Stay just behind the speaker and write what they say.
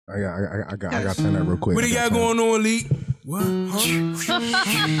I got to turn that real quick. What do you got going on, Lee? What?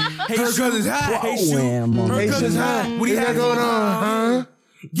 Hey, her cousin's hot. Hey, shoot. Her cousin's hot. What do you got going on, huh?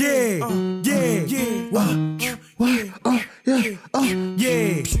 Yeah.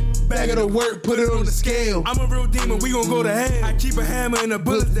 Bag of the work, put it on the scale. I'm a real demon, we gon' go to hell. I keep a hammer and a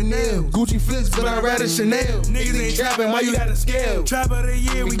bullet to nail. Gucci flips, but I'd rather Chanel. Niggas ain't trapping, why you gotta scale? Trap of the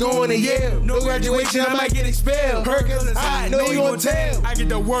year, we going to Yale. No graduation, I might get expelled. Her cousin's hot, no you gon' tell. I get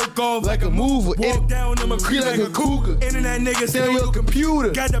the work off like a mover. Walk down, I'm a creep like a cougar. Internet niggas say we a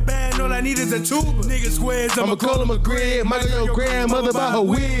computer. Got the band, all I need is a tuba. Niggas squares, I'ma call him a grid. Michael your grandmother by her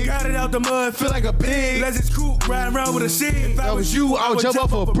wig. Got it out the mud, feel like a pig. Let's just coop, ride around with a shit. If I was you, I would jump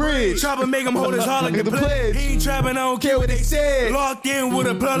off a bridge. Chopper make him hold his heart like the pledge. He ain't trapping, I don't care what they said. Locked in with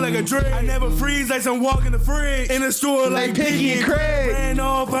a blood like a dread. I never freeze like some walk in the fridge. In the store like Pinky and Craig. Ran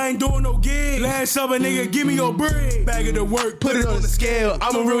off, I ain't doing no gig. Last summer, nigga, give me your bread. Bag of the work, put it on the scale.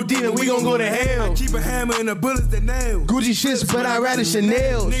 I'm a real dealer, we gon' go to hell. I keep a hammer and the bullets that nail. Gucci shits, but I'd rather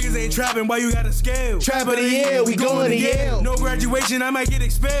Chanel. Niggas ain't trapping, why you gotta scale? Trap of the year, we going to Yale. No graduation, I might get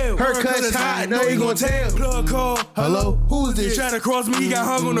expelled. Her cut's hot, no you gon' tell. Plug call, hello, who's this? Try to cross me, he got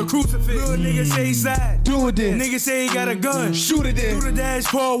hung on the crucifix. Little nigga say he side, do it then. Nigga say he got a gun, shoot it then. Do the dash,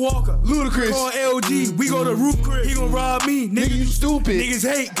 Paul Walker, Ludacris, call LG, we go to Roof Chris. He gon' rob me, nigga you stupid. Niggas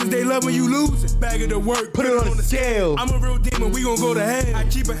hate, cause they love when you lose. Bag of the work, put it on the scale. I'm a real demon, we gon' go to hell. I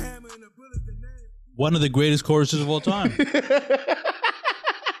keep a hammer and a bullet to nail. One of the greatest choruses of all time.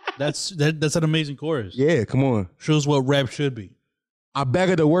 That's an amazing chorus. Yeah, come on. Shows what rap should be. I bag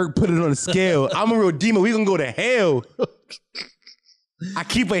of the work, put it on the scale. I'm a real demon, we gonna go to hell. I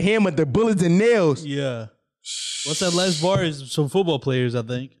keep a hammer, the bullets and nails. Yeah. What's that last bar? Is some football players, I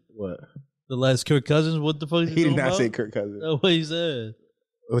think. What? The last Kirk Cousins? What the fuck is he did not say Kirk Cousins. That's what he said.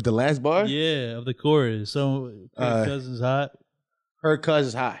 With the last bar? Yeah, of the chorus. So Kirk Cousins hot. Her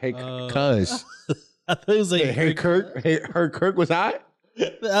cuz hot. Hey, cuz. I thought he was like hey Kirk. Hey, her Kirk was hot?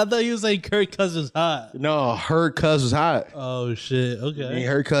 I thought he was like Kirk Cousins hot. No, her cuz was hot. Oh shit. Okay. Hey,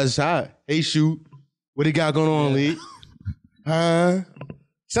 her cuz hot. Hey, shoot. What he got going on, Lee? Huh?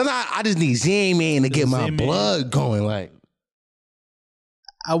 Sometimes I just need Z-Man to get my blood going. Like,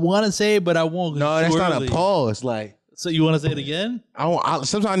 I want to say it, but I won't. No, that's not a pause. Like, so you want to say it again?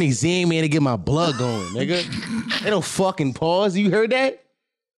 Sometimes I need Z-Man to get my blood going, nigga. They don't fucking pause. You heard that?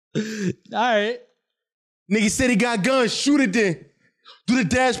 All right. Nigga said he got guns. Shoot it then. Do the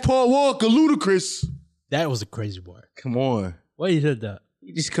dash, Paul Walker, Ludacris. That was a crazy bar. Come on. Why you said that?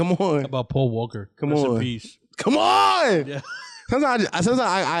 Just come on. About Paul Walker. Come Rest on. in peace. Come on. Yeah. Sometimes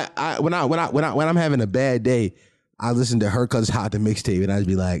I when I'm having a bad day, I listen to Her Cuz Hot the mixtape, and I just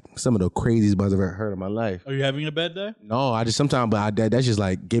be like, some of the craziest buzz I've ever heard in my life. Are you having a bad day? No, I just sometimes, but that's just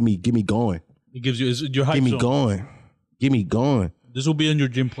like get me going. It gives you your hype. Get me song. going. Get me going. This will be in your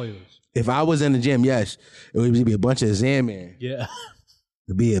gym playlist. If I was in the gym, yes, it would be a bunch of Zan-Man. Yeah.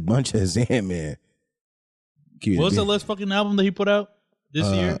 It'd be a bunch of Zan-Man. What's the last fucking album that he put out this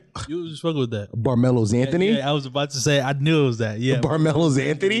year? You was fucking with that. Barmelo's Anthony? Yeah, I was about to say, I knew it was that. Yeah. Barmelo's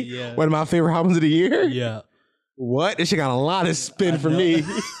Anthony? Yeah. One of my favorite albums of the year? Yeah. What? This shit got a lot of spin for me.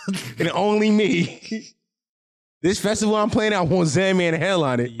 And only me. This festival I'm playing, I want Zan-Man hell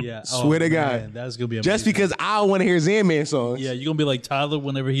on it. Yeah. Swear to God. Man, that's going to be amazing. Just because I want to hear Zan-Man songs. Yeah, you're going to be like Tyler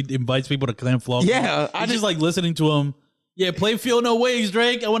whenever he invites people to Clan Flock. Yeah. I just like listening to him. Yeah, play Feel No Waves,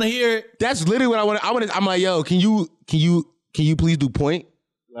 Drake. I want to hear it. That's literally what I want. I'm like, yo, can you please do Point?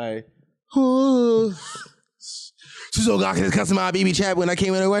 Like, so God can cuss my BB chat when I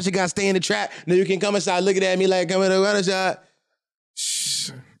came in the rush. You got to stay in the trap. Now you can come inside looking at me like I'm in a runner shot.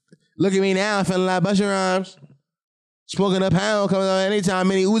 Look at me now, feeling like Busta Rhymes. Smoking a pound, coming on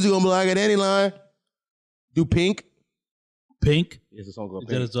anytime. Any Uzi gonna block at any line. Do Pink. Pink? It's a song called Is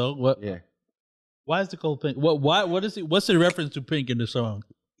Pink. that a song? What? Yeah. Why is it called Pink? What is it? What's the reference to Pink in the song?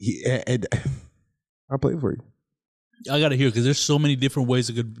 Yeah, I'll play it for you. I gotta hear because there's so many different ways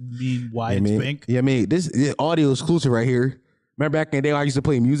it could mean why it's pink. Yeah, I mean, this audio exclusive right here. Remember back in the day I used to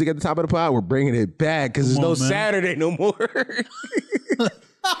play music at the top of the pod? We're bringing it back because there's no Saturday no more. We're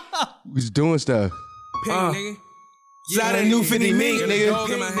just doing stuff. Pink, nigga. Slide a new 50 mink, nigga. Dog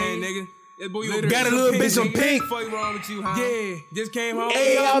in my hand, nigga. Got a little bitch on pink. Fuck wrong with you, huh? Yeah, just came home.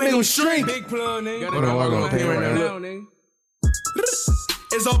 Hey, y'all make them shrink. Big plug, nigga. Hold on, right now, nigga.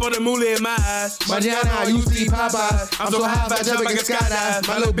 It's all for the moolah in my eyes. My Gianna, I used to eat Popeyes. I'm so high, I jump like a skydive.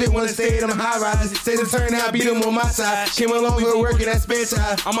 My little bitch wanna stay in them high rises. Say the turn out, beat them on my side. Came along here working at spare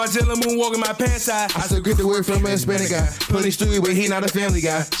time. I'm on Jilla Moon walking my pants high. I still get the word from a Hispanic guy. Plenty street, but he not a family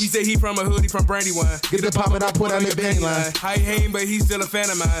guy. He said he from a hood, he from Brandywine. Get the pop and I put on the bank line. How he hang, but he still a fan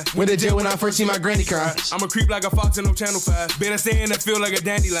of mine. Went to jail when I first see my granny cry. I'm a creep like a fox in no Channel 5. Better stay in the field like a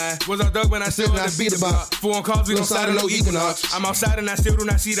dandelion. Was a dog when I still not beat the box. Foreign calls, we don't side of no equinox. I'm outside and I still do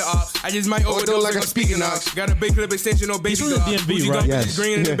not see the ops. I just might overdose like I'm speaking ox. Got a big clip extension, no baby dog. DMV, right? Yes.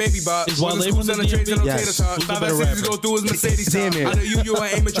 Green in the baby box. Is Wale from the DMV? Yes. 5 and 6 go through his Mercedes. I know you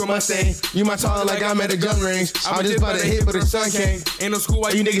an amateur Mustang. You my talking like I'm at the gun range. I was just about to hit, but the sun came. Ain't no school,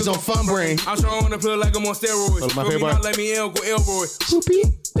 why you niggas on fun brain? I'm strong on the pill like I'm on steroids. Put me not let me in, go Elroy.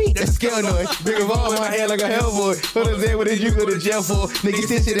 That's a scale noise. Big of all my head like a Hellboy. Put us there, what did you go to jail for? Niggas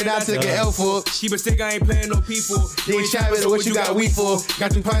this shit that I took an L for. Keep a stick, I ain't playing no people. You ain't shy with what you got weed for.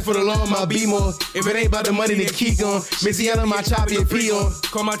 Got 2 pints for the lawn, my be more. If it ain't about the money, then keep going. Missy Ella, my chopper, is pee on.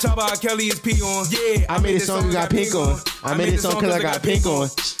 Call my chopper, Kelly is pee on. Yeah, I made this song, you got pink on. I made this song cause I got pink on.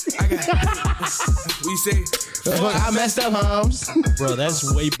 We say, I messed up, Holmes. Bro,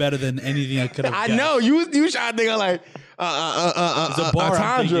 that's way better than anything I could have I know, you trying to think of like, it's a bar,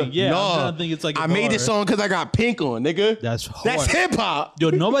 I'm thinking. Yeah, no, I'm trying to think it's like a I bar. made this song because I got pink on, nigga. That's hard. That's hip hop. Yo,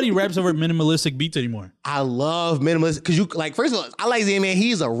 nobody raps over minimalistic beats anymore. I love minimalist because you like. First of all, I like Z-Man.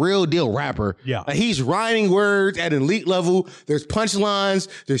 He's a real deal rapper. Yeah, like, he's rhyming words at an elite level. There's punchlines.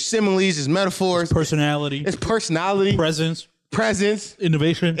 There's similes. There's metaphors. It's personality. It's personality. Presence.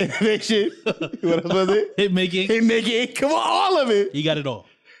 Innovation. What was it? Hit making. Come on, all of it. You got it all.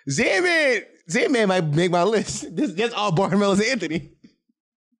 Z-Man might make my list. That's all Barmel's Anthony.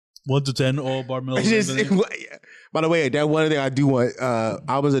 1 to 10, all Barmel's Anthony. By the way, that one thing I do want,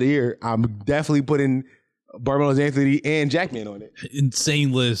 albums of the year, I'm definitely putting Barmel's Anthony and Jackman on it.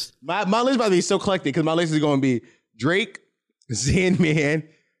 Insane list. My list about to be so collected because my list is going to be Drake, Z-Man,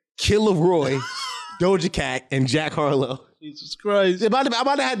 Killer Roy, Doja Cat, and Jack Harlow. Jesus Christ. I'm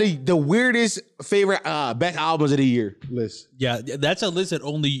about to have the weirdest favorite best albums of the year list. Yeah, that's a list that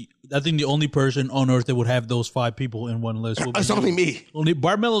I think the only person on earth that would have those 5 people in one list would be it's only me. Only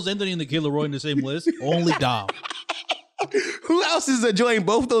Barmelo's Anthony and the Killer Roy in the same list. Only Dom. Who else is enjoying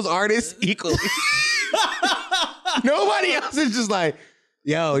both those artists equally? Nobody else is just like,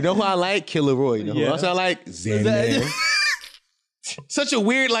 yo, you know who I like? Killer Roy. You know who else I like? Zen. Such a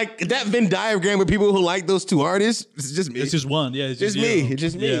weird, like, that Venn diagram with people who like those 2 artists. It's just me. It's just one. Yeah, it's just me. It's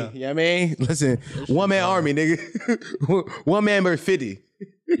just me. Yeah. You know what I mean? Listen, one-man army, nigga. One man versus 50.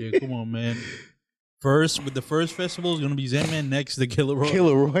 Yeah, come on, man. With the first festival is going to be Zen-Man, next the Killer Roy.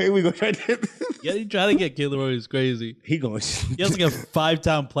 Killer Roy, we going to try to... Yeah, you try to get Killer Roy is crazy. He going... He has like a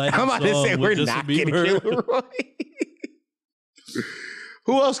 5-time platinum I'm about to say, we're not getting Killer Roy.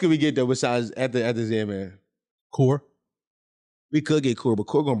 Who else could we get, though, besides at the Zen-Man? Core. We could get Core, but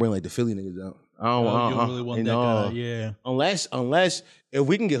Core gonna bring like the Philly niggas out. I don't really want that guy. Yeah. Unless if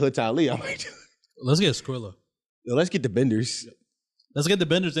we can get Hood Ali, I might. Let's get Skrilla. Yo, let's get the Benders. Let's get the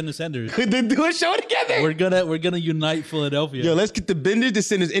Benders and the Senders. Could they do a show together? We're gonna unite Philadelphia. Yo, let's get the Benders, the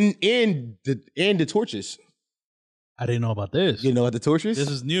Senders, and the Torches. I didn't know about this. You know about the Torches? This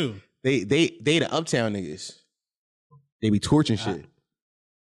is new. They the Uptown niggas. They be torching shit.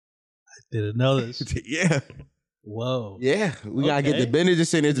 I didn't know this. Yeah. Whoa. Yeah. We gotta get the Benders, the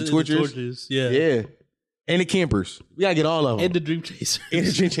Senders, the Torches. Yeah. Yeah. And the Campers. We gotta get all of them. And the Dream Chasers.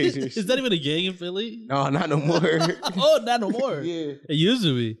 Is that even a gang in Philly? No, not no more. Oh, not no more. Yeah. It used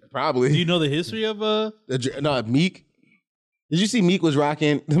to be. Probably. Do you know the history of No, Meek. Did you see Meek was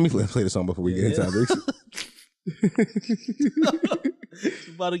rocking? Let me play the song before we get into it.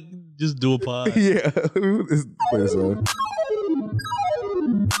 About to just do a pod. Yeah. Let's play the song.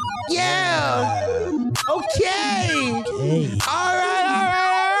 Yeah. Okay. All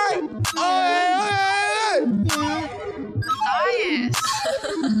right. Science.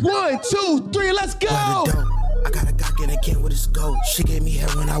 1, 2, 3, let's go. I got a Glock and a can with a scope. She gave me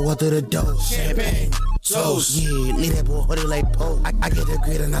head when I walked through the door. Champagne. Toast. Yeah, leave that boy hoodie like Pope. I get the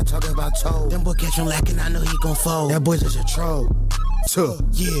grid and I talk about toe. Them boy catch him lacking, I know he gon' fold. That boy's just a troll.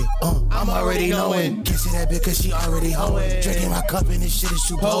 Yeah, I'm already knowing. Can't see that bitch cause she already hoeing. Drinking my cup and this shit is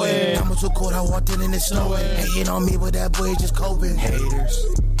too potent. I'm too cold, I walked in and it's snowing. Hating on me, but that boy just coping. Haters.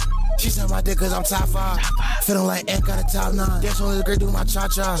 She said my dick cause I'm top 5. Feeling like Ant got a top 9. That's when the girl do my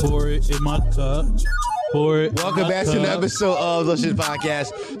cha-cha. Pour it in my cup. Pour it. Welcome back to another episode of the Shit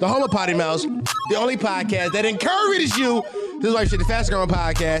Podcast, the home of Potty Mouse, the only podcast that encourages you This is why shit the fastest growing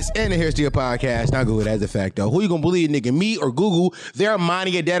podcast and the Here's to Your podcast. Not Google, that's a fact though. Who you gonna believe, nigga? Me or Google? They're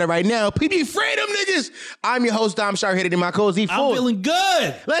mining your data right now. People be afraid of them niggas. I'm your host, Dom Sharp, headed in my cozy I'm full. feeling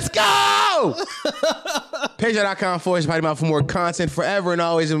good. Let's go! Patreon.com/PottyMouth for more content forever and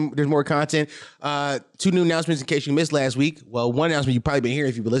always. There's more content. 2 new announcements in case you missed last week. Well, one announcement you've probably been hearing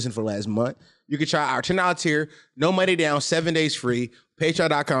if you've been listening for the last month. You can try our $10 tier, no money down, 7 days free.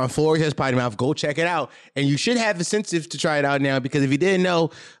 Patreon.com/PottyMouth. Go check it out. And you should have incentive to try it out now because if you didn't know,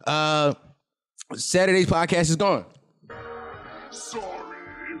 Saturday's podcast is gone. Sorry.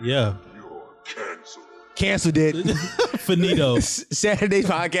 Yeah. You're canceled. Canceled it. Finito. Saturday's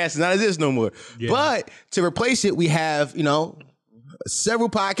podcast is not exist no more. Yeah. But to replace it, we have, several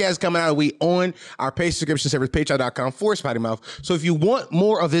podcasts coming out a week on our paid subscription service, patreon.com/PottyMouth. So if you want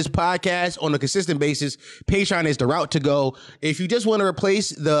more of this podcast on a consistent basis, Patreon is the route to go. If you just want to replace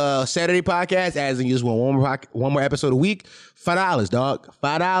the Saturday podcast, as in you just want one more episode a week, $5, dog.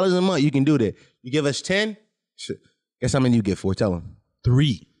 $5 a month. You can do that. You give us 10, guess how many you get for? Tell them.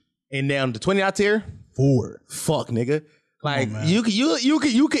 3. And down the $20 tier, 4. fuck, nigga. Like on, you can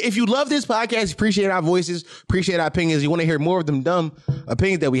if you love this podcast, appreciate our voices, appreciate our opinions, you want to hear more of them dumb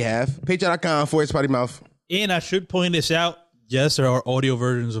opinions that we have, patreon.com/PottyMouth. And I should point this out. Yes, there are audio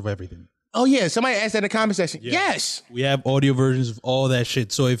versions of everything. Oh yeah, somebody asked that in the comment section. Yeah. Yes. We have audio versions of all that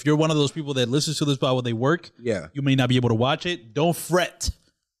shit. So if you're one of those people that listens to this while they work, you may not be able to watch it. Don't fret.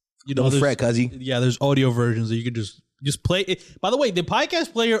 Don't fret, cuzzy. Yeah, there's audio versions that you can just play it. By the way, the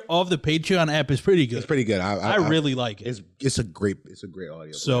podcast player of the Patreon app is pretty good. It's pretty good. I really like it. It's a great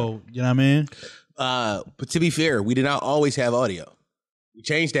audio. So, you know what I mean? But to be fair, we did not always have audio. We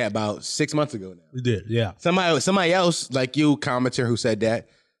changed that about 6 months ago now. We did, yeah. Somebody else, like you, commenter who said that,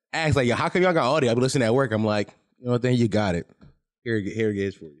 asked like, yo, how come y'all got audio? I've been listening at work. I'm like, you know what, then you got it. Here it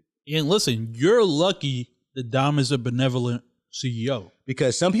is for you. And listen, you're lucky that Dom is a benevolent CEO.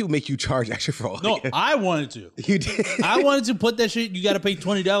 Because some people make you charge extra for audio. No, I wanted to. You did. I wanted to put that shit, you got to pay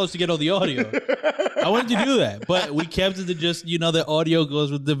 $20 to get all the audio. I wanted to do that. But we kept it to just, the audio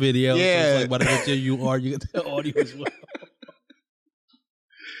goes with the video. Yeah. So it's like, whatever you are, you get the audio as well.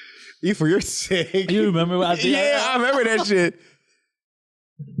 For your sake. You remember what I did? Yeah, I remember that shit.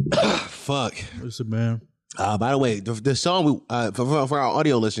 Fuck. Listen, man. By the way, the song for our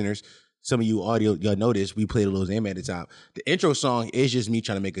audio listeners, some of you audio, y'all noticed we played a little Zan Man at the top. The intro song is just me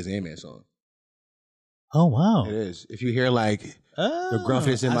trying to make a Zan Man song. Oh, wow. It is. If you hear like the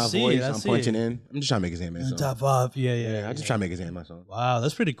gruffness in my voice, I'm punching in. I'm just trying to make a Zan Man song. Top 5. Yeah. I'm just trying to make a Zan Man song. Wow,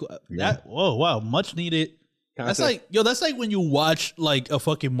 that's pretty cool. Yeah. Wow, much needed. Concept. That's like when you watch like a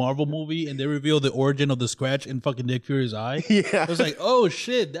fucking Marvel movie and they reveal the origin of the scratch in fucking Nick Fury's eye. Yeah. It's like, oh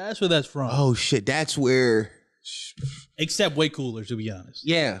shit, that's where that's from. Oh shit, that's where. Except way cooler, to be honest.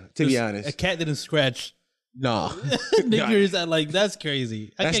 Yeah, to be honest. A cat didn't scratch No. Nick Fury's eye. Like, that's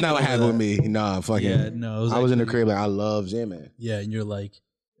crazy. That's not what happened with me. Nah, fucking. Yeah, no. I was in the crib like, I love Zan Man. Yeah, and you're like.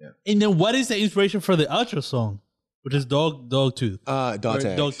 Yeah. And then what is the inspiration for the outro song? Which is Dog Tooth. Dog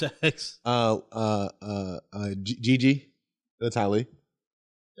Tags. Dog Tags. Gigi. That's Holly.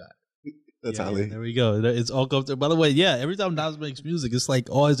 That's Holly. There we go. It's all comes to. By the way, yeah, every time Nas makes music, it's like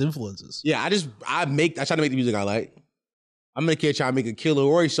all his influences. Yeah, I try to make the music I like. I'm gonna try to make a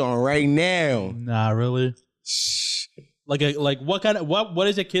Killer Roy song right now. Nah, really. Like what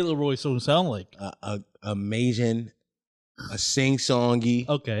is a Killer Roy song sound like? Amazing, a sing-songy,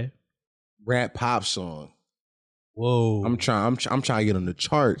 okay, rap pop song. Whoa! I'm trying to get on the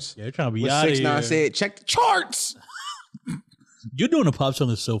charts. Yeah, you're trying to be out of here. 6ix9ine said, check the charts. You're doing a pop song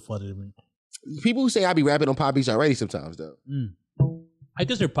is so funny to me. People who say I be rapping on pop beats already sometimes though. I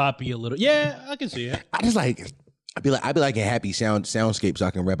guess they're poppy a little. Yeah, I can see it. I just like I be like a happy soundscape so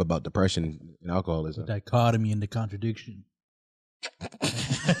I can rap about depression and alcoholism. The dichotomy and the contradiction.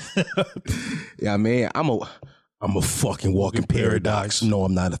 Yeah, man, I'm a fucking walking paradox. No,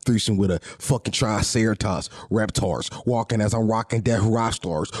 I'm not a threesome with a fucking triceratops. Reptars. Walking as I'm rocking death rock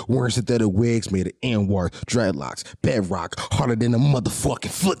stars. Wearing synthetic wigs made of N-word. Dreadlocks. Bedrock. Harder than a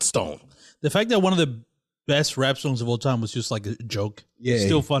motherfucking footstone. The fact that one of the best rap songs of all time was just like a joke. Yeah. It's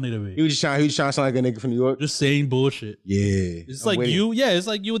still funny to me. He was just trying to sound like a nigga from New York. Just saying bullshit. Yeah. It's like you. Yeah, it's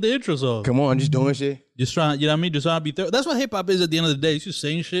like you with the intro song. Come on, just doing shit. Just trying, you know what I mean? Just trying to be thorough. That's what hip hop is at the end of the day. It's just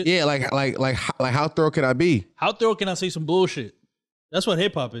saying shit. Yeah, like how thorough can I be? How thorough can I say some bullshit? That's what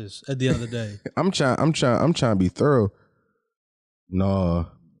hip hop is at the end of the day. I'm trying to be thorough. No.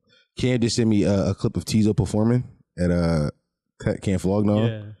 Cam just sent me a clip of Tizo performing at Cam Flogno.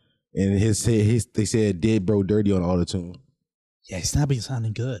 Yeah. And they said "Dead Bro Dirty" on auto-tune. Yeah, it's not been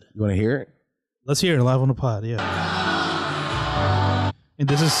sounding good. You want to hear it? Let's hear it live on the pod. Yeah. And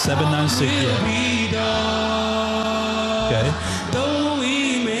this is 796. Yeah. Okay. Though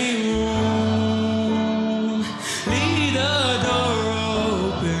we make room, leave the door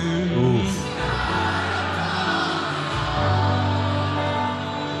open. Oof.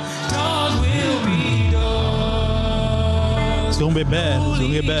 Doors will be doors. It's gonna be bad. It's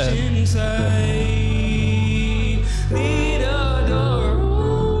gonna get bad. Leave the door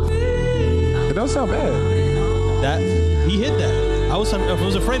open. It don't sound bad. That he hit that. I was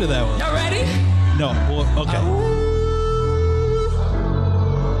afraid of that one. Y'all ready? No. Well, okay.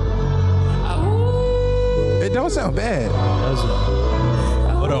 It don't sound bad.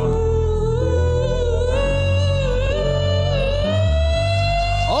 Hold on.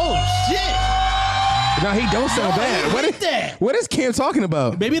 Oh shit! No, he don't sound bad. What is Cam talking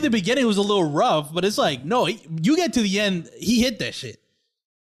about? Maybe at the beginning it was a little rough, but it's like no. You get to the end, he hit that shit.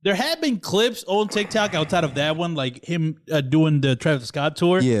 There have been clips on TikTok outside of that one, like him doing the Travis Scott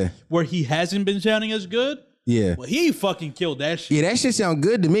tour, where he hasn't been sounding as good. Yeah. Well, he fucking killed that shit. Yeah, that shit sound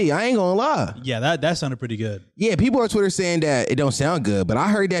good to me. I ain't gonna lie. Yeah, that sounded pretty good. Yeah, people on Twitter saying that it don't sound good, but I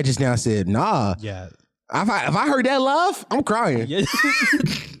heard that just now. Said nah. Yeah. If I heard that live, I'm crying. Yeah.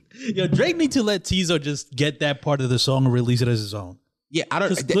 Yo, Drake need to let Tizo just get that part of the song and release it as his own. Yeah, I don't.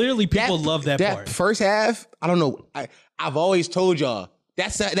 Because clearly people love that part. That first half, I don't know. I've always told y'all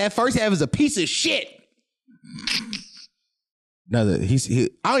that first half is a piece of shit. No, I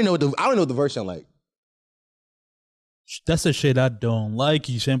don't know what the verse sound like. That's the shit I don't like.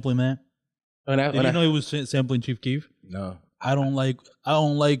 You sampling that? Did you know he was sampling Chief Keef? No. I don't like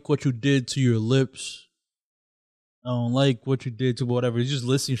what you did to your lips. I don't like what you did to whatever. He's just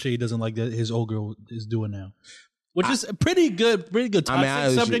listing shit he doesn't like that his old girl is doing now. Which is pretty good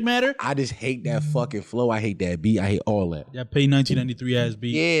toxic subject matter. I just hate that fucking flow. I hate that beat. I hate all that. That Pay 1993 ass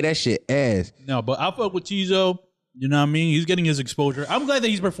beat. Yeah, that shit ass. No, but I fuck with Tizo. You know what I mean? He's getting his exposure. I'm glad that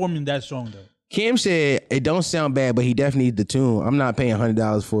he's performing that song though. Kim said it don't sound bad, but he definitely needs the tune. I'm not paying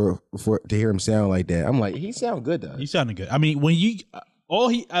 $100 for to hear him sound like that. I'm like, he sound good though. He sounded good. I mean, when you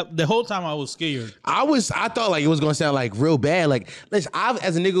the whole time I was scared. I thought like it was gonna sound like real bad. Like, listen,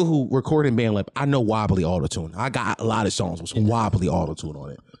 as a nigga who recorded Bandlab, I know wobbly auto-tune. I got a lot of songs with some wobbly auto-tune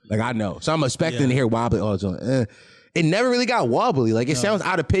on it. Like I know, so I'm expecting to hear wobbly auto-tune. It never really got wobbly. Like it sounds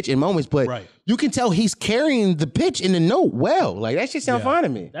out of pitch in moments, but you can tell he's carrying the pitch in the note well. Like that shit sound fine to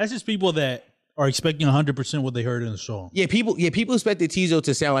me. That's just people that are expecting 100% what they heard in the song. Yeah, people expected Tizo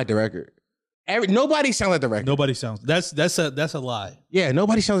to sound like the record. Nobody sounds like the record. Nobody sounds. That's a lie. Yeah,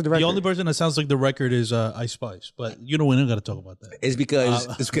 nobody sounds like the record. The only person that sounds like the record is Ice Spice. But you know we don't got to talk about that. It's because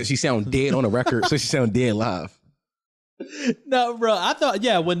she sounds dead on the record, so she sounds dead live. No, bro. I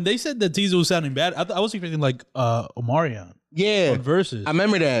thought when they said that Tizo was sounding bad, I was expecting like Omarion. Yeah, on Versus. I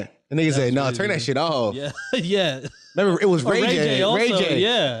remember that. And niggas said, "No, turn that shit off." Yeah, yeah. Remember, it was Ray J. Also, Ray J.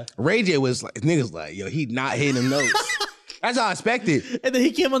 Yeah, Ray J was like, niggas like, yo, he not hitting them notes. That's how I expected. And then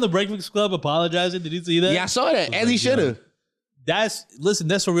he came on the Breakfast Club apologizing. Did you see that? Yeah, I saw that. As he should have.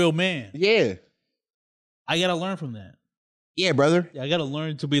 That's a real man. Yeah, I gotta learn from that. Yeah, brother. Yeah, I gotta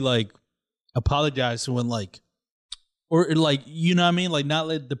learn to be like apologize when like, or like, you know what I mean? Like not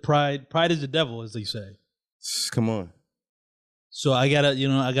let the pride is the devil, as they say. Come on. So I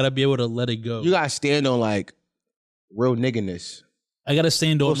gotta be able to let it go. You gotta stand on like real nigginess. I gotta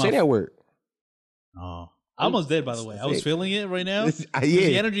stand on. Say that word. Oh, I almost did. By the way, I was feeling it right now. Yeah,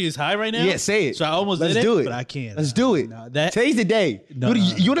 the energy is high right now. Yeah, say it. So I almost Let's did do it, it, but I can't. Let's do it. No, today's the day. No,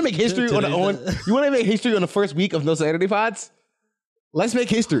 you want to make history on You want to make history on the first week of No Saturday Pods? Let's make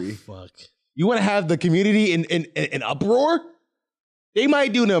history. Fuck. You want to have the community in uproar? They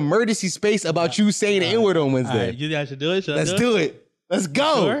might do an emergency space about you saying the N-word on Wednesday. Right, you guys should do it. Let's do it. Let's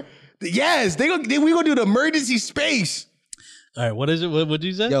go. Sure? Yes, we gonna do the emergency space. All right, what is it? What did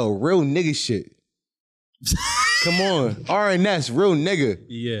you say? Yo, real nigga shit. Come on, RNS, real nigga.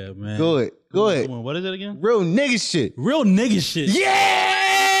 Yeah, man. Good. Come on, what is it again? Real nigga shit. Real nigga shit.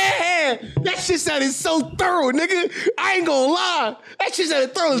 Yeah, that shit sounded so thorough, nigga. I ain't gonna lie, that shit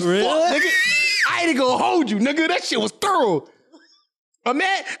sounded thorough as fuck, nigga. I ain't gonna hold you, nigga. That shit was thorough.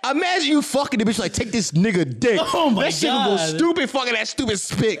 Imagine you fucking the bitch like, take this nigga dick. Oh my God. That shit would go stupid fucking that stupid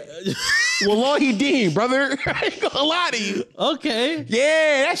spick. Wallahi Dean, brother. I ain't gonna lie to you. Okay.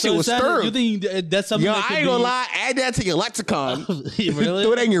 Yeah, that shit was thorough. You think that's something Yo, that could I ain't gonna lie, add that to your lexicon. Really?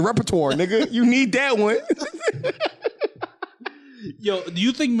 Throw that in your repertoire, nigga. You need that one. Yo, do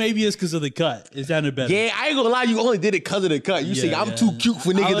you think maybe it's because of the cut? It sounded better. Yeah, I ain't gonna lie, you only did it because of the cut. You say, I'm too cute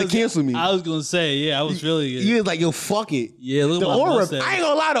for niggas to cancel me. I was gonna say, I was really good. You was like, yo, fuck it. Yeah, look at the my Orem, mustache. I ain't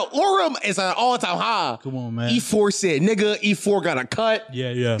gonna lie, the Orem is an all-time high. Come on, man. E4 said, nigga, E4 got a cut.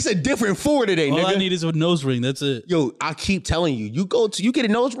 Yeah. It's a different 4 today, All nigga. I need is a nose ring. That's it. Yo, I keep telling you, you get a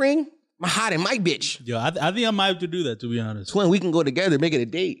nose ring, My hot and my bitch. Yo, I think I might have to do that, to be honest. Twin, we can go together, make it a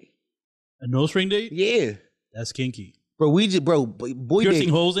date. A nose ring date? Yeah. That's kinky. Boy date. Piercing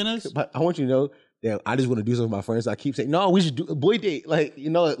holes in us? But I want you to know that I just want to do something with my friends. I keep saying, no, we should do a boy date. Like,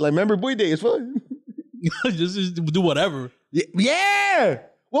 remember boy date? It's fun. just do whatever. Yeah.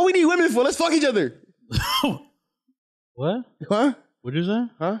 What we need women for? Let's fuck each other. What? Huh? What'd you say?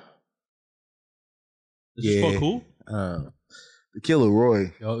 Huh? Is this fuck cool? The Killer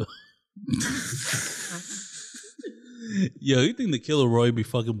Roy. Yo, you think the Killer Roy be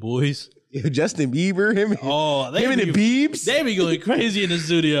fucking boys? Yeah, Justin Bieber, him and the Biebs. They be going crazy in the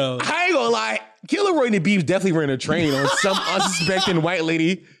studio. I ain't gonna lie. Killer Roy and the Biebs definitely ran a train on some unsuspecting white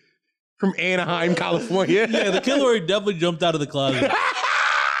lady from Anaheim, California. Yeah, the Killer Roy definitely jumped out of the closet.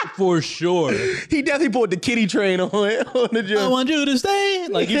 For sure. He definitely pulled the kitty train on the gym. I want you to stay.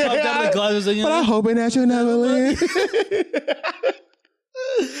 Like, he popped out of the closet saying, but I'm hoping that you'll never leave.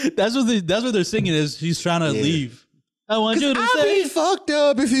 That's what they're singing is he's trying to leave. I want you to I'd stay. be fucked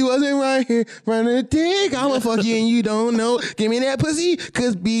up if you wasn't right here. Run a dick, I'ma fuck you and you don't know. Give me that pussy,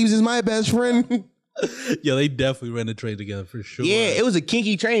 cause Biebs is my best friend. Yeah, they definitely ran the train together for sure. Yeah, it was a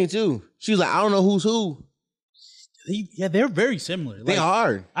kinky train too. She was like, I don't know who's who. They're very similar. Like, they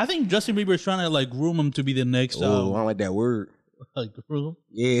are. I think Justin Bieber is trying to like groom him to be the next. I don't like that word. Like groom?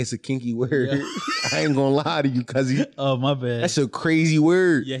 Yeah, it's a kinky word. Yeah. I ain't gonna lie to you, cuzzy. Oh, my bad. That's a crazy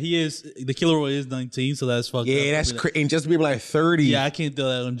word. Yeah, he is. The Killer Roy is 19, so that's fucked up. Yeah, that's crazy. And Justin Bieber like 30. Yeah, I can't throw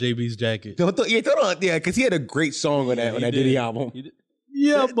that on JB's jacket. Yeah, because he had a great song on that Diddy album.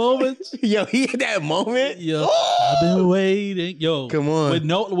 Yeah, moments. Yo, he had that moment. Yo, I've been waiting. Yo, come on.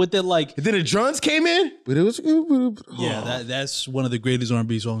 With the like. And then the drums came in, but it was. Yeah, that's one of the greatest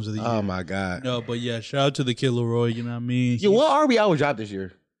R&B songs of the year. Oh my god. No, but yeah, shout out to the Killer Roy. You know what I mean? Yo, what R&B album dropped this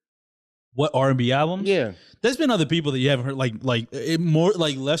year? What R&B albums? Yeah, there's been other people that you haven't heard, like more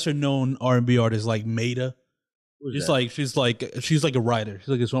like lesser known R&B artists like Maida. She's like a writer. She's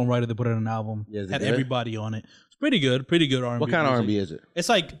like a songwriter that put out an album. Yeah, had everybody on it. It's pretty good R&B. What kind of R&B is it? It's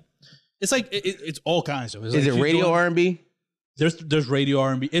all kinds of. Is it radio R&B? There's radio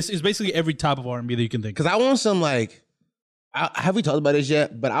R&B. It's basically every type of R&B that you can think of. Because I want some have we talked about this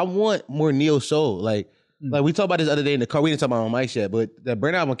yet? But I want more neo soul. Like we talked about this the other day in the car. We didn't talk about it on mic yet, but that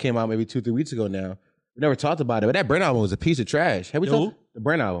Brent album came out maybe 2-3 weeks ago now. We never talked about it, but that Brent album was a piece of trash. Have we talked? The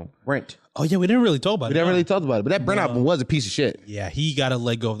Brent album, Brent. Oh yeah, we didn't really talk about it. We never really talked about it, but that Brent album was a piece of shit. Yeah, he got to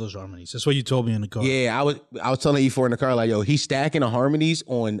let go of those harmonies. That's what you told me in the car. Yeah, I was telling E4 in the car like, yo, he's stacking the harmonies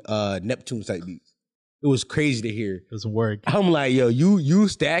on Neptune type beats. It was crazy to hear. Doesn't work. I'm like, yo, you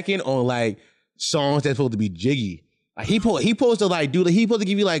stacking on like songs that's supposed to be jiggy. Like he supposed to like do he supposed to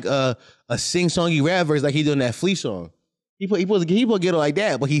give you like a sing songy rap verse like he doing that Flea song. He supposed to get it like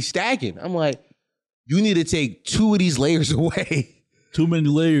that, but he's stacking. I'm like, you need to take 2 of these layers away. Too many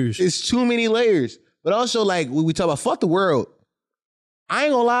layers. It's too many layers. But also, like, when we talk about fuck the world, I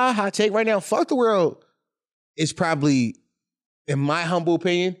ain't gonna lie, hot take right now, fuck the world is probably, in my humble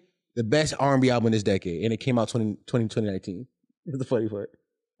opinion, the best R&B album this decade. And it came out 2019. That's the funny part.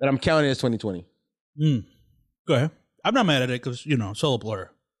 But I'm counting it as 2020. Go ahead. I'm not mad at it because, it's all a blur.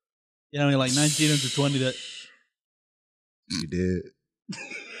 You know what I mean? Like 19 into 20 that. You did.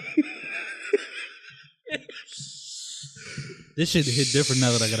 This shit hit different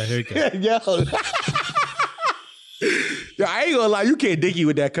now that I got a haircut. Yo, I ain't gonna lie, you can't dicky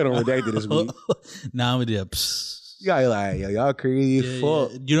with that cut on redacted this week. Nah, I'm with you. You gotta like, yo, y'all crazy as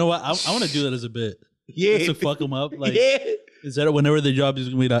fuck. Yeah. You know what? I want to do that as a bit. Yeah. Just to fuck them up. Like, instead of whenever they drop, it's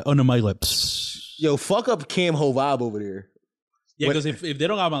gonna be like, on the mic, like, yo, fuck up Cam whole vibe over there. Yeah, because if they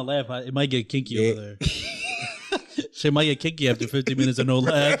don't got my laugh, it might get kinky over there. Shit might get kinky after 15 minutes of no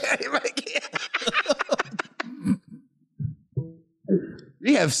laugh.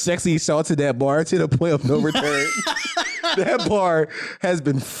 We have sexy salted that bar to the point of no return. That bar has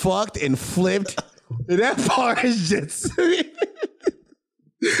been fucked and flipped. That bar is just...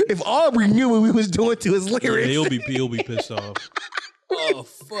 If Aubrey knew what we was doing to his lyrics... Yeah, he'll be pissed off. Oh,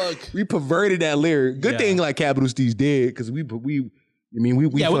 fuck. We perverted that lyric. Good thing like Capital Steve's dead, because we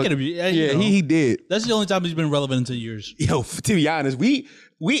he did. That's the only time he's been relevant in 2 years. Yo, to be honest, I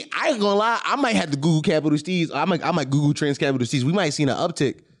ain't gonna lie, I might have to Google Capital Steve's. I might Google Trends Capital Steve's. We might see an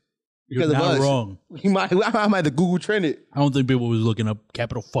uptick because You're of not us. Wrong. I might have to Google trend it. I don't think people was looking up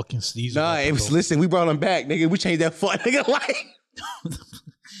Capital fucking Steve's. Nah, it was, listen, we brought him back, nigga. We changed that fuck, nigga. Like, what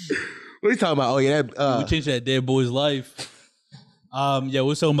are you talking about? Oh yeah, we changed that dead boy's life. Yeah,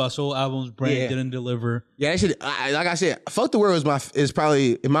 we're talking about soul albums. Brand didn't deliver. Yeah, that shit. Like I said, "Fuck the World" is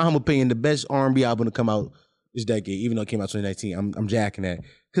probably, in my humble opinion, the best R&B album to come out this decade. Even though it came out 2019, I'm jacking that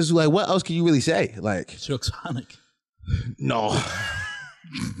because like, what else can you really say? Like, Silk Sonic. No,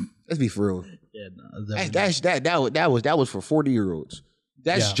 Let's be for real. Yeah, no, that was for 40-year-olds.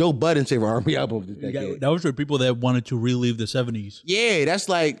 That's Joe Budden's favorite R&B album of the decade. That was for people that wanted to relive the 70s. Yeah, that's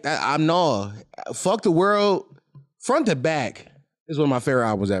like I'm no. Fuck the World, front to back is one of my favorite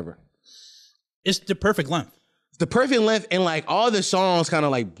albums ever. It's the perfect length. It's the perfect length, and like all the songs kind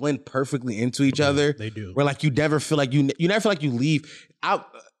of like blend perfectly into each other. They do. Where like you never feel like you never feel like you leave.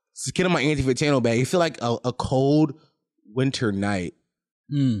 It's a kid on my Anti Fitano bag. You feel like a cold winter night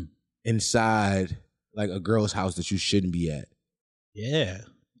inside like a girl's house that you shouldn't be at. Yeah,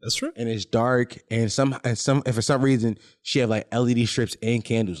 that's right. And it's dark, and for some reason she have like LED strips and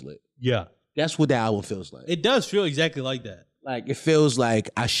candles lit. Yeah, that's what the album feels like. It does feel exactly like that. Like it feels like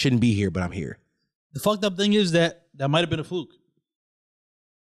I shouldn't be here, but I'm here. The fucked up thing is that might have been a fluke.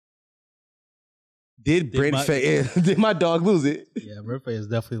 Did my dog lose it? Yeah, Brent Faiyaz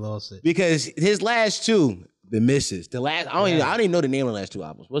definitely lost it because his last two. The misses. The last, I don't even know the name of the last two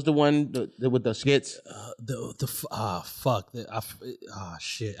albums. What's the one with the skits?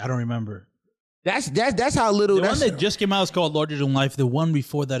 Shit, I don't remember. That's how little. The one that just came out is called Larger Than Life. The one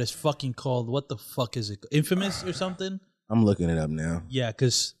before that is fucking called, what the fuck is it? Infamous or something? I'm looking it up now. Yeah,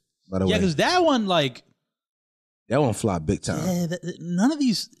 because that one flopped big time. Yeah, none of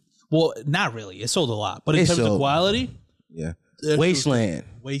these. Well, not really. It sold a lot, but in terms of quality, yeah. Wasteland.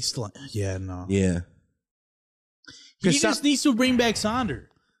 Yeah, no. Yeah. He just needs to bring back Sonder.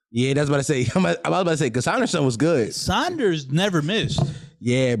 Yeah, that's what I say. I was about to say, because Sonder's song was good. Sonder's never missed.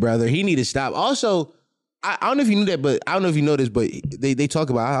 Yeah, brother. He need to stop. Also, I don't know if you knew that, but I don't know if you know this, but they talk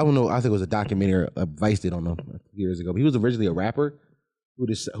about, I don't know, I think it was a documentary, Vice did, I don't know, a few years ago, but he was originally a rapper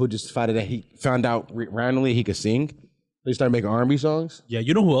who just found out randomly he could sing. They started making R&B songs. Yeah,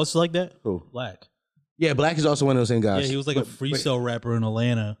 you know who else is like that? Who? Black. Yeah, Black is also one of those same guys. Yeah, he was like a freestyle rapper in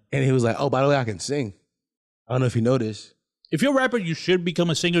Atlanta. And he was like, oh, by the way, I can sing. I don't know if you know this. If you're a rapper, you should become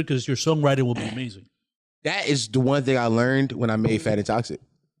a singer because your songwriting will be amazing. That is the one thing I learned when I made Fat and Toxic.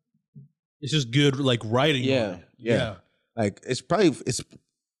 It's just good, like, writing. Yeah. Like, it's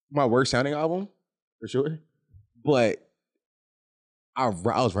my worst sounding album, for sure. But I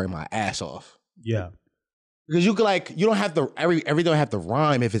was writing my ass off. Yeah. Because you could you don't have to, everything don't have to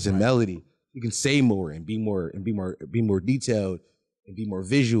rhyme if it's a melody. You can say more and be more detailed and be more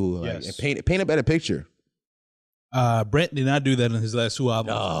visual, and paint a better picture. Brent did not do that in his last two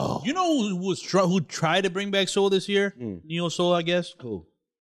albums. No. You know who tried to bring back soul this year? Neo Soul, I guess. Cool.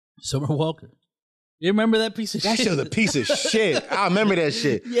 Summer Walker. You remember that piece of shit? That shit was a piece of shit. I remember that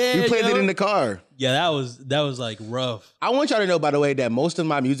shit. Yeah, we played it in the car. Yeah, that was like rough. I want y'all to know, by the way, that most of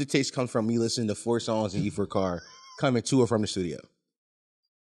my music taste comes from me listening to 4 songs in E4 car coming to or from the studio.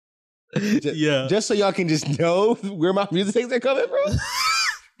 Just so y'all can just know where my music tastes are coming from.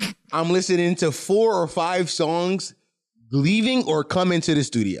 I'm listening to 4 or 5 songs leaving or coming to the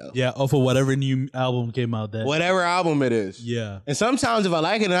studio. Yeah, off of whatever new album came out. Whatever album it is. Yeah. And sometimes if I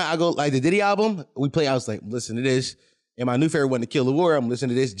like it, I go, like the Diddy album, I was like, listen to this. And my new favorite one, To Kill the War, I'm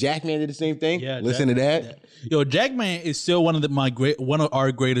listening to this. Jackman did the same thing. Yeah, listen to that. Yo, Jackman is still one of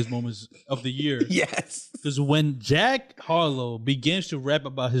our greatest moments of the year. Yes. Because when Jack Harlow begins to rap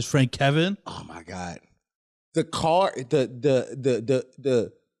about his friend Kevin. Oh my God. The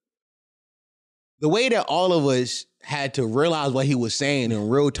way that all of us had to realize what he was saying in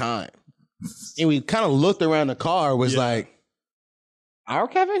real time. And we kind of looked around the car, was like, our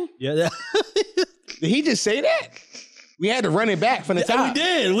Kevin? Yeah. Did he just say that? We had to run it back from the top. We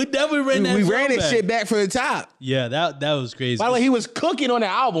did. We definitely ran that. We ran that shit back from the top. Yeah, that was crazy. By the way, he was cooking on the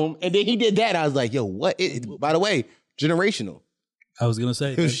album, and then he did that. I was like, yo, what? By the way, generational. I was gonna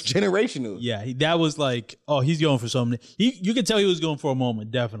say it was generational. Yeah, that was like, oh, he's going for something. You could tell he was going for a moment,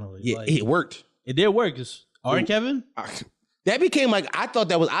 definitely. Yeah, it worked. It did work. Aren't Kevin? That became like, I thought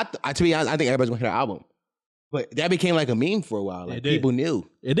that was, to be honest, I think everybody's gonna hear the album. But that became like a meme for a while. Like people knew.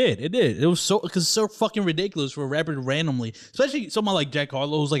 It did. It was because it's so fucking ridiculous for a rapper to randomly, especially someone like Jack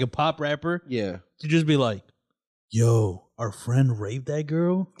Harlow, who's like a pop rapper. Yeah. To just be like, yo, our friend raped that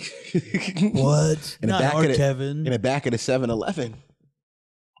girl? What? In Kevin. In the back of the 7-Eleven.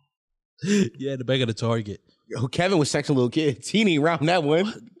 Yeah, in the back of the Target. Yo, Kevin was sexing little kids. He ain't around that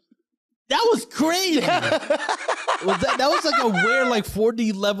one. That was crazy. That was like a weird, like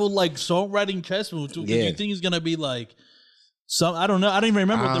 4D level, like songwriting chess move too. Yeah. You think it's gonna be like some? I don't know. I don't even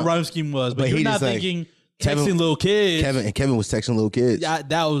remember what the rhyme scheme was. But you're not thinking texting little kids. Kevin was texting little kids. Yeah,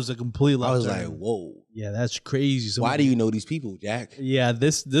 that was a complete. I was like, whoa. Yeah, that's crazy. Why do you know these people, Jack? Yeah,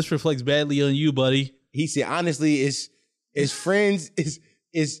 this reflects badly on you, buddy. He said, honestly, it's friends.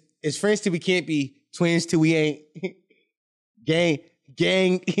 Is friends till we can't be twins till we ain't. Gang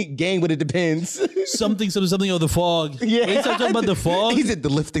gang, but it depends. something of the fog. Yeah. He's talking about the fog. He said the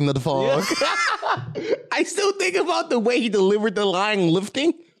lifting of the fog. Yeah. I still think about the way he delivered the line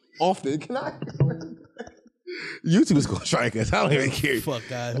lifting often. Can I? YouTube is gonna strike us. I don't even care. Fuck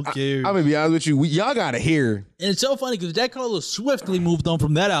God, who cares? I'm gonna be honest with you. Y'all gotta hear. And it's so funny because Jack Harlow swiftly moved on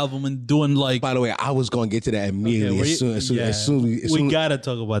from that album and doing like. By the way, I was gonna get to that immediately. Okay, as soon we gotta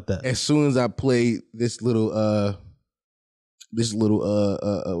talk about that. As soon as I play this little what's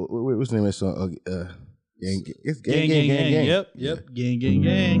the name of that song? Gang. Yep.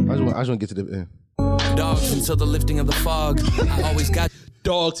 Gang. I just want to get to the. Dogs until the lifting of the fog. I always got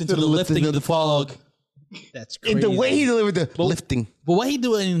dogs until the lifting of the fog. That's crazy. And the way he delivered the lifting. But why he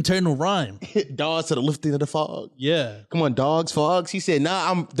do an internal rhyme? Dogs to the lifting of the fog. Yeah. Come on, dogs, fogs. He said, nah,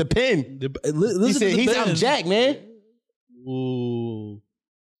 I'm the pen. He said, I'm Jack, man. Ooh.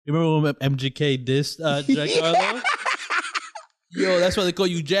 You remember when MGK dissed Jack Harlow? Yo, that's why they call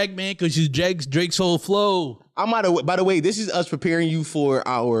you Jack, man, because you Drake's whole flow. By the way, this is us preparing you for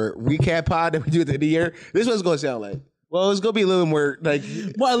our recap pod that we do at the end of the year. This is what it's going to sound like. Well, it's gonna be a little more like,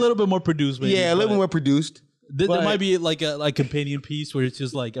 well, a little bit more produced, maybe. Yeah, a little bit more produced. There might be like a companion piece where it's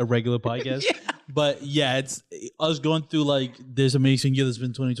just like a regular podcast. Yeah. But yeah, it's us going through like this amazing year that's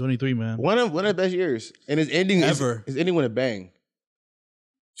been 2023, man. One of the best years, and it's ending ever. It's ending with a bang.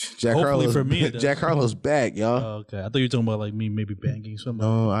 Hopefully for me, Jack Harlow's back, y'all. Oh, okay, I thought you were talking about like me maybe banging somebody.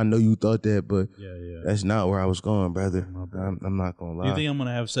 No, I know you thought that, but yeah, that's not where I was going, brother. I'm not gonna lie. Do you think I'm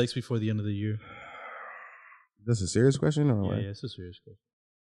gonna have sex before the end of the year? That's a serious question, or what? Yeah, it's a serious question.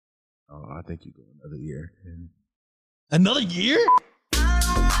 Oh, I think you go another year. Another year?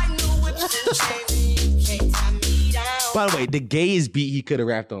 By the way, the gayest beat he could have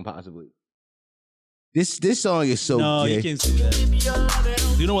rapped on, possibly. This song is so no, gay. You can't see that.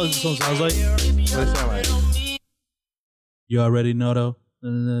 Do you know what this song sounds like? What it sound like? You already know though.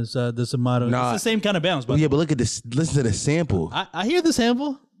 There's a motto. Nah, it's the same kind of bounce. But yeah, but look at this. Listen to the sample. I hear the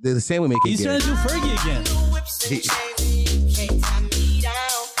sample. The sample make it. He's trying to do Fergie again.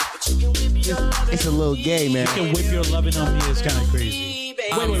 It's a little gay, man. You can whip your loving on me. It's kind of crazy. Wait.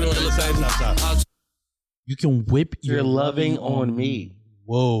 Stop. You can whip your loving on me.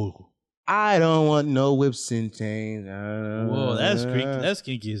 Whoa. I don't want no whips and chains. Whoa, that's creepy. That's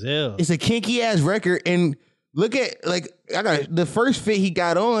kinky as hell. It's a kinky ass record, and look at I got the first fit he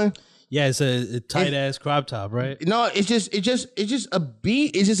got on. Yeah, it's a tight ass crop top, right? No, it's just a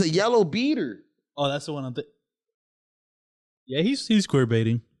beat. It's just a yellow beater. Oh, that's the one I'm thinking. Yeah, he's queer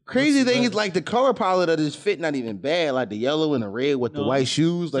baiting. Crazy thing is like the color palette of this fit not even bad. Like the yellow and the red with the white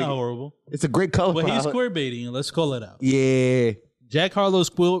shoes. Like, not horrible. It's a great color palette. But he's queer baiting, and let's call it out. Yeah. Jack Harlow's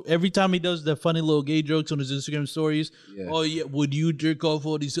quill. Every time he does the funny little gay jokes on his Instagram stories, oh yeah, would you jerk off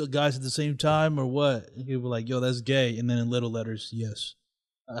all these guys at the same time or what? And he'll be like, yo, that's gay. And then in little letters, yes.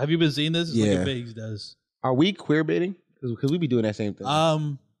 Have you been seeing this? It's like a Biggs does. Are we queer baiting? Because we be doing that same thing.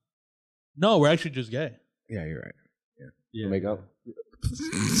 No, we're actually just gay. Yeah, you're right. Yeah. Make up.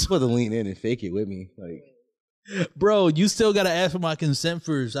 You're supposed to lean in and fake it with me. Like, bro, you still gotta ask for my consent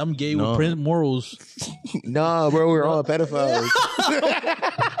first. I'm gay with print morals. Nah, bro, we're all pedophiles.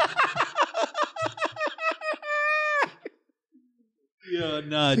 Yeah,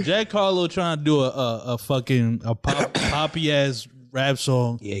 nah. Jack Harlow trying to do a fucking poppy ass rap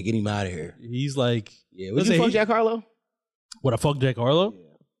song. Yeah, get him out of here. He's like, yeah. Would you fuck Jack Harlow? Would I fuck Jack Harlow?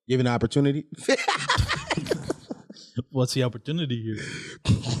 Yeah. Given the opportunity. What's the opportunity here?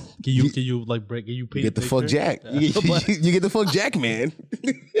 Can you like break? Can you paint? Get the fuck Jack. You get the fuck Jack, man.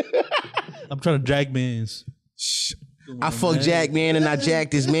 I'm trying to drag mans. I fuck Jack, man, and I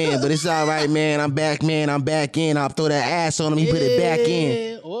jack this man, but it's all right, man. I'm back, man. I'm back in. I'll throw that ass on him. He put it back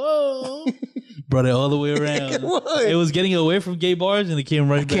in. Whoa. Brought it all the way around. It was getting away from gay bars, and it came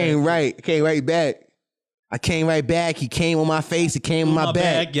right back. Came right back. I came right back. He came on my face. He came on my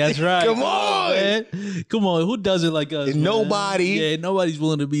back. That's right. Come on, man. Come on. Who does it like us? Nobody. Man? Yeah, nobody's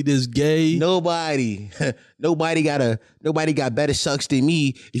willing to be this gay. Nobody. Nobody got better sucks than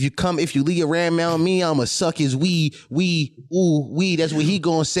me. If you leave around me, I'ma suck his wee. That's what he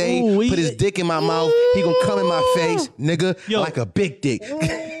gonna say. Ooh, put his dick in my mouth. He gonna come in my face, nigga, like a big dick.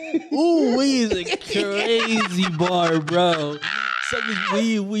 Ooh, wee is a crazy bar, bro.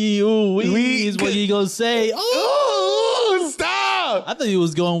 Wee is what you gonna say. Ooh, stop! I thought he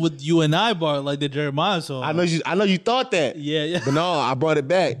was going with you and I bar like the Jeremiah song. I know you thought that. Yeah. But no, I brought it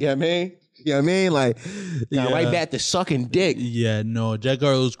back. You know what I mean? Like, right back to sucking dick. Yeah, no, Jack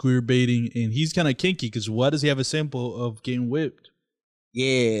Harlow's queer baiting, and he's kind of kinky because why does he have a sample of getting whipped?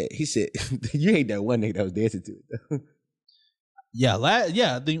 Yeah, he said, you hate that one nigga that was dancing to it. Yeah,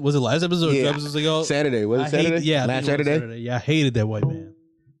 I think was it last episode or 2 episodes ago? Saturday. Was it Saturday? Last Saturday. Yeah, I hated that white man.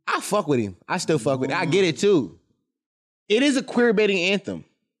 I fuck with him. I still fuck with him. I get it too. It is a queer baiting anthem.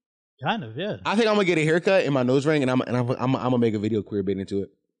 Kind of, yeah. I think I'm gonna get a haircut and my nose ring, and I'm gonna make a video queer baiting to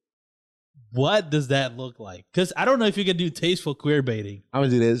it. What does that look like? Because I don't know if you can do tasteful queer baiting. I'm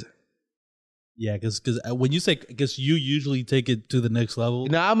gonna do this. Yeah, because when you say, because you usually take it to the next level.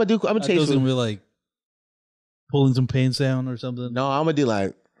 No, I'm gonna tasteful. Gonna be like pulling some paint sound or something. No, I'm gonna do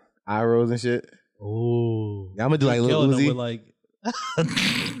like eye rolls and shit. Oh, yeah, I'm gonna do like Lil Uzi. with like,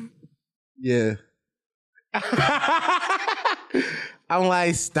 yeah. I'm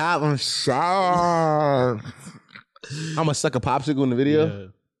like, stop! I'm sharp. I'm gonna suck a popsicle in the video. Yeah.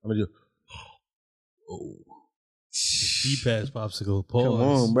 I'm gonna do. Oh. Deep ass popsicle. Pause. Come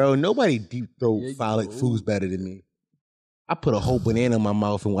on, bro. Nobody deep throat phallic foods better than me. I put a whole banana in my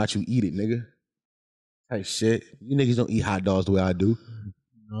mouth and watch you eat it, nigga. Hey, shit. You niggas don't eat hot dogs the way I do.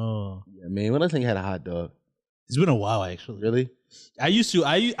 No. Yeah, man. When last time you had a hot dog? It's been a while, actually. Really? I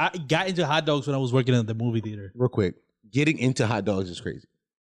got into hot dogs when I was working at the movie theater. Real quick. Getting into hot dogs is crazy.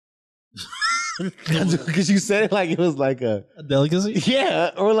 Because you said it like it was like a delicacy.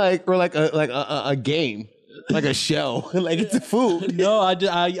 Yeah, or like a game, like a show, like it's a food. No,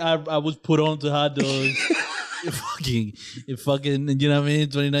 I was put on to hot dogs. it fucking, you know what I mean?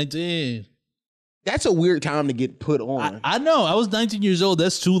 2019. That's a weird time to get put on. I know. I was 19 years old.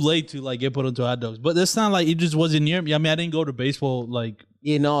 That's too late to like get put onto hot dogs. But that's not like it just wasn't near me. I mean, I didn't go to baseball like.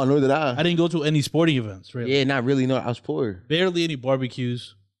 Yeah, no, nor did I. I didn't go to any sporting events. Really. Yeah, not really. No, I was poor. Barely any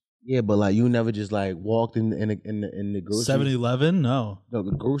barbecues. Yeah, but like you never just like walked in the grocery 7-Eleven? No, the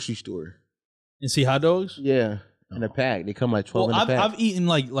grocery store and see hot dogs. Yeah, in a pack. They come like 12 in a pack. I've eaten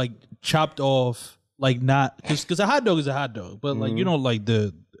like chopped off, like not because a hot dog is a hot dog, but like you know like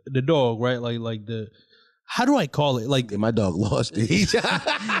the dog, right? Like the, how do I call it? Like my dog lost it.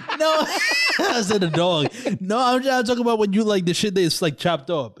 No, I said the dog. No, I'm just talking about when you like the shit that's like chopped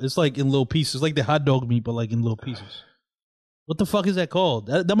up. It's like in little pieces, like the hot dog meat, but like in little pieces. What the fuck is that called?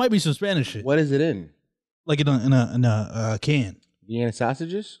 That might be some Spanish shit. What is it in? Like in a can. Vienna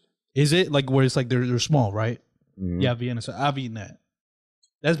sausages? Is it like where it's like they're small, right? Mm-hmm. Yeah, Vienna. I've eaten that.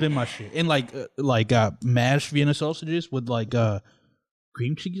 That's been my shit. And like mashed Vienna sausages with like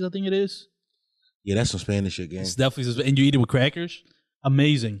cream cheese, I think it is. Yeah, that's some Spanish shit, gang. It's definitely, and you eat it with crackers.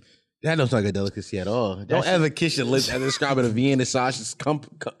 Amazing. That looks like a delicacy at all. Don't ever kiss your lips after describing a Vienna sausage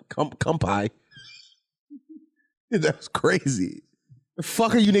pie. That's crazy. The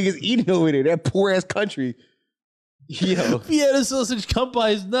fuck are you niggas eating over there? That poor ass country. Yo. Vienna sausage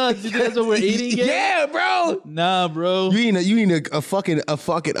pie is nuts. You think that's what we're eating? Yeah, bro. Nah, bro. You need a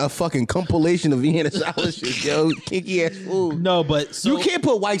fucking compilation of Vienna sausages, yo. Kinky ass food. No, but you can't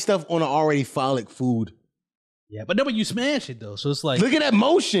put white stuff on an already phallic food. Yeah, but you smash it though, so it's like, look at that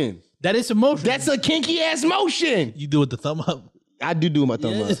motion. That is a motion. That's a kinky ass motion. You do it with the thumb up. I do my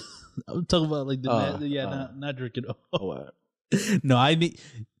thumb up. I'm talking about like the not drinking. Oh, wow. No, I need.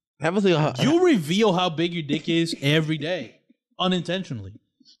 You reveal how big your dick is every day, unintentionally,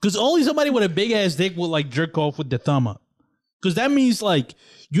 because only somebody with a big ass dick will like jerk off with the thumb up, because that means like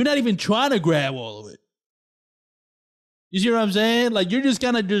you're not even trying to grab all of it. You see what I'm saying? Like you're just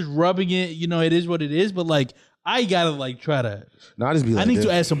kind of just rubbing it. You know, it is what it is. But like I gotta like try to. No, I just be like, I need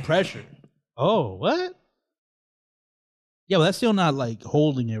to add some pressure. Oh, what? Yeah, but that's still not like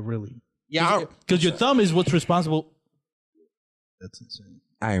holding it really. Yeah, because your thumb is what's responsible. That's insane.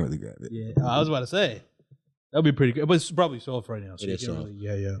 I ain't really grabbed it. Yeah, I was about to say that'd be pretty good, but it's probably soft right now. So it is soft. Really,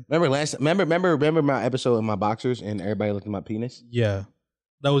 yeah. Remember my episode in my boxers and everybody looked at my penis? Yeah,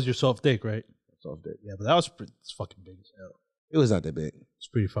 that was your soft dick, right? Soft dick. Yeah, but that was it's fucking big as hell. It was not that big. It's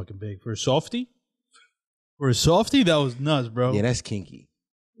pretty fucking big for a softie. For a softie, that was nuts, bro. Yeah, that's kinky.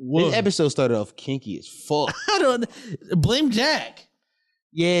 Whoa. This episode started off kinky as fuck. I don't blame Jack.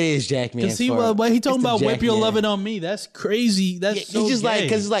 Yeah, it is Jack, man. Because he talking about whip your loving on me. That's crazy. That's so just gay.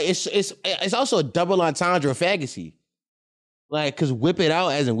 It's also a double entendre of faggoty. Like, cause whip it out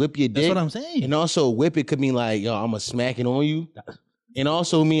as in whip your dick. That's what I'm saying. And also whip it could mean like, yo, I'ma smack it on you. And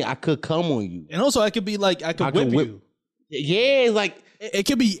also mean I could come on you. And also I could be like, I could whip you. Yeah, like it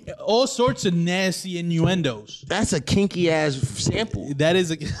could be all sorts of nasty innuendos. That's a kinky ass sample. That's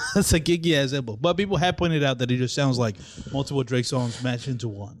a kinky ass sample. But people have pointed out that it just sounds like multiple Drake songs matched into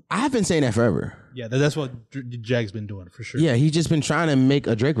one. I have been saying that forever. Yeah, that's what Jack's been doing for sure. Yeah, he's just been trying to make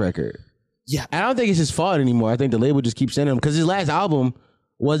a Drake record. Yeah, I don't think it's his fault anymore. I think the label just keeps sending him because his last album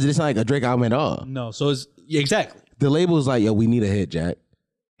it's not like a Drake album at all. No, so it's exactly. The label's like, yo, we need a hit, Jack.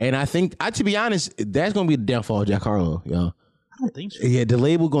 And I think, to be honest, that's gonna be the downfall of Jack Harlow, yo. I don't think so. Yeah, the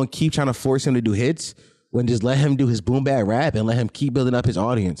label gonna keep trying to force him to do hits, when just let him do his boom bap rap and let him keep building up his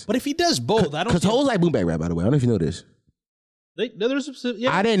audience. But if he does both, I don't. Because hoes like boom bap rap, by the way. I don't know if you know this.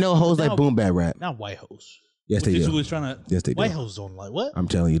 I didn't know hoes like boom bap rap. Not white hoes. Yes, they do. Who was trying to? Yes, they do. White hoes don't like what? I'm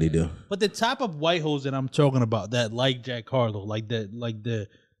telling you, they do. But the type of white hoes that I'm talking about, that like Jack Harlow, like the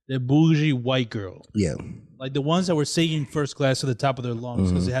bougie white girl. Yeah. Like the ones that were singing First Class to the top of their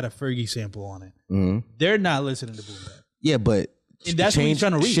lungs because they had a Fergie sample on it. Mm-hmm. They're not listening to boom bap. Yeah, but and that's what he's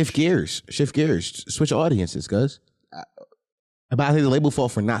trying to reach. Shift gears, switch audiences, cuz. But I think the label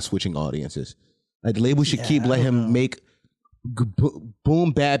fault for not switching audiences. Like the label should let him make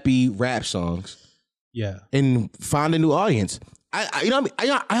boom bappy rap songs. Yeah, and find a new audience. You know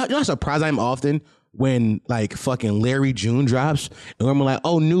how surprised I'm often when like fucking Larry June drops and I'm like,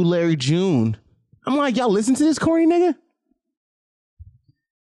 oh, new Larry June. I'm like, y'all listen to this corny nigga?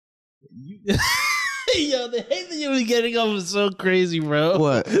 Yo, the hate that you were getting off is so crazy, bro.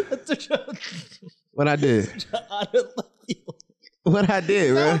 What? What I did? What I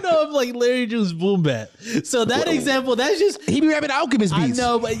did, bro? I don't know if like Larry June's boom bap. So that example, that's just he be rapping Alchemist beats. I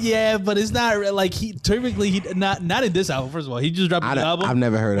know, but it's not like he not in this album. First of all, he just dropped the album. I've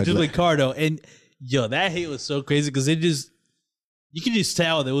never heard of it. Just like Cardo, and yo, that hate was so crazy because you can just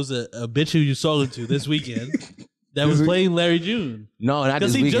tell there was a bitch who you talking to this weekend that was playing Larry June. No, not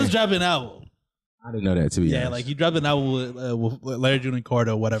this weekend. Because he just dropped an album. I didn't know that, to be honest. Yeah, like he dropped an album with Larry June and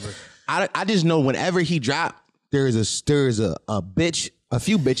Cardo, whatever. I just know whenever he dropped, there's a bitch, a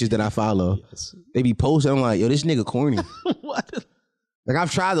few bitches that I follow. Yes. They be posting. I'm like, yo, this nigga corny. What? Like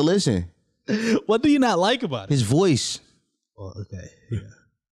I've tried to listen. What do you not like about it? His voice. Well, okay, yeah.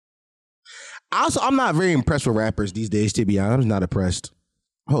 I'm not very impressed with rappers these days, to be honest. I'm just not impressed.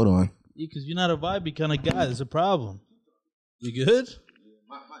 Hold on. Because you're not a vibey kind of guy. There's a problem. You good?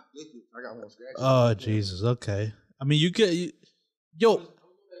 I got one scratch. Oh, Jesus. Okay. I mean, you could... Yo,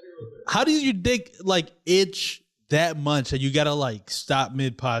 how does your dick, like, itch that much that you gotta, like, stop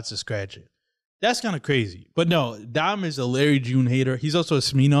mid-pod to scratch it? That's kind of crazy. But no, Dom is a Larry June hater. He's also a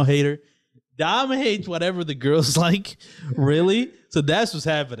Smino hater. Dom hates whatever the girls like, really. So that's what's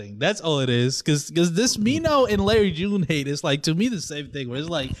happening. That's all it is. Because this Smino and Larry June hate is, like, to me, the same thing. Where it's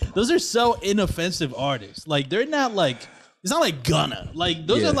like, those are so inoffensive artists. Like, they're not, like... It's not like Gunna. Like,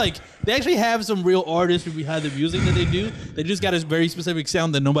 those are like, they actually have some real artists behind the music that they do. They just got a very specific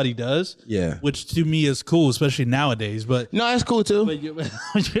sound that nobody does. Yeah. Which to me is cool, especially nowadays. But no, that's cool too. But you're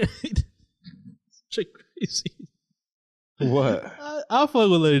crazy. What? I'll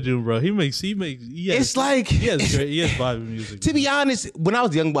fuck with Larry June, bro. He has vibe music. To be honest, when I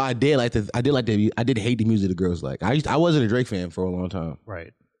was young, I did hate the music the girls like. I wasn't a Drake fan for a long time.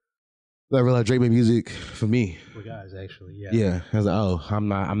 Right. I realized Drake made music for me. For guys, actually, yeah. Yeah. I was like, oh,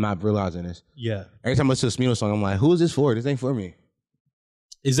 I'm not realizing this. Yeah. Every time I listen to a Smino song, I'm like, who is this for? This ain't for me.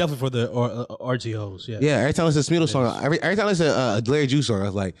 It's definitely for the RTOs, yeah. Yeah, every time I listen to a Smino song, every time I listen to a Larry June song, I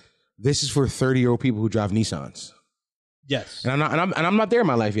was like, this is for 30-year-old people who drive Nissans. Yes. And I'm not there in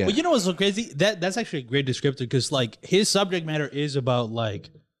my life yet. But you know what's so crazy? That's actually a great descriptor because like his subject matter is about like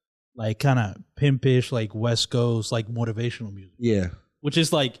kind of pimpish, like West Coast, like motivational music. Yeah. Which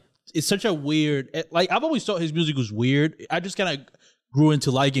is like, it's such a weird, like I've always thought his music was weird. I just kind of grew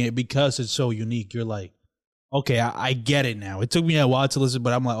into liking it because it's so unique. You're like, okay, I get it now. It took me a while to listen,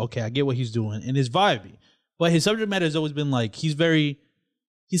 but I'm like, okay, I get what he's doing. And it's vibey. But his subject matter has always been like, he's kind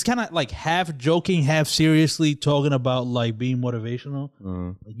of like half joking, half seriously talking about like being motivational.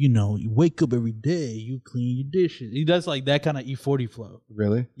 Like, you know, you wake up every day, you clean your dishes. He does like that kind of E40 flow.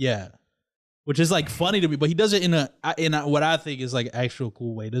 Really? Yeah. Which is like funny to me, but he does it in a what I think is like actual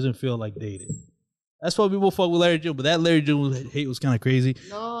cool way. It doesn't feel like dated. That's why people fuck with Larry June, but that Larry June hate was kind of crazy.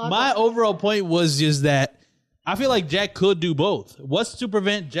 No, my overall point was just that I feel like Jack could do both. What's to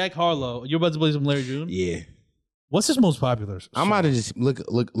prevent Jack Harlow? You're about to play some Larry June? Yeah. What's his most popular song? I might have just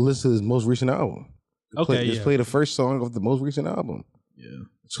listen to his most recent album. Play the first song of the most recent album. Yeah.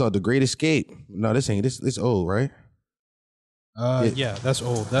 It's called The Great Escape. No, this old, right? Yeah, that's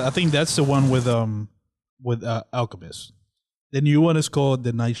old. I think that's the one with Alchemist. The new one is called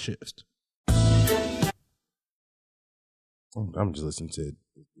The Night Shift. I'm just listening to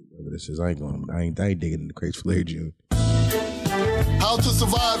this. I ain't digging in the crates for Larry June. How to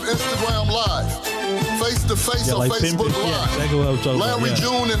survive Instagram Live. Face to face or Facebook Live. Exactly Larry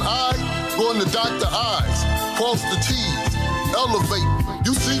June and I going to Dr. Eyes. Cross the T's. Elevate.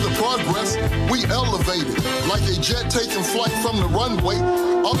 You see the progress. We elevated. Like a jet taking flight from the runway.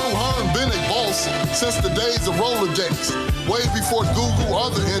 Uncle Herm been a boss since the days of Rolodex. Way before Google or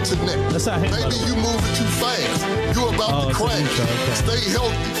the internet. Maybe you moving too fast. You about to crash. Stay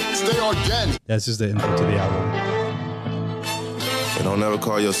healthy. Stay organic. That's just the intro to the album. So don't ever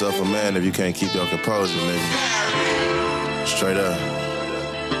call yourself a man if you can't keep your composure, nigga. Straight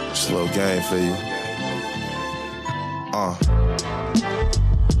up. Slow game for you.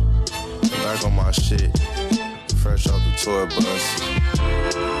 Back on my shit. Fresh off the tour bus.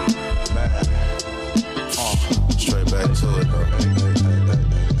 Man. Straight back to it though.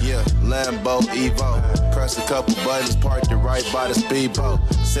 Yeah, Lambo Evo. Press a couple buttons, parked it right by the speedboat.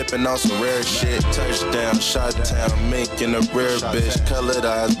 Sipping on some rare shit. Touchdown, shot town, mink in the rear, bitch. Colored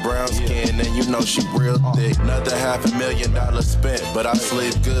eyes, brown skin, and you know she real thick. Another $500,000 spent, but I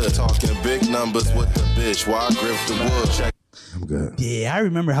sleep good. Talking big numbers with the bitch while I grip the wood. I'm good. Yeah, I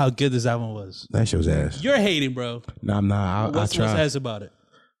remember how good this album was. That show's ass. You're hating, bro. No, I'm not. What's I try. ass about it?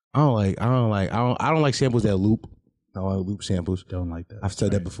 I don't like samples that loop. I don't like loop samples. Don't like that. I've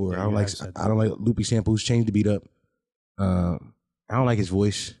said that before. I don't like loopy samples. Change the beat up. I don't like his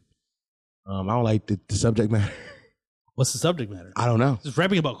voice. I don't like the subject matter. What's the subject matter? I don't know. Just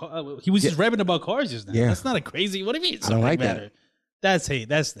rapping about. He was just rapping about cars just now. Yeah. That's not a crazy. What do you mean? I don't like matter? that. That's hate.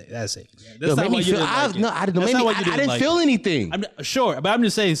 That's hate. That's Yo, not why you didn't like it. No, I didn't feel anything. I'm sure, but I'm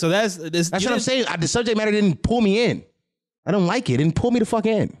just saying. So that's what I'm saying. The subject matter didn't pull me in. I don't like it. It didn't pull me the fuck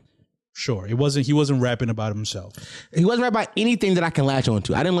in. Sure, he wasn't rapping about himself. He wasn't rapping about anything that I can latch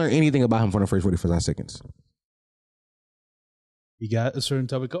onto. I didn't learn anything about him for the first 45 seconds. He got a certain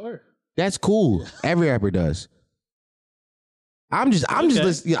type of car. That's cool. Every rapper does. I'm just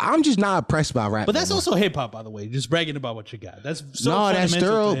not impressed by rap. But that's also hip hop, by the way. Just bragging about what you got. That's so that's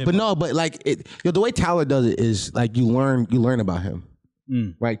thorough. But like it, the way Tyler does it is like you learn about him.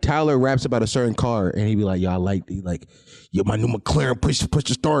 Right? Tyler raps about a certain car, and he be like, "Yo, I like yo, my new McLaren push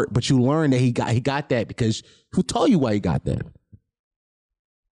to start." But you learn that he got that because who told you why he got that?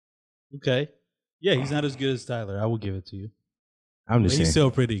 Okay, yeah, he's not as good as Tyler. I will give it to you. I'm just saying. He's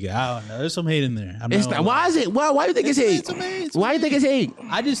still pretty good. I don't know. There's some hate in there. Why is it? Why do you think it's hate? Why do you think it's hate?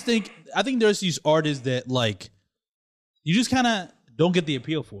 I think there's these artists that like you just kind of don't get the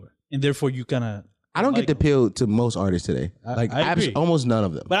appeal for, and therefore you kind of. I don't get the appeal to most artists today. Like almost none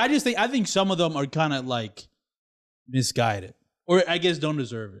of them. But I think some of them are kind of like misguided, or I guess don't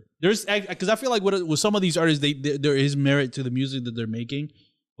deserve it. There's because I feel like with some of these artists, there is merit to the music that they're making,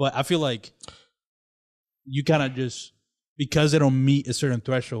 but I feel like you kind of just because they don't meet a certain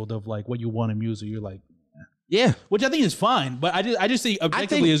threshold of like what you want in music, you're like, yeah, which I think is fine. But I just think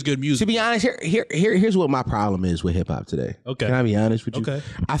objectively is good music. To be honest, here's what my problem is with hip hop today. Okay, can I be honest with you? Okay,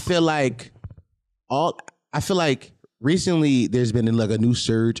 I feel like recently there's been like a new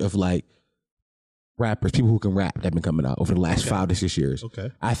surge of like rappers, people who can rap that have been coming out over the last 5 to 6 years. Okay.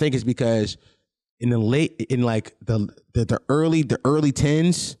 I think it's because in the early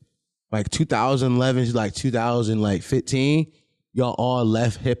 10s, like 2011 to like 2015, y'all all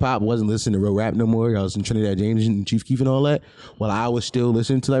left hip hop, wasn't listening to real rap no more. Y'all was in Trinidad James and Chief Keef and all that. While I was still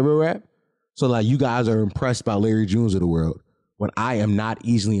listening to like real rap. So like you guys are impressed by Larry Junes of the world when I am not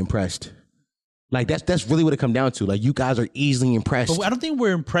easily impressed. Like that's really what it come down to. Like you guys are easily impressed. But I don't think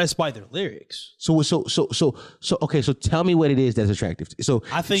we're impressed by their lyrics. So okay. So tell me what it is that's attractive. So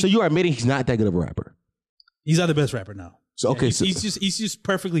you are admitting he's not that good of a rapper. He's not the best rapper now. So okay, he's just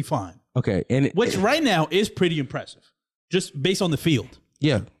perfectly fine. Okay, which right now is pretty impressive, just based on the field.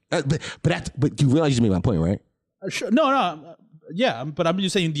 Yeah, but you realize you just made my point, right? Sure. No. Yeah, but I'm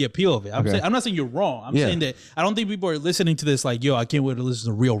just saying the appeal of it. I'm not saying you're wrong. I'm saying that I don't think people are listening to this like, yo, I can't wait to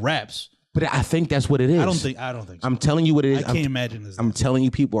listen to real raps. But I think that's what it is. I don't think so. I'm telling you what it is. I can't imagine this. I'm telling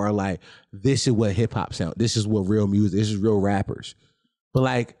you, people are like, this is what hip hop sound. This is what real music. This is real rappers. But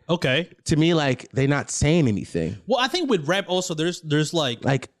like, okay, to me, like they're not saying anything. Well, I think with rap also, there's like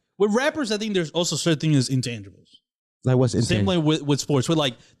with rappers, I think there's also certain things intangibles. Like what's intangible? Same way with sports, where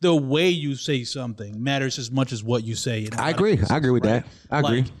like the way you say something matters as much as what you say. I agree. I agree with that. I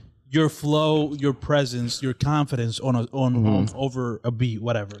agree. Like, your flow, your presence, your confidence on over a beat,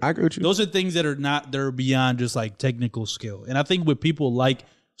 whatever. I agree with you. Those are things that are beyond just like technical skill. And I think with people like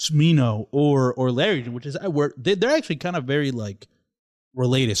Smino or Larry, which is they're actually kind of very like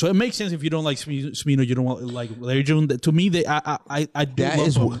related. So it makes sense if you don't like Smino, you don't want like Larry June. To me, I do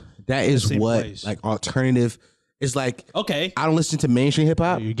that is what place. Like alternative. It's like, okay, I don't listen to mainstream hip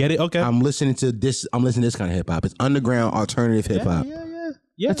hop. You get it? Okay, I'm listening to this kind of hip hop. It's underground alternative hip hop.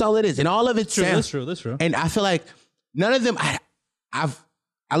 Yeah, that's all it is, and all of it's That's true. And I feel like none of them.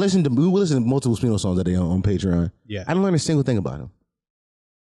 We listen to multiple Smino songs that they on Patreon. Yeah, I don't learn a single thing about him.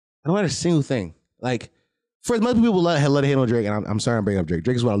 I don't learn a single thing. Like, for as much people love to hate on Drake, and I'm sorry I'm bringing up Drake.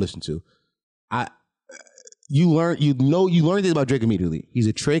 Drake is what I listen to. You learn things about Drake immediately. He's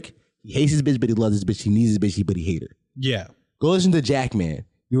a trick. He hates his bitch, but he loves his bitch. He needs his bitch, but he hates her. Yeah. Go listen to Jack Man.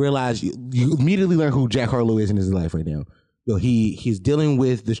 You realize you immediately learn who Jack Harlow is in his life right now. he's dealing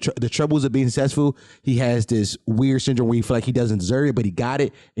with the troubles of being successful. He has this weird syndrome where he feel like he doesn't deserve it, but he got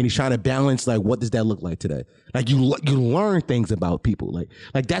it, and he's trying to balance like, what does that look like today? Like you learn things about people,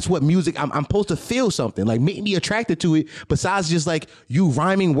 like that's what music. I'm supposed to feel something, like make me attracted to it. Besides just like you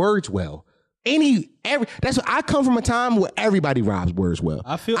rhyming words well. That's what I come from a time where everybody rhymes words well.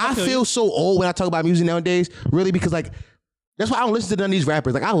 I feel so old when I talk about music nowadays, really, because like that's why I don't listen to none of these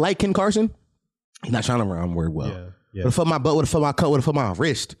rappers. Like I like Ken Carson, he's not trying to rhyme word well. Yeah. What if for my butt? What if for my cut? What if for my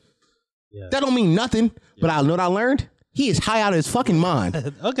wrist? Yeah. That don't mean nothing. But I know what I learned. He is high out of his fucking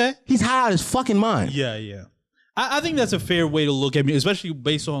mind. Okay, he's high out of his fucking mind. Yeah. I think that's a fair way to look at me, especially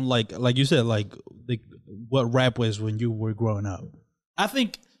based on like you said, like what rap was when you were growing up. I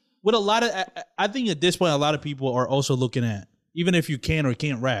think. With I think at this point, a lot of people are also looking at, even if you can or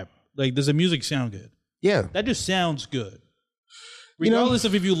can't rap, like, does the music sound good? Yeah. That just sounds good. Regardless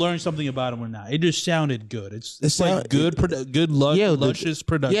of if you learn something about him or not. It just sounded good. It's like good, luscious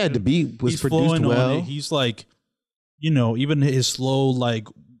production. Yeah, the beat was He's produced well. He's like, even his slow, like,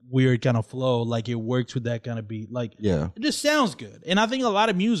 weird kind of flow, like, it works with that kind of beat. Like, yeah. It just sounds good. And I think a lot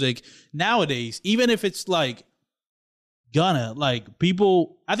of music nowadays, even if it's like,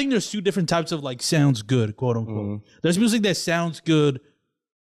 people, I think there's two different types of like sounds good, quote unquote. Mm-hmm. There's music that sounds good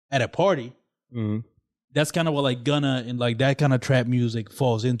at a party. Mm-hmm. That's kind of what like Gunna and like that kind of trap music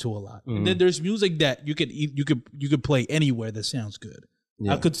falls into a lot. Mm-hmm. And then there's music that you could play anywhere that sounds good.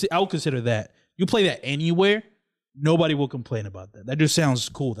 Yeah. I would consider that. You play that anywhere, nobody will complain about that. That just sounds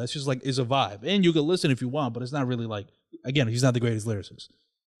cool. That's just like, it's a vibe. And you can listen if you want, but it's not really like, again, he's not the greatest lyricist.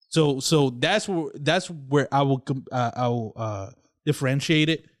 So that's where I will differentiate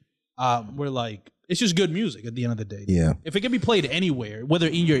it. Where like it's just good music at the end of the day. Yeah. If it can be played anywhere, whether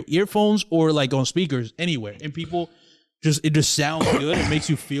in your earphones or like on speakers, anywhere, and it just sounds good, it makes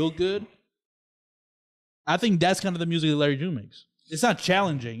you feel good. I think that's kind of the music that Larry June makes. It's not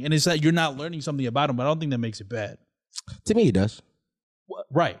challenging, and it's that you're not learning something about him, but I don't think that makes it bad. To me, it does.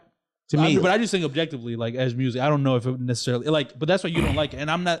 Right. But I just think objectively, like as music, I don't know if it necessarily like, but that's why you don't like it, and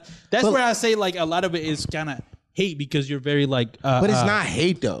I'm not. That's where I say like a lot of it is kind of hate because you're very like. But it's not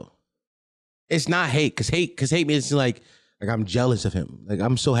hate though. It's not hate because hate means like I'm jealous of him. Like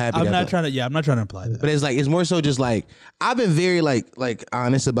I'm so happy. I'm not trying to imply that. But it's more so just like I've been very like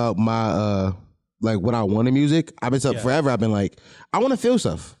honest about my like what I want in music. I've been forever. I've been like I want to feel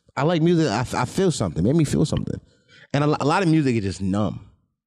stuff. I like music. I feel something. Make me feel something. And a lot of music is just numb.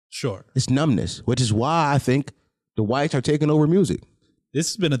 Sure. It's numbness, which is why I think the whites are taking over music. This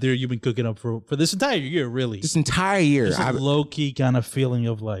has been a theory you've been cooking up for this entire year, really. This entire year. Just a low-key kind of feeling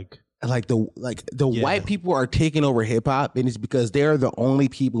of like the white people are taking over hip-hop, and it's because they're the only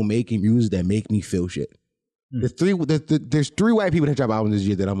people making music that make me feel shit. There's three white people that drop albums this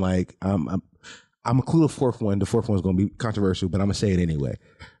year that I'm like, I'm include a fourth one. The fourth one's going to be controversial, but I'm going to say it anyway.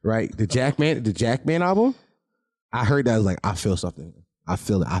 Right? The Jackman album, I heard that. I was like, I feel something. I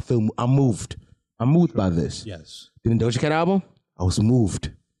feel it. I'm moved. I'm moved by this. Yes. Then the Doja Cat album, I was moved.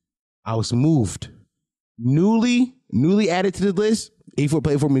 Newly added to the list. A4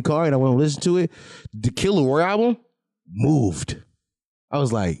 played for me car, and I went to listen to it. The Killer Roy album, moved. I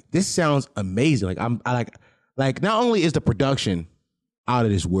was like, this sounds amazing. Like like not only is the production out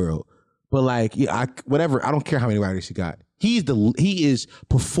of this world, but like whatever. I don't care how many writers he got. He is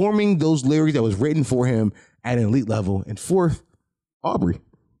performing those lyrics that was written for him at an elite level. And fourth, Aubrey.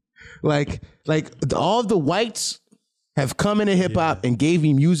 Like all the whites have come into hip hop and gave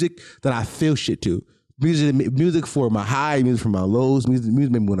me music that I feel shit to. Music for my high, music for my lows, music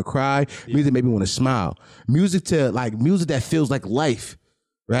made me want to cry, music made me want to smile. Music that feels like life,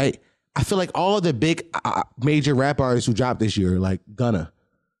 right? I feel like all of the big major rap artists who dropped this year, like Gunna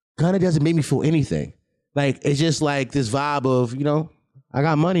doesn't make me feel anything. Like it's just like this vibe of, I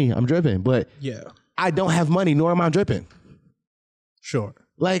got money, I'm dripping, but I don't have money, nor am I dripping. Sure.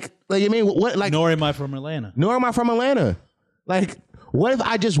 Like I mean, what? Like, nor am I from Atlanta. Like, what if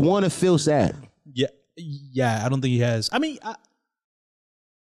I just want to feel sad? Yeah, I don't think he has. I mean,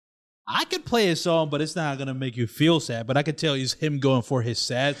 I could play a song, but it's not gonna make you feel sad. But I could tell it's him going for his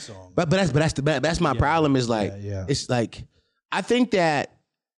sad song. But that's my problem. Is like it's like I think that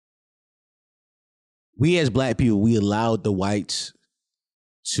we as black people, we allowed the whites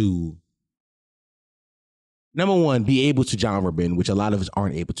to, number one, be able to genre bend, which a lot of us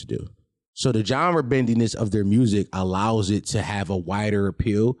aren't able to do. So the genre bendiness of their music allows it to have a wider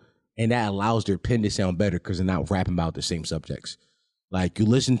appeal, and that allows their pen to sound better because they're not rapping about the same subjects. Like you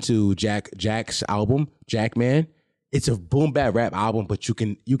listen to Jack's album, Jackman, it's a boom bap rap album, but you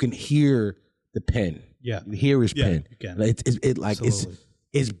can hear the pen. Yeah, you hear his pen. You can. Like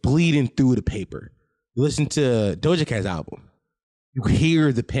it's bleeding through the paper. You listen to Doja Cat's album. You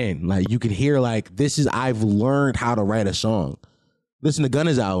hear the pen. Like, you can hear, like, I've learned how to write a song. Listen to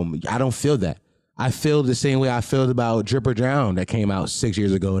Gunna's album. I don't feel that. I feel the same way I felt about Drip or Drown that came out 6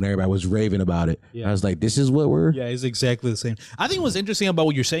 years ago and everybody was raving about it. Yeah. I was like, this is what we're... Yeah, it's exactly the same. I think what's interesting about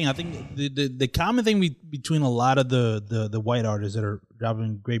what you're saying, I think the common thing between a lot of the white artists that are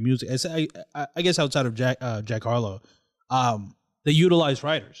dropping great music, I guess outside of Jack Harlow, they utilize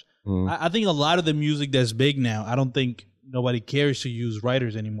writers. I think a lot of the music that's big now, I don't think nobody cares to use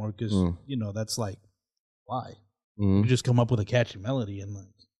writers anymore because, that's like, why? You just come up with a catchy melody and like,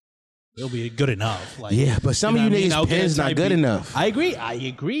 it'll be good enough. Like, yeah, but some of you niggas' pen's not good enough. I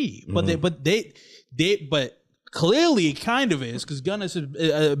agree. But but clearly it kind of is because Gunna is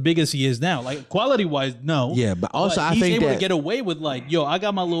as big as he is now. Like quality wise, no. Yeah, but also I he's think able that to get away with like, yo, I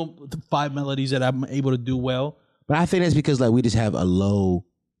got my little 5 melodies that I'm able to do well. But I think that's because like we just have a low.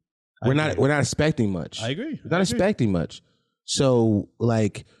 We're not expecting much. I agree. We're not expecting much. So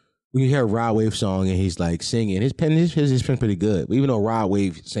like when you hear a Rod Wave song and he's like singing, his pen's pretty good. Even though Rod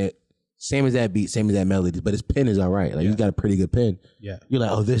Wave said. Same as that beat, same as that melody, but his pen is all right. Like, he's got a pretty good pen. Yeah. You're like,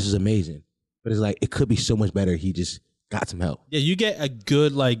 oh, this is amazing. But it's like, it could be so much better. He just got some help. Yeah, you get a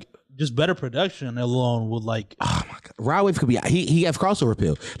good, like, just better production alone with, like... Oh, my God. Rod Wave could be... He has crossover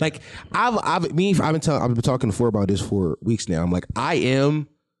appeal. Like, I've been talking before about this for weeks now. I'm like, I am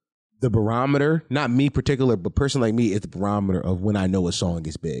the barometer, not me particular, but person like me is the barometer of when I know a song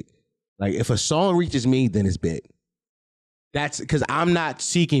is big. Like, if a song reaches me, then it's big. That's because I'm not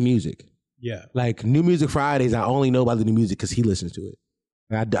seeking music. Yeah. Like New Music Fridays, I only know about the new music because he listens to it.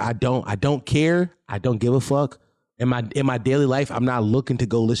 I don't care. I don't give a fuck. In my daily life, I'm not looking to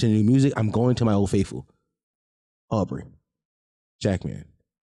go listen to new music. I'm going to my old faithful. Aubrey, Jackman,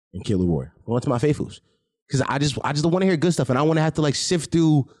 and Killer Roy. Going to my faithfuls. Because I just don't want to hear good stuff. And I want to have to like sift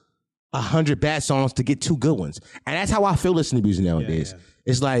through 100 bad songs to get 2 good ones. And that's how I feel listening to music nowadays. Yeah.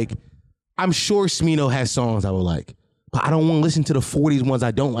 It's like, I'm sure Smino has songs I would like. But I don't want to listen to the 40s ones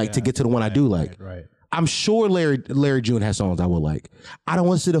I don't like to get to the one I do like. Right. I'm sure Larry June has songs I would like. I don't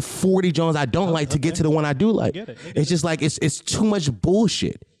want to listen to the 40 Jones I don't like to get to the one I do like. It's just like it's too much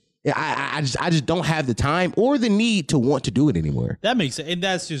bullshit. I just don't have the time or the need to want to do it anymore. That makes sense, and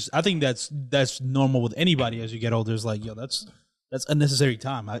that's just I think that's normal with anybody as you get older. It's like, yo, that's unnecessary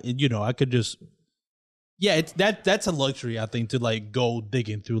time. I could just. Yeah, that's a luxury, I think, to like go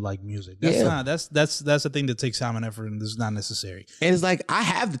digging through like music. That's the thing that takes time and effort, and this is not necessary. And it's like I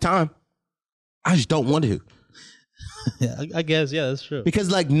have the time, I just don't want to. Yeah, I guess that's true.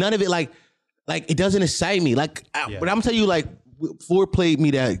 Because like none of it, like it doesn't excite me. Like, but I'm telling you, like Ford played me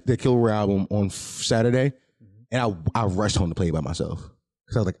that Killer album on Saturday, and I rushed home to play it by myself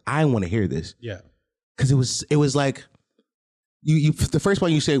because I was like, I want to hear this. Yeah, because it was like. You the first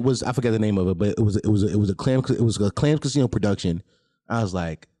one you said was I forget the name of it, but it was a Clams Casino production. I was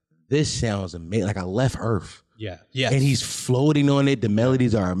like, this sounds amazing, like I left Earth. Yeah, and he's floating on it. The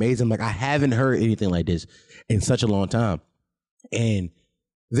melodies are amazing. Like I haven't heard anything like this in such a long time. And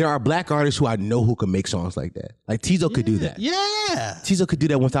there are black artists who I know who can make songs like that. Like Tizo could do that. Yeah, Tizo could do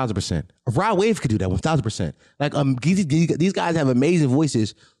that 1,000%. Rod Wave could do that 1,000%. Like these guys have amazing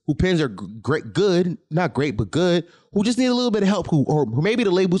voices. Who pens are good, not great, but good. Who just need a little bit of help. Or maybe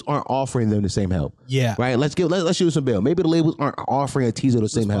the labels aren't offering them the same help. Yeah, right. Let's shoot some bill. Maybe the labels aren't offering a Tizo the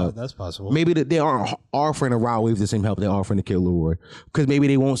same help. That's possible. Maybe they aren't offering a Rod Wave the same help they're offering to Killer Roy because maybe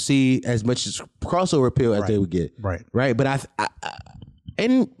they won't see as much crossover appeal as they would get. Right. But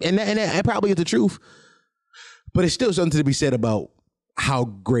and that probably is the truth. But it's still something to be said about how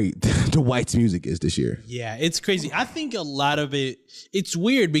great the whites music is this year. Yeah, it's crazy. I think a lot of it's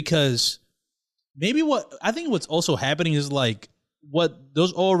weird because maybe what's also happening is like what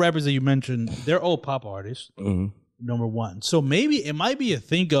those old rappers that you mentioned, they're all pop artists, number one. So maybe it might be a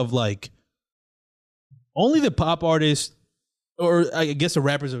thing of like only the pop artists, or I guess the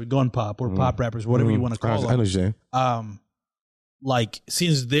rappers that are going pop or pop rappers, whatever you want to call them. I understand. Like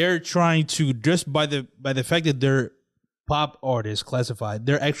since they're trying to just by the fact that they're pop artists classified,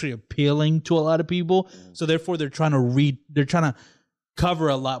 they're actually appealing to a lot of people. So therefore they're trying to cover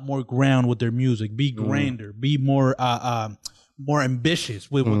a lot more ground with their music, be grander, be more ambitious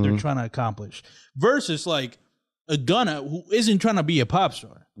with what they're trying to accomplish. Versus like a Gunna who isn't trying to be a pop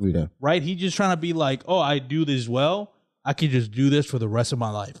star. Yeah. Right? He's just trying to be like, oh, I do this well. I can just do this for the rest of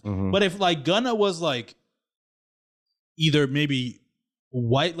my life. But if like Gunna was like either maybe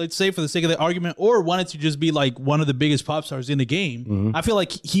white, let's say, for the sake of the argument, or wanted to just be like one of the biggest pop stars in the game, I feel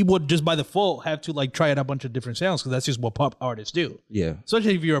like he would just by default have to like try out a bunch of different sounds because that's just what pop artists do. Yeah.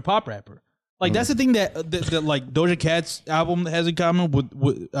 Especially if you're a pop rapper. Like that's the thing that like Doja Cat's album has in common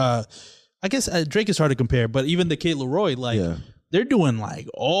with I guess Drake is hard to compare, but even the Kid Laroi, like they're doing like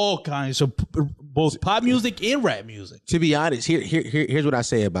all kinds of both pop music and rap music. To be honest, here's what I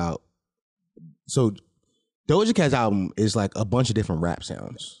say about. So Doja Cat's album is like a bunch of different rap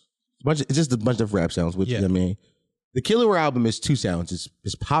sounds. It's just a bunch of rap sounds. Which I mean, the Kid Laroi album is two sounds.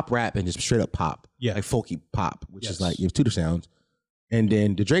 It's pop rap and just straight up pop. Yeah, like folky pop, which is like you have two sounds. And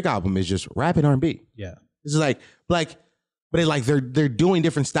then the Drake album is just rap and R&B. Yeah, this is like. But it's like they're doing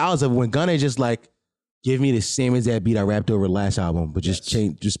different styles of when Gunna just like give me the same as that beat I rapped over the last album, but just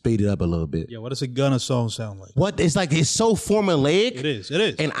speed it up a little bit. Yeah, what does a Gunna song sound like? What it's like it's so formulaic. It is,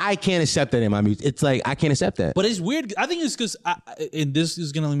 and I can't accept that in my music. It's like I can't accept that. But it's weird. I think it's because, and this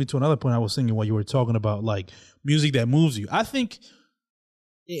is gonna lead me to another point I was thinking while you were talking about like music that moves you. I think.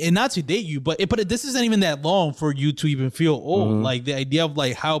 And not to date you, but this isn't even that long for you to even feel old. Like the idea of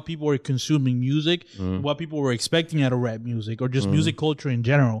like how people are consuming music, what people were expecting out of rap music, or just music culture in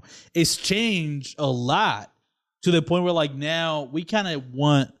general, it's changed a lot to the point where like now we kind of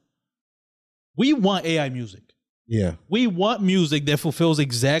want AI music. Yeah, we want music that fulfills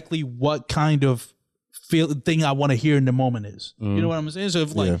exactly what kind of thing I want to hear in the moment is. You know what I'm saying? So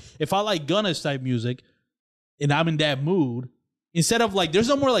if I like Gunna's type music, and I'm in that mood. Instead of like, there's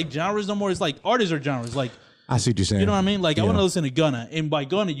no more like genres, no more. It's like artists or genres. Like I see what you're saying. You know what I mean? Like I want to listen to Gunna, and by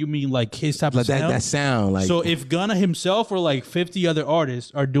Gunna you mean like his type of sound. That sound. Like so, if Gunna himself or like 50 other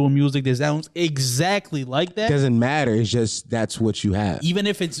artists are doing music that sounds exactly like that, doesn't matter. It's just that's what you have. Even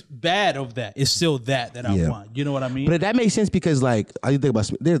if it's bad of that, it's still that I want. You know what I mean? But that makes sense because like I think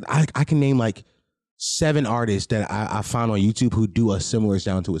about I can name like 7 artists that I found on YouTube who do a similar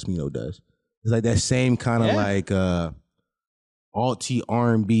sound to what Smino does. It's like that same kind of like. Alt-T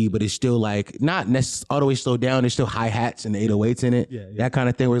R&B, but it's still like not necessarily all the way slowed down. There's still hi-hats and 808s in it. That kind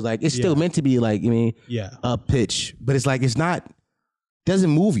of thing where it's like, it's still meant to be like, up pitch, but it's like, it's not, doesn't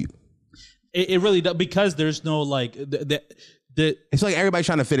move you. It really does because there's no like, it's like everybody's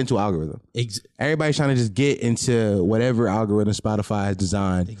trying to fit into an algorithm. Everybody's trying to just get into whatever algorithm Spotify has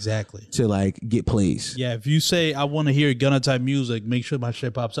designed. Exactly. To like get plays. Yeah, if you say I want to hear Gunna type music, make sure my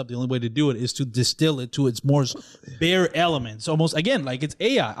shit pops up. The only way to do it is to distill it to its more bare elements. Almost again, like it's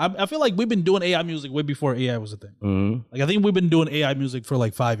AI. I feel like we've been doing AI music way before AI was a thing. Like I think we've been doing AI music for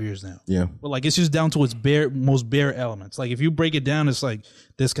like 5 years now. Yeah. But like it's just down to its most bare elements. Like if you break it down, it's like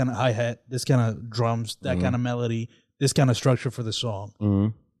this kind of hi-hat, this kind of drums, that kind of melody. This kind of structure for the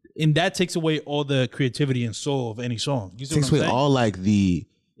song. And that takes away all the creativity and soul of any song. You see takes away all like the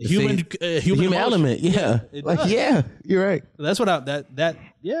human element. Yeah. Like, yeah, you're right. So that's what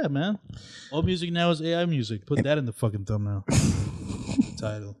yeah, man. All music now is AI music. Put that in the fucking thumbnail.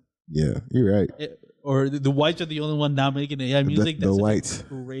 Title. Yeah, you're right. Or the whites are the only one now making AI music. The whites.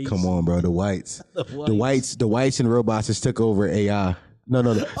 Crazy. Come on, bro. The whites. The whites and robots just took over AI. No.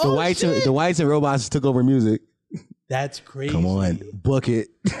 The whites and robots took over music. That's crazy. Come on, book it.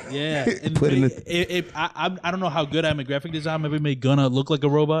 Yeah, and put I don't know how good I'm at graphic design. Maybe make Gunna look like a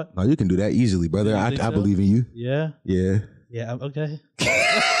robot. No, you can do that easily, brother. I believe in you. Yeah. Yeah. Okay.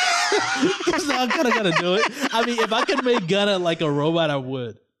 So I'm kind of gonna do it. I mean, if I could make Gunna like a robot, I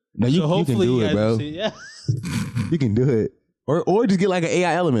would. No, you can do it, bro. Yeah. You can do it, or just get like an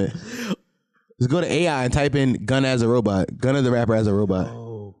AI element. Just go to AI and type in Gunna as a robot. Gunna the rapper as a robot.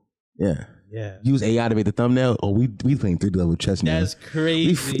 Oh. Yeah. Yeah. Use AI to make the thumbnail. Oh, we playing 3D level chess now. That's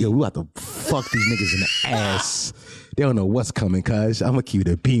crazy. We about to fuck these niggas in the ass. They don't know what's coming, cuz. I'm gonna keep it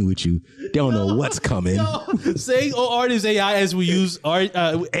a bean with you. They don't know what's coming. Saying art is AI as we use art.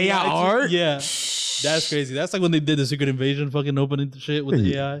 AI art? Yeah. That's crazy. That's like when they did the Secret Invasion fucking opening shit with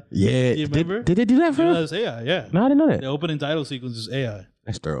the AI. Yeah. You remember? Did they do that for us? That was AI, yeah. No, I didn't know that. The opening title sequence is AI.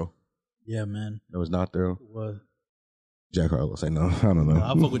 That's thorough. Yeah, man. That was not thorough. What? Jack Harlow say no. I don't know. No,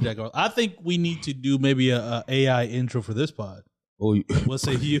 I'll fuck with Jack Harlow. I think we need to do maybe a AI intro for this pod. Oh, what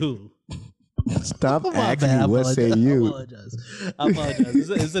say you? Stop asking me what say you. I apologize.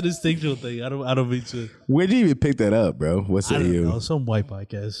 It's an instinctual thing. I don't mean to. Where'd you even pick that up, bro? What say you? Know, some white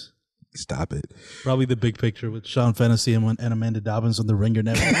podcast. Stop it. Probably The Big Picture with Sean Fennessy and Amanda Dobbins on the Ringer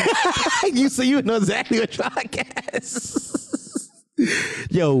Network. you know exactly what podcast.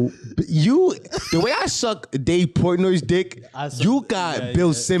 Yo, the way I suck Dave Portnoy's dick, you got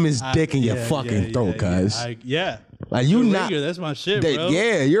Bill Simmons' dick in your fucking throat, cuz. Yeah. Like you not. Ringer, that's my shit, bro.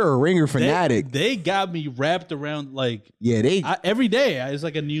 Yeah, you're a Ringer fanatic. They got me wrapped around like. Yeah, every day it's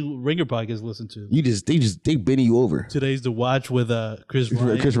like a new Ringer podcast to listen to. They bending you over. Today's The Watch with Chris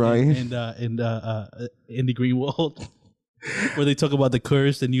Ryan and Andy Greenwald, where they talk about The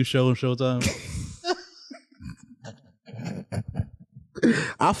Curse, the new show on Showtime.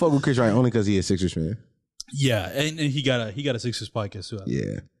 I fuck with Chris Ryan only because he is Sixers fan. Yeah, and he got a Sixers podcast too.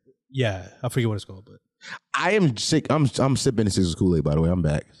 Yeah. Yeah, I forget what it's called, but I am sick. I'm sipping the Sixers Kool-Aid, by the way. I'm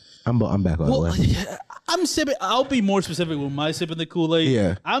back. I'm back all the way. I'm sipping. I'll be more specific with my sipping the Kool-Aid.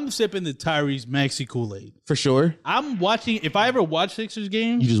 Yeah. I'm sipping the Tyrese Maxey Kool-Aid. For sure. I'm watching. If I ever watch Sixers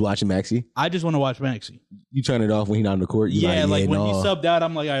games, You just watching Maxey? I just want to watch Maxey. You turn it off when he's not on the court? You Yeah, like when no. he subbed out,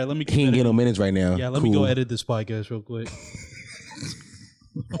 I'm like, all right, let me. He ain't get no minutes right now. Yeah, let me go edit this podcast real quick.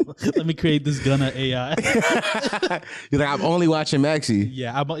 Let me create this Gunna AI. You're like, I'm only watching Maxey.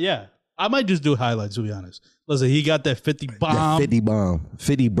 Yeah, I might just do highlights, to be honest. Listen, he got that 50 bomb. That 50 bomb.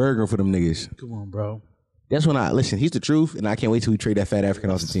 50 burger for them niggas. Come on, bro. That's when listen, he's the truth, and I can't wait till we trade that fat African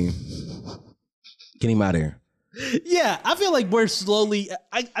off the team. Get him out of here. Yeah, I feel like we're slowly.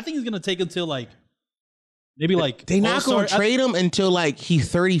 I think it's gonna take until like maybe like they not gonna trade him until like he's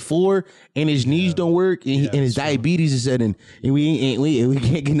 34 and his knees don't work and his diabetes is setting and we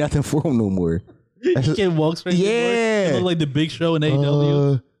can't get nothing for him no more. He can't walk straight. Yeah, he look like the Big Show in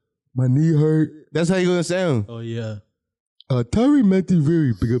AEW. My knee hurt. That's how you gonna sound. Oh yeah. Tyree Maxey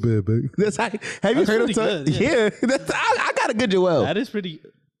very big. That's how. Have you heard him? Yeah, I got a good Joel. That is pretty.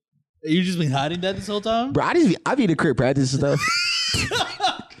 You just been hiding that this whole time, bro. I be the crib practice and stuff.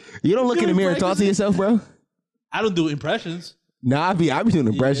 You don't look in the mirror and talk to yourself, bro. I don't do impressions. Nah, I be doing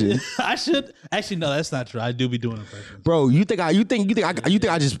impressions. Yeah. I should actually. No, that's not true. I do be doing impressions, bro. You think I just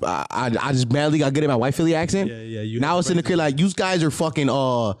badly got good at my white Philly accent? Yeah. Now it's in the crib like you guys are fucking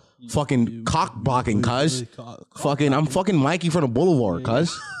cock blocking, cuz. I'm fucking Mikey from the Boulevard,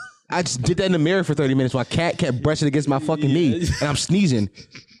 cuz. I just did that in the mirror for 30 minutes while Cat kept brushing against my fucking knee, and I'm sneezing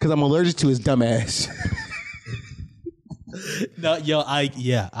because I'm allergic to his dumb ass. No, yo,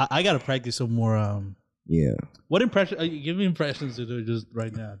 I gotta practice some more. Yeah. What impression? Give me impressions to do just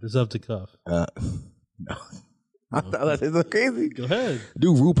right now, just off the cuff. No. I thought that was crazy. Go ahead.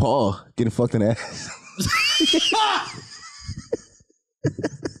 Do RuPaul getting fucked in the ass.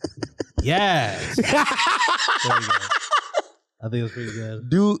 Yes. There you go. I think it's pretty good.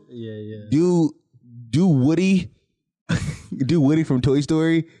 Do Woody. Do Woody from Toy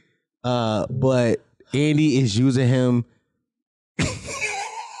Story. But Andy is using him.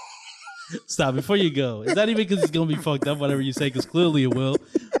 Stop before you go. It's not even because it's gonna be fucked up, whatever you say, because clearly it will.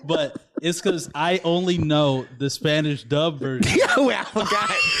 But it's because I only know the Spanish dub version. Wait, I forgot,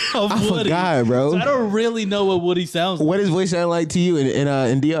 bro. So I don't really know what Woody sounds like. What does voice sound like to you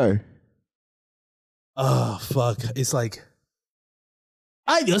in DR? Oh fuck! It's like,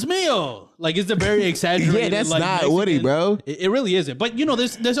 "Ay Dios mío!" Like it's a very exaggerated. Yeah, that's like, not Mexican. Woody, bro. It really isn't. But you know,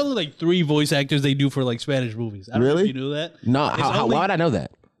 there's only like 3 voice actors they do for like Spanish movies. I don't know if you knew that. No, why would I know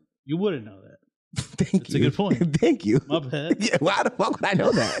that? You wouldn't know that. Thank you. That's a good point. Thank you. My bad. Yeah, why the fuck would I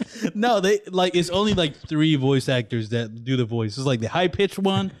know that? No, it's only like 3 voice actors that do the voice. It's like the high pitched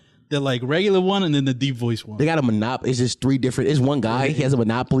one, the like regular one, and then the deep voice one. They got a monopoly. It's just 3 different. It's one guy. He has a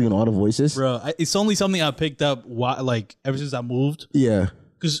monopoly on all the voices. Bro, it's only something I picked up like ever since I moved. Yeah.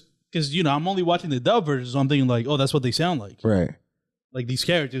 Because you know I'm only watching the dub version, so I'm thinking like, oh, that's what they sound like. Right. Like these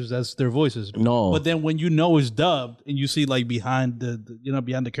characters, that's their voices. No. But then when you know it's dubbed and you see like behind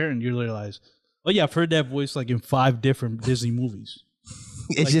the curtain, you realize, oh yeah, I've heard that voice like in 5 different Disney movies.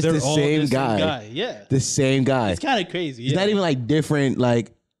 It's like, just the same guy. Yeah. The same guy. It's kind of crazy. It's not even like different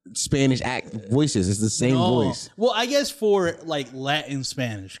like Spanish voices. It's the same voice. Well, I guess for like Latin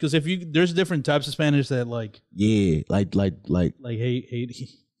Spanish, because there's different types of Spanish that like like hate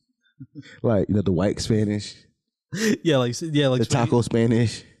like the white Spanish. like the taco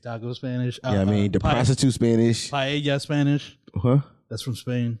Spanish. Taco Spanish. I mean the prostitute Spanish. Paella Spanish. Huh? That's from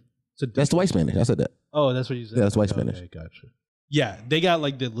Spain. That's the white Spanish. I said that. Oh, that's what you said. Yeah, that's white Spanish. Okay, gotcha. Yeah, they got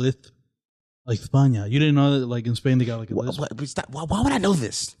like the lisp, like España. You didn't know that like in Spain they got like a lisp. Why would I know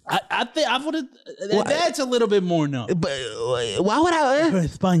this? I think I would have. That's a little bit more known. But why would I?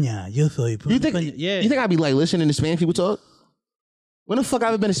 España, yo soy. You think? Yeah. You think I'd be like listening to Spanish people talk? When the fuck I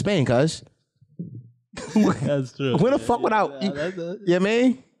ever been to Spain, cuz? That's true. When the fuck would I? Yeah,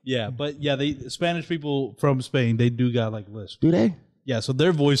 man. Yeah, but yeah, the Spanish people from Spain, they do got like lisp. Do they? Yeah, so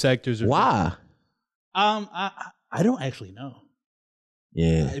their voice actors are. Why? I don't actually know.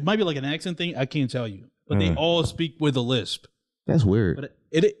 Yeah, it might be like an accent thing. I can't tell you, but they all speak with a lisp. That's weird. But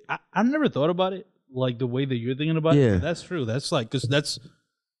I've never thought about it like the way that you're thinking about it. But that's true. That's like because that's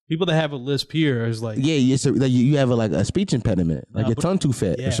people that have a lisp here is like you have a speech impediment, like your tongue too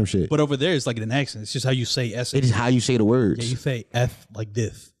fat or some shit. But over there, it's like an accent. It's just how you say S. It is how you say the words. Yeah, you say F like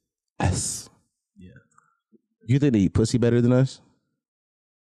this. S. Yeah. You think they eat pussy better than us?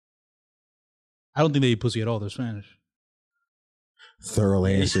 I don't think they eat pussy at all. They're Spanish. Thorough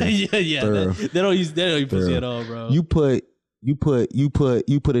answer. yeah. Thorough. They don't eat pussy at all, bro. You put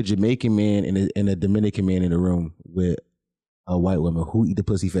a Jamaican man and a Dominican man in a room with a white woman who eat the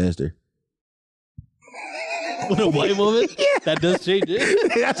pussy faster. With a white woman? Yeah. That does change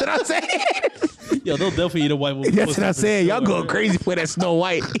it. That's what I'm saying. Yo, they'll definitely eat a white woman. That's what I'm saying. Y'all going crazy for that Snow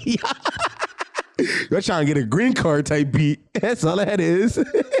White. You're trying to get a green card type beat. That's all that is.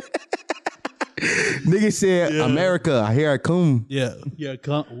 Nigga said, America, here I come. Yeah. Yeah,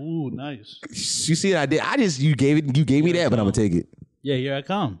 come. Ooh, nice. You see what I did? You gave me that, but I'm gonna take it. Yeah, here I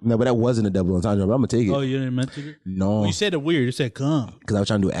come. No, but that wasn't a double entendre, but I'm gonna take it. Oh, you didn't mention it? No. Well, you said it weird. You said come. Because I was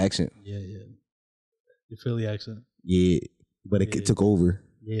trying to do an accent. Yeah. Your Philly accent. Yeah. But it took over.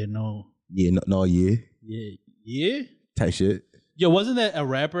 Yeah, no. Yeah, no, yeah. Yeah? Type shit. Yo, wasn't that a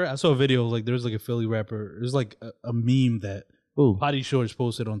rapper? I saw a video like there was like a Philly rapper. There's like a meme that Potty Shorts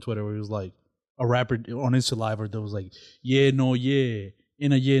posted on Twitter where it was like a rapper on his saliva that was like, yeah, no, yeah.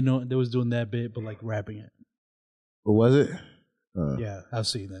 In a yeah, no. They was doing that bit, but like rapping it. What was it? Yeah, I've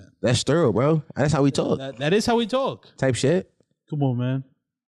seen that. That's thorough, bro. That's how we talk. That is how we talk. Type shit. Come on, man.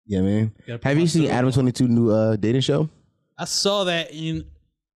 Yeah, man. Have you seen Adam 22 new dating show? I saw that in...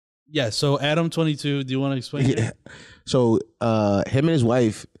 Yeah, so Adam 22, do you want to explain it? So him and his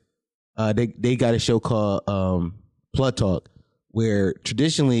wife, they got a show called Plug Talk, where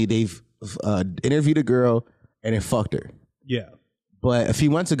traditionally they've interviewed a girl and then fucked her. Yeah. But a few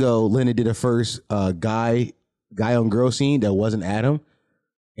months ago, Linda did her first guy on girl scene that wasn't Adam,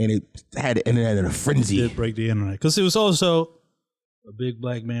 and it had the internet in a frenzy. It did break the internet because it was also a big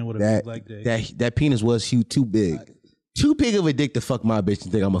black man with a big black dick. That penis was huge, too big. Too big of a dick to fuck my bitch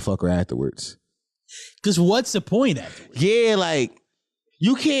and think I'm gonna fuck her afterwards. Because what's the point afterwards? Yeah, like,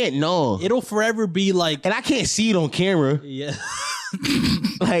 you can't know. It'll forever be like... And I can't see it on camera. Yeah.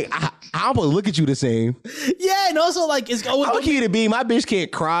 Like, I'm gonna look at you the same. Yeah, and also, like, it's... I'm gonna keep it to be, my bitch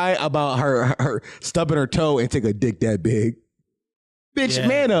can't cry about her stubbing her toe and take a dick that big. Bitch,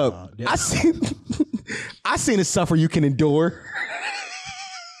 man up. I seen the suffer you can endure.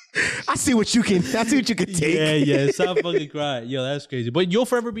 I see what you can take. Yeah. Stop fucking crying. Yo, that's crazy. But you'll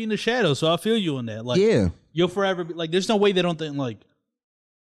forever be in the shadow, so I feel you on that. Like, yeah. You'll forever be like, there's no way they don't think like,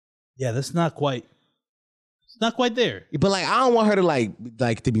 yeah, that's not quite. It's not quite there. But like, I don't want her to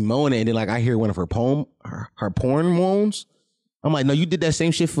like to be moaning and then like I hear one of her porn moans. I'm like, no, you did that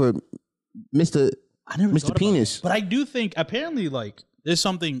same shit for Mr. Penis. But I do think apparently like there's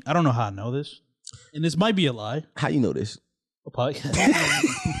something, I don't know how I know this, and this might be a lie. How you know this? A podcast.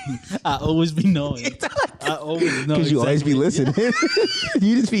 I always be knowing. I always know. Because you always be listening. Yeah.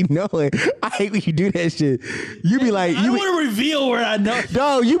 You just be knowing. I hate when you do that shit. You be like, I don't want to reveal where I know.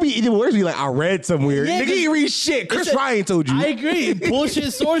 No, you be even worse. Be like, I read somewhere. Nigga, you read shit. Chris Ryan told you. I agree.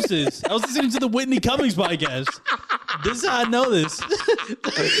 Bullshit sources. I was listening to the Whitney Cummings podcast. This is how I know this.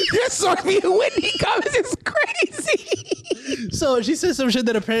 Your source being Whitney Cummings is crazy. So she said some shit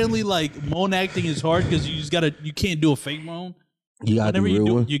that apparently like moan acting is hard because you can't do a fake moan. You gotta do the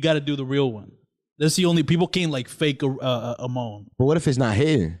real one. You gotta do the real one. That's the only people can't like fake a moan. But what if it's not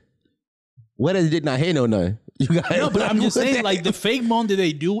hidden? What if it not hidden or nothing? No, but I'm just saying like the fake moan that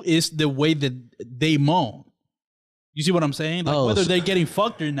they do is the way that they moan. You see what I'm saying? Like whether they're getting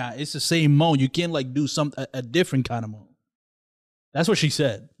fucked or not, it's the same moan. You can't like do a different kind of moan. That's what she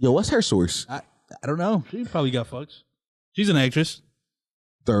said. Yo, what's her source? I don't know. She probably got fucked. She's an actress.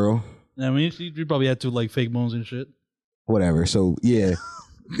 Thorough. I mean, she probably had to like fake moans and shit. Whatever. So yeah.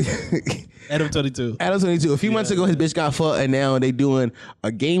 Adam 22. Adam 22. A few months ago, his bitch got fucked, and now they doing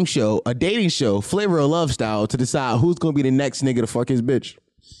a game show, a dating show, Flavor of Love style, to decide who's gonna be the next nigga to fuck his bitch.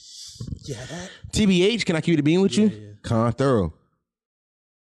 Yeah. TBH, can I keep it a bean with you? Yeah. Con Thorough.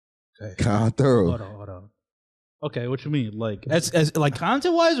 Okay. Con Thorough. Hold on. Okay, what you mean? Like as like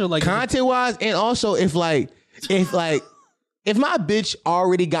content wise or like content wise, and also if my bitch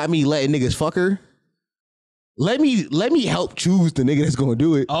already got me letting niggas fuck her, let me help choose the nigga that's gonna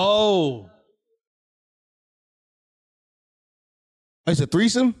do it. Oh. It's a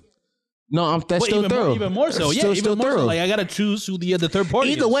threesome? No, that's still thorough. Even more so. Yeah, even more so. Like I gotta choose who the third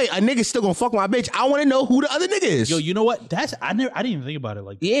party Either way, a nigga's still gonna fuck my bitch. I wanna know who the other nigga is. Yo, you know what? I didn't even think about it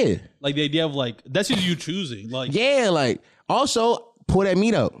like that. Yeah. Like the idea of like that's just you choosing. Like yeah, like also pull that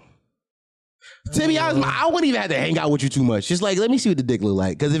meat up. To be honest, I wouldn't even have to hang out with you too much. Just like let me see what the dick look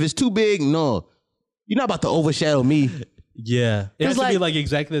like. Cause if it's too big, no. You're not about to overshadow me. Yeah. It has to be like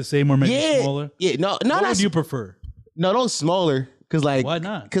exactly the same or maybe smaller. Yeah, no. What would you prefer? No, don't smaller. Cause like why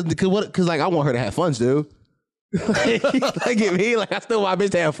not? Cause like I want her to have fun still. like get me, like I still want my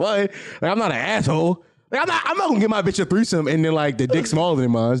bitch to have fun. Like I'm not an asshole. Like I'm not gonna give my bitch a threesome and then like the dick smaller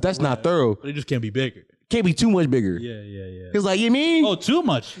than mine. That's not thorough. But it just can't be bigger. Can't be too much bigger. Yeah. Cause like you mean? Oh, too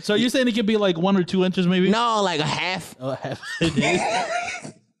much. So you're saying it could be like 1 or 2 inches maybe? No, like a half. Oh, half.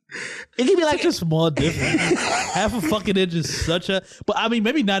 It It can be like such a small difference. Half a fucking inch is such a. But I mean,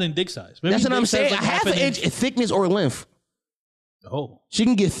 maybe not in dick size. Maybe that's what I'm saying. Like half an inch thickness or length. Oh, she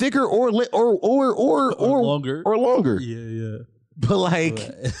can get thicker or longer. Or longer. Yeah. But like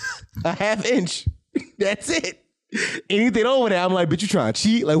a half inch. That's it. Anything over there, I'm like, bitch, you trying to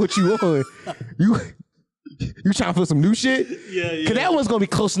cheat? Like, what you on? You trying for some new shit? Yeah. Because that one's gonna be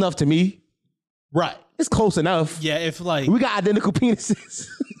close enough to me. Right. It's close enough. Yeah, if like we got identical penises.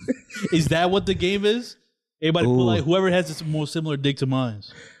 Is that what the game is? Everybody put like whoever has this more similar dick to mine.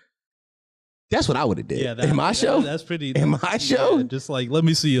 That's what I would have did. Yeah, in my show. That's pretty. In my show, yeah, just like let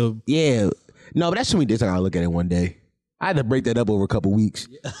me see you. Yeah, no, but that's too many dicks. I gotta look at it one day. I had to break that up over a couple weeks.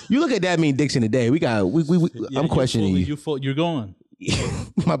 Yeah. You look at that many dicks in a day. I'm questioning you. You're going.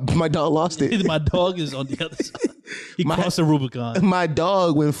 my dog lost it. My dog is on the other side. He crossed the Rubicon. My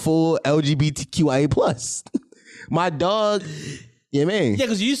dog went full LGBTQIA+. My dog, yeah, man. Yeah,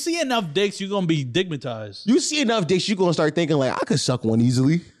 because you see enough dicks, you're going to be stigmatized. You see enough dicks, you're going to start thinking like, I could suck one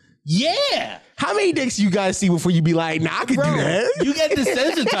easily. Yeah. How many dicks you guys see before you be like, nah, I could do that? You get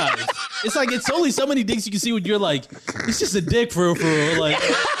desensitized. It's like, it's only so many dicks you can see when you're like, it's just a dick for real. Like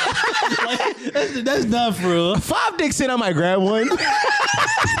that's not for real. 5 dicks in, I might grab one.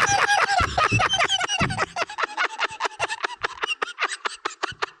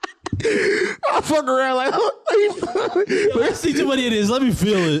 I fuck around like, I see too many of this. Let me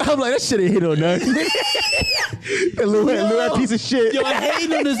feel it. I'm like, that shit ain't hit on nothing. That little piece of shit. Yo, I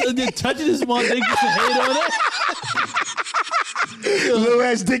hate on this. Touching this small dick just to hate on it. Little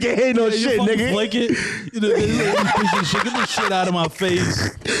ass dick ain't hating on shit, nigga. Flick it. Get the shit out of my face.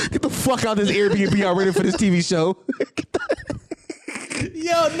 Get the fuck out of this Airbnb already for this TV show.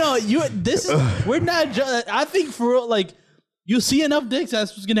 Yo, no, we're not. I think for real, like. You see enough dicks,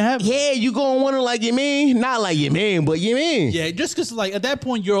 that's what's gonna happen. Yeah, you gonna want to like your man, not like your man, but your man. Yeah, just because like at that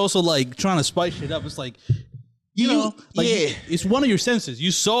point you're also like trying to spice shit up. It's like you know, like it's one of your senses.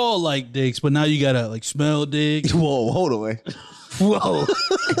 You saw like dicks, but now you gotta like smell dicks. Whoa, hold on, whoa,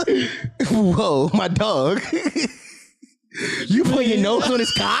 whoa, my dog. You put your nose on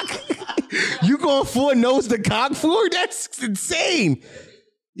his cock? You going full nose the cock for? That's insane.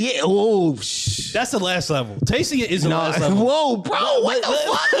 Yeah, that's the last level. Tasting it is the last level. Whoa, bro, what the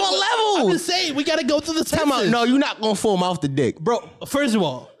fuck? What level? I'm just saying, we gotta go to the senses. No, you're not gonna foam off the dick. Bro, first of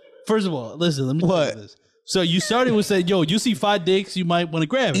all, listen, let me tell you this. So you started with saying, yo, you see 5 dicks, you might want to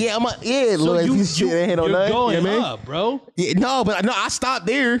grab it. Yeah, so you're going up, bro. Yeah, no, I stopped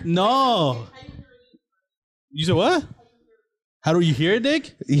there. No. You said what? How do you hear a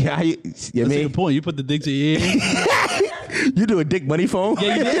dick? Yeah, that's a good point. You put the dick to your ear. You do a dick money phone?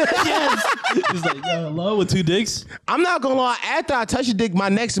 Yeah, you did. Yes. It's like, yo, hello, with 2 dicks? I'm not gonna lie. After I touch a dick, my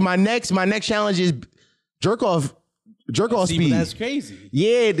next challenge is jerk off speed. That's crazy.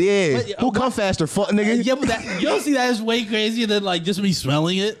 Yeah, it is. But, who come faster, fuck nigga? Yeah, but you don't see that as way crazier than like just me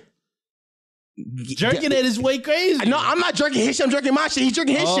smelling it. Jerking it is way crazy. No, I'm not jerking his shit. I'm jerking my shit. He's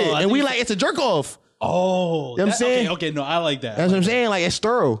jerking his shit, and we like it's a jerk off. Oh, you know what I'm saying? Okay, no, I like that. That's what I'm saying. Like it's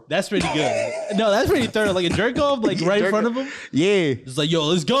thorough. That's pretty good. No, that's pretty thorough. Like a jerk off, like right in front of him. Yeah, it's like, yo,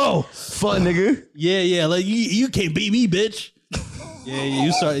 let's go, fuck nigga. Yeah. Like you can't beat me, bitch. Yeah,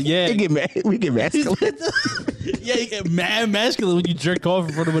 you start. Yeah, we get masculine. Yeah, you get mad masculine when you jerk off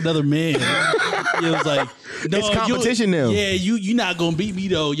in front of another man. It was like, no, it's competition now. Yeah, you not gonna beat me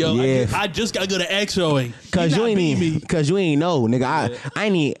though, yo. Yeah. I just gotta go to XOing. Cause you ain't know, nigga.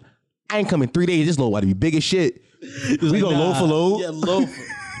 Yeah. I ain't coming 3 days. This little about to be big as shit. We go low for low. Yeah, low for.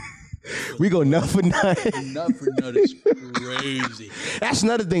 We go nut for nut. Nut for nut is crazy. That's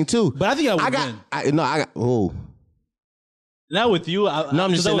another thing too. But I think I got. Not with you.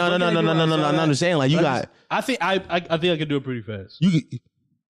 I'm just saying. No. I'm just saying. Like you got. I think I can do it pretty fast.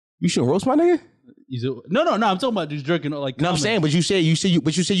 You should roast my nigga. No. I'm talking about just jerking. Like no, I'm saying, but you said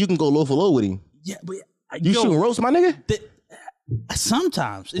you can go low for low with him. Yeah, but you shouldn't roast my nigga.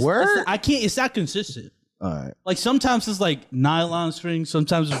 Sometimes word. I can't. It's not consistent. All right. Like sometimes it's like nylon string.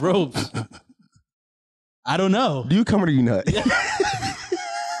 Sometimes it's ropes. I don't know. Do you come or do you nut?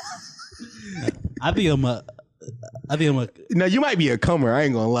 I think I'm a. No, you might be a comer. I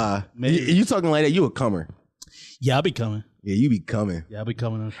ain't gonna lie. Maybe. You talking like that? You a comer? Yeah, I'll be coming. Yeah, you be coming. Yeah, I'll be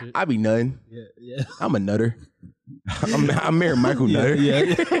coming on shit. I be nutting. Yeah. I'm a nutter. I'm married Michael Nutter. Yeah.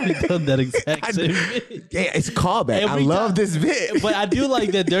 We've done that exact same bit. Yeah, it's a callback. I love this bit. But I do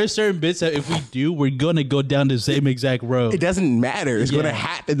like that there are certain bits that if we do, we're gonna go down the same exact road. It doesn't matter. It's gonna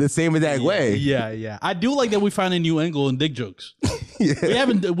happen the same exact way. Yeah. I do like that we find a new angle in dick jokes.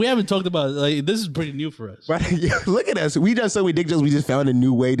 Yeah. We haven't talked about like this is pretty new for us. Right? Yeah, look at us. We done so many dick jokes. We just found a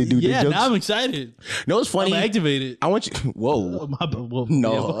new way to do dick jokes. Now I'm excited. No, it's funny. I'm activated. I want you. Whoa.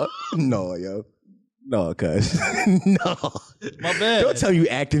 No, yo. No, cuz. No. My bad. Don't tell me you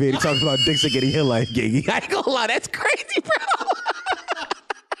activated talking about dicks that get in your life, Giggy. I ain't gonna lie. That's crazy, bro.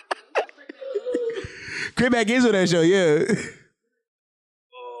 Crip Mac is on that show, yeah.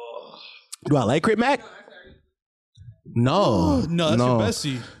 Do I like Crip Mac? No, that's your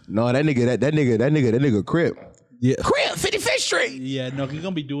bestie. No, that nigga Crip. Yeah, Crip, 55th Street. Yeah, no, he's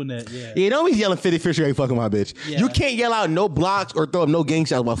gonna be doing that. Yeah, don't be yelling 55th Street, ain't fucking my bitch. Yeah. You can't yell out no blocks or throw up no gang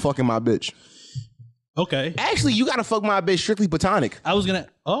shots while fucking my bitch. Okay. Actually, you gotta fuck my bitch strictly platonic. I was gonna.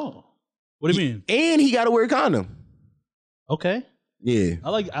 Oh, what do you mean? And he gotta wear a condom. Okay. Yeah,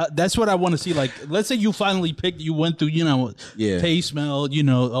 that's what I want to see. Like, let's say you finally picked, you went through, taste, smell,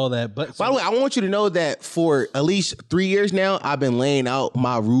 all that. But by the way, I want you to know that for at least 3 years now, I've been laying out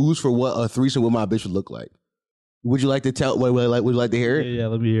my rules for what a threesome with my bitch would look like. Would you like to tell? Would you like to hear it? Yeah,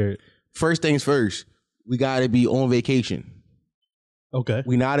 let me hear it. First things first, we gotta be on vacation. Okay,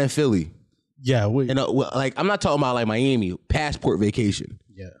 we not in Philly. Yeah, I'm not talking about like Miami, passport vacation.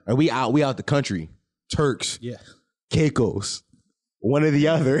 Yeah, we out the country, Turks. Yeah, Caicos. One or the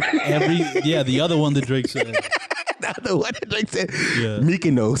other. The other one that Drake said. The other one that Drake said. Yeah.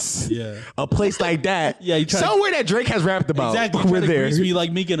 Mykonos. Yeah. A place like that. Yeah. Somewhere that Drake has rapped about. Exactly. We're there. Me like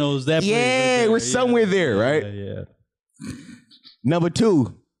Mykonos. That yeah, we're somewhere there, right? Yeah. Number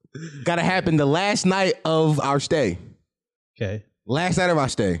 2, gotta happen the last night of our stay. Okay. Last night of our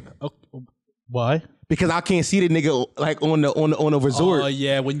stay. Okay. Why? Because I can't see the nigga like on the resort. Oh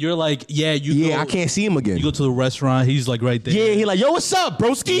yeah, when you're like, I can't see him again. You go to the restaurant, he's like right there. Yeah, he like, yo, what's up,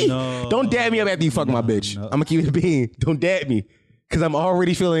 broski? No, don't dab me up after you fuck my bitch. No. I'm gonna keep it being. Don't dab me. Cause I'm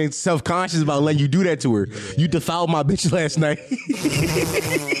already feeling self-conscious about letting you do that to her. Yeah. You defiled my bitch last night.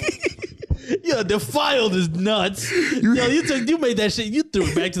 Yeah, defiled is nuts. You made that shit. You threw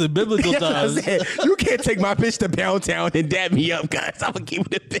it back to the biblical times. You can't take my bitch to Pound Town and dab me up, guys. I'm gonna keep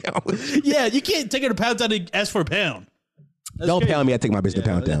it a pound. Yeah, you can't take her to Pound Town and ask for a pound. Don't crazy. Pound me. I take my bitch to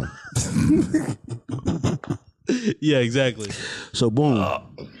Pound Town. Yeah, exactly. So boom,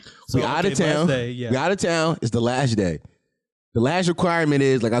 we out of town. We out of town. It's the last day. The last requirement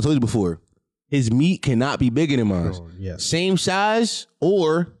is, like I told you before, his meat cannot be bigger than mine. Oh, yeah. Same size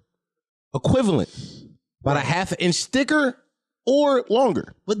or equivalent, about a half an inch thicker or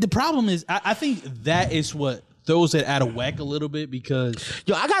longer. But the problem is, I think that is what throws it out of whack a little bit because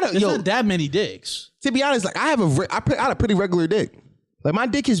there's not that many dicks. To be honest, like I got a pretty regular dick. Like my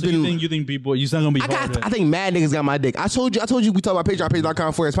dick has been. You think people? You're not gonna be. I think mad niggas got my dick. I told you we talked about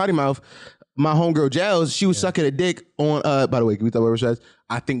patreon.com/potty mouth. My homegirl Giles, she was sucking a dick on. By the way, can we talk about her?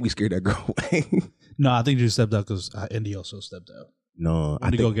 I think we scared that girl away. No, I think she stepped out because Indy also stepped out. No, I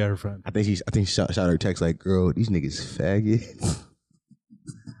think go get her friend. I think she shot her text like, "Girl, these niggas faggots."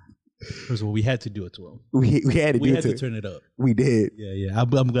 First of all, we had to do it to him. We had to turn it up. We did. Yeah. I'm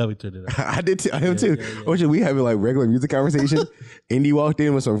glad we turned it up. I did too. I am too. Yeah. We having like regular music conversation. Indy walked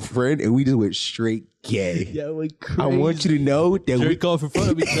in with some friend, and we just went straight gay. Yeah, like crazy. I want you to know that we off in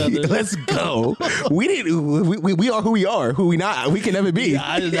front of each other. Let's go. We didn't. We are who we are. Who we not. We can never be. Yeah,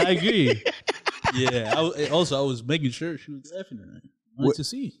 I agree. Yeah. I was making sure she was laughing at me. I wanted to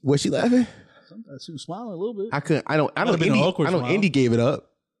see. Was she laughing? Sometimes she was smiling a little bit. I know Indy gave it up.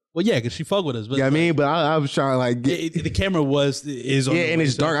 Well, yeah, because she fucked with us. But yeah, I mean, but I was trying to like the camera is on. Yeah, and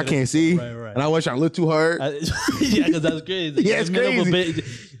it's dark. I can't see. Right. And I wasn't trying to look too hard. Yeah, because that was crazy. Yeah, it's crazy.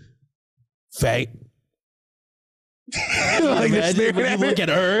 Fake. Like look at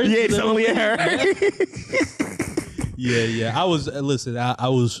her. Yeah, it's only at her. Yeah. I was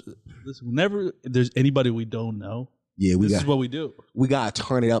whenever there's anybody we don't know. Yeah, this is what we do. We gotta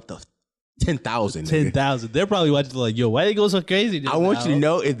turn it up to 10,000. 10,000. They're probably watching like, yo, why they go so crazy? I want you to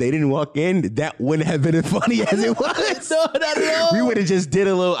know, if they didn't walk in, that wouldn't have been as funny as it was. No, not at all. We would have just did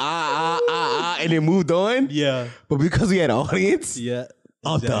a little and then moved on. Yeah. But because we had an audience,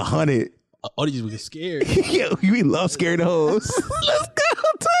 of the 100. Audience was scared. Yeah, we love scaring the hoes. Let's go,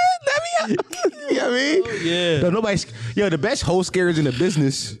 twin. You know what I mean? Oh, yeah. No, the best hoe scarers in the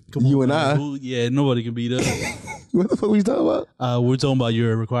business, you and I. Yeah, nobody can beat us. What the fuck were you talking about? We're talking about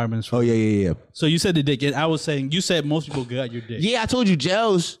your requirements. Yeah. So you said the dick, and I was saying, you said most people got your dick. Yeah, I told you,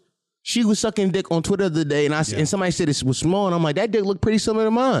 Gels, she was sucking dick on Twitter the other day, and somebody said it was small, and I'm like, that dick looked pretty similar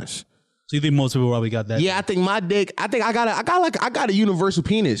to mine. So you think most people probably got that? Yeah, I think my dick. I got a universal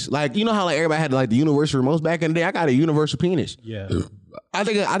penis. Like, you know how like everybody had like the universal remotes back in the day. I got a universal penis. Yeah. I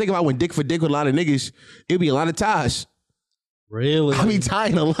think if I went dick for dick with a lot of niggas, it'd be a lot of ties. Really? I be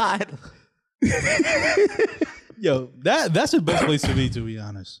tying a lot. Yo, that's the best place to be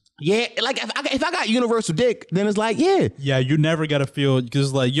honest. Yeah, like if I got universal dick, then it's like, yeah. Yeah, you never gotta feel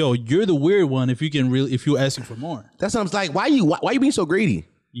because like, yo, you're the weird one if you're asking for more. That's what I'm like. Why you being so greedy?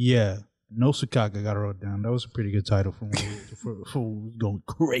 Yeah. No Sukaka got it wrote down. That was a pretty good title for going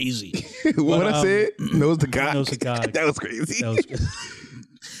crazy. What I said? No Sukaka. No Sukaka. That was crazy. That was good.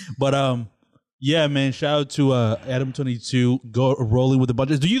 But yeah, man. Shout out to Adam22 go rolling with the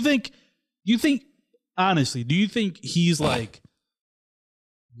budget. Do you think honestly? Do you think he's like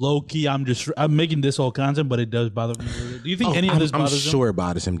low key? I'm making this whole content, but it does bother me. Do you think any of this bothers him? I'm sure it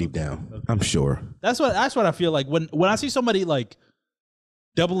bothers him deep down. Okay. I'm sure. That's what I feel like when I see somebody like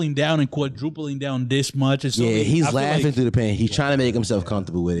doubling down and quadrupling down this much. He's laughing through the pain. He's trying to make himself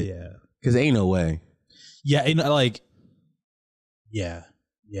comfortable with it. Yeah, because ain't no way. Yeah, ain't like. Yeah,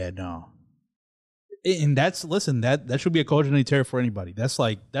 no. And that should be a cautionary tale for anybody. That's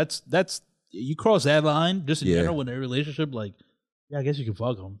you cross that line just in general in a relationship. Like, yeah, I guess you can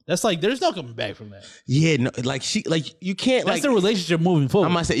fuck them. That's like there's no coming back from that. Yeah, no, you can't. That's the relationship moving forward. I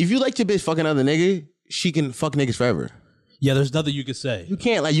might say if you like your bitch fucking other nigga, she can fuck niggas forever. Yeah, there's nothing you can say. You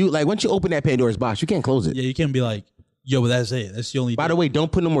can't once you open that Pandora's box, you can't close it. Yeah, you can't be like, yo, but that's it. That's the only. By the way,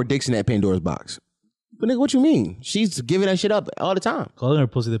 don't put no more dicks in that Pandora's box. But nigga, what you mean? She's giving that shit up all the time. Calling her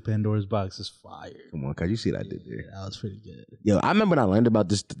pussy the Pandora's box is fire. Come on, cuz you see what I did there. Yeah, that was pretty good. Yo, I remember when I learned about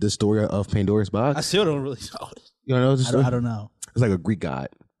this story of Pandora's box. I still don't really know it. You don't know this story? I don't know. It's like a Greek god.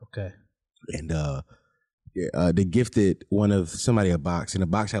 Okay. And they gifted somebody a box, and the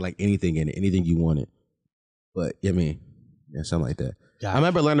box had like anything in it, anything you wanted. But yeah, something like that. Gotcha. I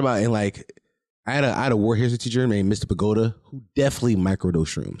remember learning about it in like I had a war history teacher named Mr. Pagoda who definitely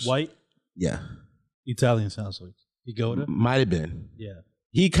microdosed shrooms. White? Yeah. Italian sounds like. Pagoda? Might have been. Yeah.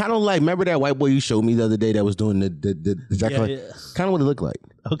 He kind of like, remember that white boy you showed me the other day that was doing the Dracula? Yeah. Kind of what it looked like.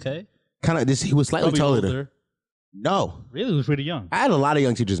 Okay. Kind of this. He was slightly taller than. No. Really? He was pretty young. I had a lot of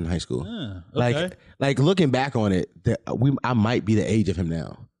young teachers in high school. Okay. Like looking back on it, I might be the age of him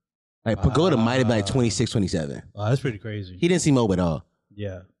now. Like Pagoda might have been like 26, 27. Oh, that's pretty crazy. He didn't seem old at all.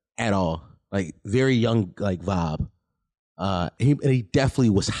 Yeah. At all. Like very young, like vibe. He definitely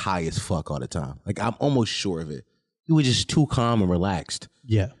was high as fuck all the time. Like I'm almost sure of it. He was just too calm and relaxed.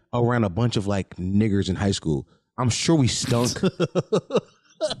 Yeah. Around a bunch of like niggers in high school. I'm sure we stunk.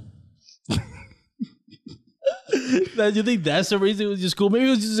 You think that's the reason it was just cool? Maybe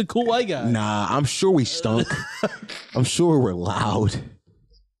it was just a cool white guy. Nah, I'm sure we stunk. I'm sure we're loud.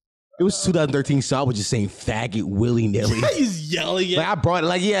 It was 2013, so I was just saying faggot willy-nilly. He's yelling at like I brought it,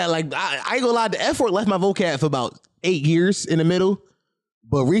 like, yeah, like I ain't gonna lie, the F word left my vocab for about 8 years in the middle.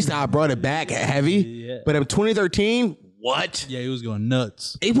 But recently I brought it back heavy. Yeah. But in 2013, what? Yeah, he was going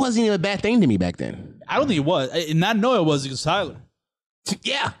nuts. It wasn't even a bad thing to me back then. I don't think it was. And I know it was because Tyler.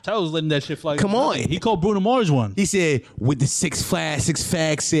 Yeah. Tyler was letting that shit fly. Come on. He called Bruno Mars one. He said, with the six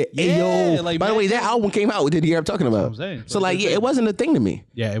fags said, hey, yo. Like, by the way, that album came out with the year I'm talking about. That's what I'm saying. So, like, yeah, it wasn't a thing to me.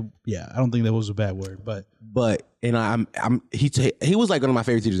 Yeah, I don't think that was a bad word, but and he was like one of my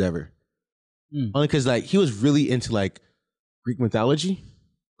favorite teachers ever. Only because, like, he was really into, like, Greek mythology.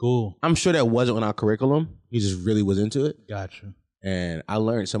 Cool. I'm sure that wasn't on our curriculum. He just really was into it. Gotcha. And I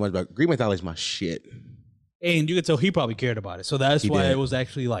learned so much about Greek mythology is my shit. And you could tell he probably cared about it. So that's why it was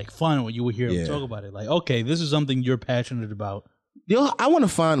actually like fun when you would hear him talk about it. Like, okay, this is something you're passionate about. Yo, I want to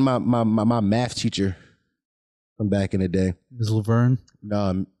find my math teacher from back in the day. Ms. Laverne?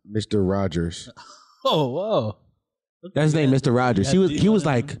 No, Mr. Rogers. Oh, whoa. That's his name, Mr. Rogers. He was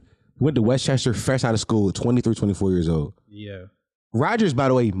like, went to Westchester, fresh out of school, 23, 24 years old. Yeah. Rogers, by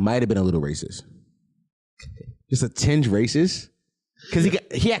the way, might have been a little racist. Just a tinge racist. Because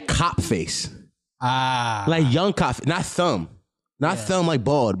he had cop face. Like young cop, not thumb. Not thumb like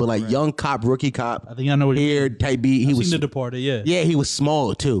bald, but like young cop, rookie cop. I think I know what hair type B. He was seen The Departed, yeah. Yeah, he was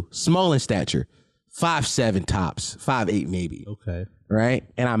small too. Small in stature. 5'7" tops. 5'8" maybe. Okay. Right?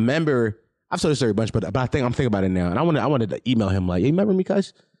 And I remember, I've told this story a bunch, but I'm thinking about it now. And I wanted to email him like, hey, you remember me,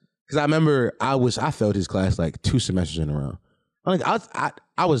 cuz? Because I remember I failed his class like 2 semesters in a row.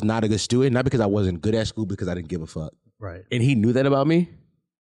 I was not a good student, not because I wasn't good at school, because I didn't give a fuck. Right. And he knew that about me.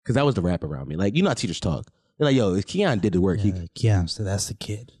 Because that was the rap around me. Like, you know how teachers talk. They're like, yo, if Keon did the work, Keon, so that's the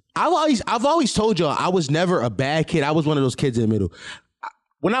kid. I've always told y'all I was never a bad kid. I was one of those kids in the middle.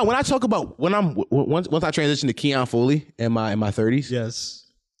 When I talk about once I transition to Keon Foley in my 30s, yes,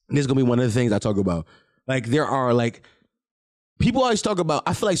 this is gonna be one of the things I talk about. Like, there are like people always talk about.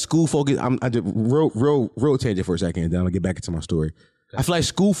 I feel like school focus. I did real tangent for a second, and then I'm gonna get back into my story. Okay. I feel like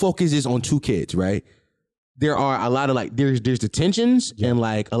school focuses on 2 kids, right? There are a lot of like there's detentions and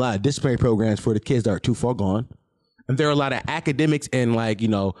like a lot of disciplinary programs for the kids that are too far gone, and there are a lot of academics and like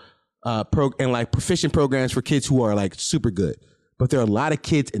and like proficient programs for kids who are like super good. But there are a lot of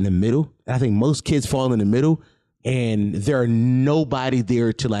kids in the middle. And I think most kids fall in the middle, and there are nobody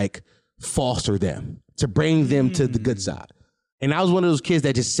there to like foster them, to bring them to the good side. And I was one of those kids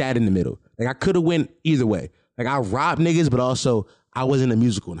that just sat in the middle. Like I could have went either way. Like I robbed niggas, but also I was in a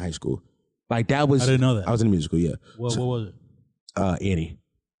musical in high school. Like that was. I didn't know that. I was in a musical. Yeah. What was it? Annie.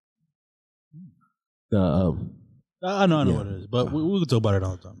 I know what it is, but we can talk about it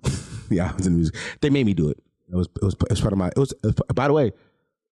all the time. Yeah, I was in the music. They made me do it. It was part of my. It was by the way,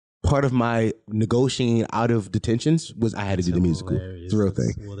 part of my negotiating out of detentions was I had to do the musical. It's a real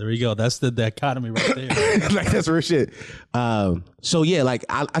thing. Well, there you go. That's the dichotomy right there. Like that's real shit. So yeah, like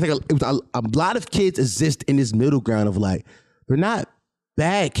I think it was a lot of kids exist in this middle ground of like they're not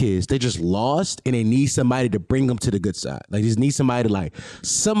bad kids. They just lost and they need somebody to bring them to the good side. Like, just need somebody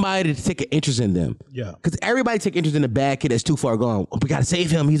to take an interest in them. Yeah. Because everybody take interest in the bad kid that's too far gone. We got to save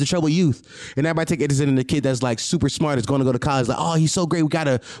him. He's a trouble youth. And everybody take interest in the kid that's like super smart, that's going to go to college. Like, oh, he's so great. We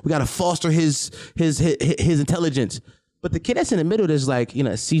gotta foster his intelligence. But the kid that's in the middle that's like,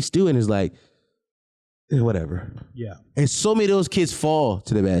 a C student is like, whatever. Yeah. And so many of those kids fall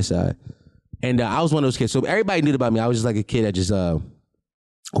to the bad side. And I was one of those kids. So everybody knew about me. I was just like a kid that just,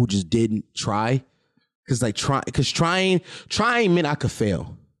 who just didn't try. Because trying meant I could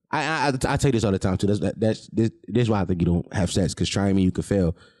fail. I tell you this all the time too. That's why I think you don't have sex, because trying means you could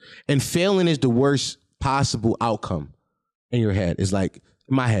fail. And failing is the worst possible outcome in your head. It's like,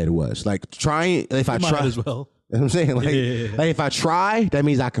 in my head it was. Like trying, if I try as well. You know what I'm saying? Like if I try, that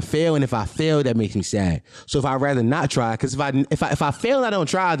means I can fail, and if I fail, that makes me sad. So if I'd rather not try, because if I fail and I don't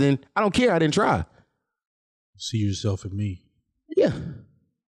try, then I don't care. I didn't try. See yourself in me. Yeah,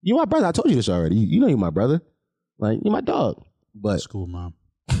 you're my brother. I told you this already. You know you're my brother. Like, you're my dog. But that's cool, Mom.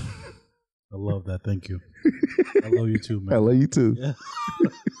 I love that. Thank you. I love you too, man. I love you too. Yeah.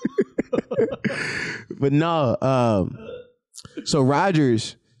 But no. So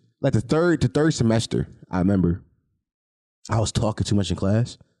Rogers, like the third semester, I remember I was talking too much in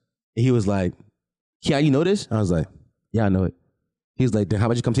class. And he was like, yeah, you know this? I was like, yeah, I know it. He was like, then how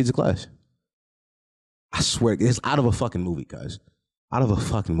about you come teach the class? I swear, it's out of a fucking movie, guys. Out of a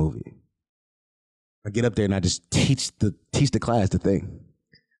fucking movie. I get up there and I just teach the class the thing.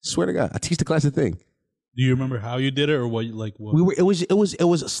 Swear to God, I teach the class the thing. Do you remember how you did it, or what? Like what? It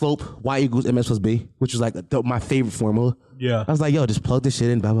was a slope y=ms + b, which was like my favorite formula. Yeah. I was like, yo, just plug this shit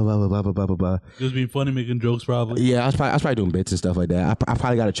in, blah blah blah blah blah blah blah blah. Just being funny, making jokes, probably. Yeah, I was probably doing bits and stuff like that. I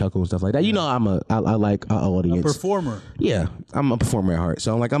probably got a chuckle and stuff like that. You know, I like our audience. A performer. Yeah, I'm a performer at heart.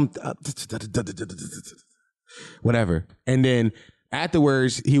 So I'm like, whatever. And then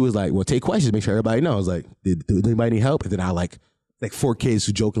afterwards, he was like, well, take questions, make sure everybody knows. I was like, did anybody need help? And then I like 4 kids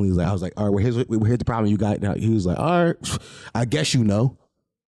who jokingly was like, I was like, all right, well, here's the problem you got now. He was like, all right, I guess you know.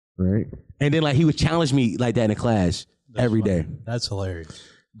 Right. And then like he would challenge me like that in the class every day. That's hilarious.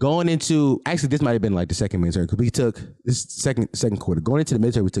 Going into, actually this might have been like the second midterm, because we took this second quarter. Going into the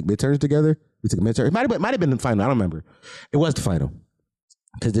midterm, we took midterms together. We took a midterm. It might have been the final. I don't remember. It was the final.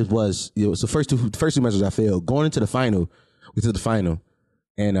 Because it was the first two semesters I failed. Going into the final, we took the final.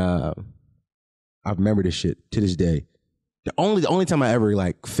 And I remember this shit to this day. The only time I ever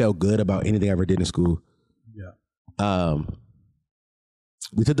like felt good about anything I ever did in school. Yeah.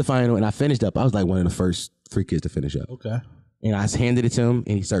 We took the final and I finished up. I was like one of the first 3 kids to finish up. Okay. And I handed it to him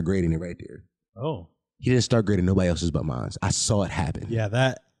and he started grading it right there. Oh. He didn't start grading nobody else's but mine. I saw it happen.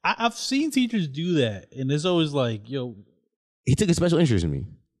 Yeah, I've seen teachers do that, and it's always like, yo. He took a special interest in me,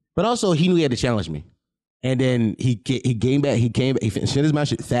 but also he knew he had to challenge me. And then he came back. He finished his mouth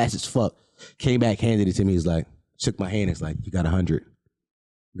shit fast as fuck. Came back, handed it to me. He's like, shook my hand. It's like, you got 100.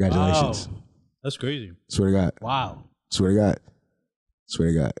 Congratulations. Wow. That's crazy. Swear to God. Wow. Swear to God.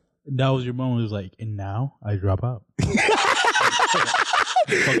 Swear to God. And that was your moment. It was like, and now I drop out.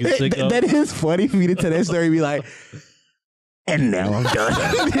 That is funny for me to tell that story and be like, and now I'm done.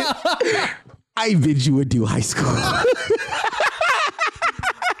 I bid you adieu, high school.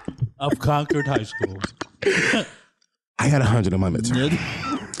 I've conquered high school. I got 100 on my midterm.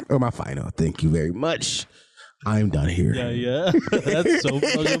 Or my final. Thank you very much. I'm done here. Yeah. That's so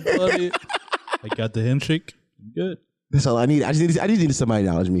fucking funny. I got the handshake. Good. That's all I need. I just needed somebody to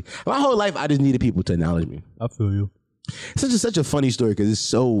acknowledge me. My whole life, I just needed people to acknowledge me. I feel you. It's such a funny story because it's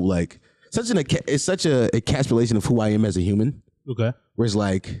so like it's such a encapsulation of who I am as a human. Okay. Where it's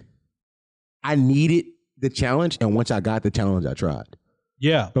like I needed the challenge, and once I got the challenge, I tried.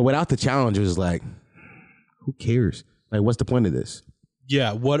 Yeah. But without the challenge, it was like, who cares? Like, what's the point of this?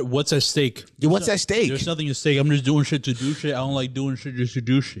 Yeah. What's at stake? Yeah, what's at stake? There's nothing at stake. I'm just doing shit to do shit. I don't like doing shit just to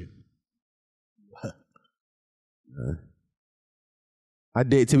do shit. I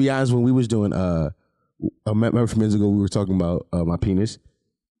did. To be honest, when we was doing, I remember from minutes ago we were talking about my penis.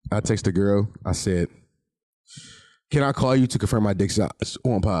 I texted a girl. I said, "Can I call you to confirm my dick size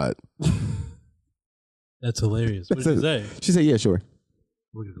on pod?" That's hilarious. What did she say? She said, "Yeah, sure."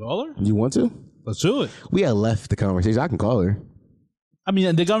 We can call her? You want to? Let's do it. We had left the conversation. I can call her. I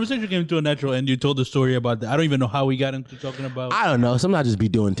mean, the conversation came to a natural end. You told the story about that. I don't even know how we got into talking about. I don't know. Sometimes I just be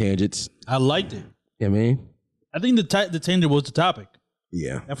doing tangents. I liked it. You know what I mean? I think the tangent was the topic.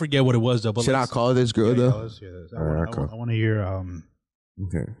 Yeah. I forget what it was though. But should I call this girl though? Yeah, let's hear this. I want to hear.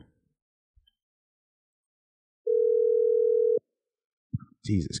 Okay.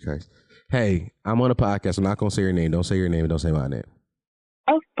 Jesus Christ. Hey, I'm on a podcast. I'm not going to say your name. Don't say your name. Don't say my name.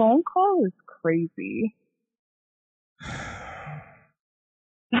 A phone call is crazy.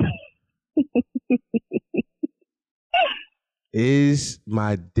 Is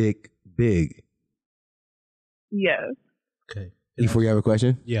my dick big? Yes. Okay. Before you have a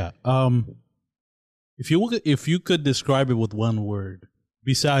question? Yeah. If you could describe it with one word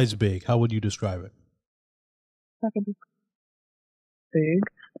besides big, how would you describe it? That could be big.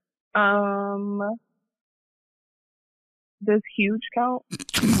 Does huge count?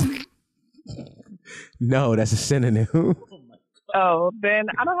 No, that's a synonym. Oh, then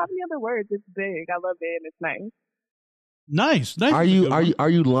I don't have any other words. It's big. I love it and it's nice. Nice. Are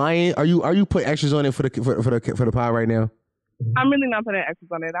you lying? Are you putting extras on it for the pod right now? I'm really not putting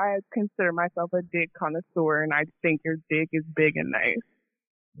extras on it. I consider myself a dick connoisseur, and I think your dick is big and nice.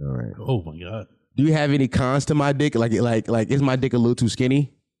 All right. Oh my god. Do you have any cons to my dick? Like is my dick a little too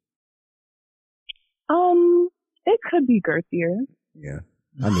skinny? It could be girthier. Yeah,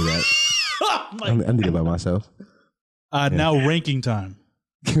 I knew that. I knew that by myself. Now ranking time.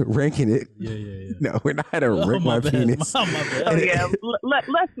 Ranking it? Yeah. No, we're not going to rank my penis. My bad. Oh yeah,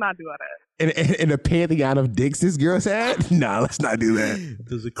 let's not do all that. In a pantheon of dicks this girl's had? Nah, let's not do that.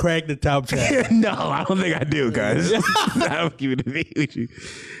 Does it crack the top 10? No, I don't think I do, guys. I'll keep it with you.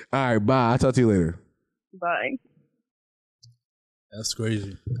 All right, bye. I'll talk to you later. Bye. That's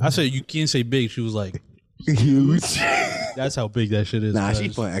crazy. I said you can't say big. She was like huge. That's how big that shit is. Nah,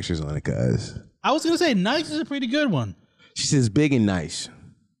 she's putting extras on it, cuz. I was gonna say nice is a pretty good one. She says big and nice.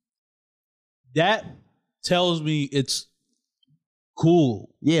 That tells me it's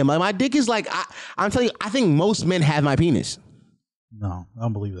cool. Yeah, my dick is like I'm telling you, I think most men have my penis. No, I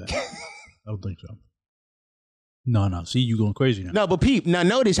don't believe that. I don't think so. No. See, you going crazy now. No, but peep. Now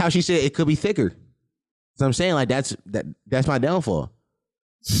notice how she said it could be thicker. So I'm saying like that's my downfall.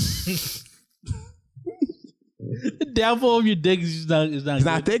 The downfall of your dick is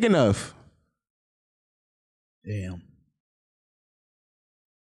not thick enough. Damn.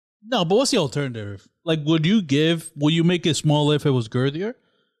 No, but what's the alternative? Like, will you make it smaller if it was girthier?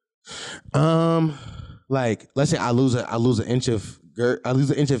 Like, let's say I lose an inch of length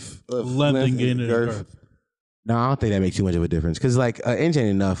and gain it girth. No, I don't think that makes too much of a difference. Because like an inch ain't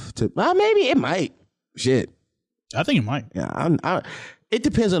enough to. Maybe it might. Shit. I think it might. Yeah, it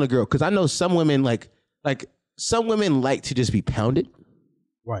depends on the girl. Because I know some women like some women like to just be pounded.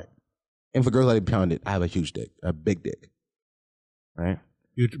 Right. And for girls like to be pounded, I have a huge dick, a big dick. Right.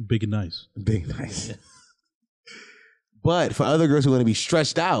 Huge, big and nice. Big and nice. Yeah. But for other girls who want to be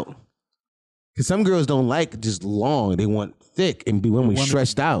stretched out, because some girls don't like just long, they want thick and be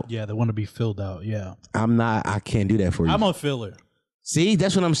stretched out. Yeah, they want to be filled out. Yeah. I can't do that for you. I'm a filler. See,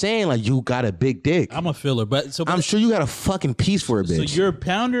 that's what I'm saying. Like, you got a big dick. I'm a filler, but I'm sure you got a fucking piece for a bitch. So you're a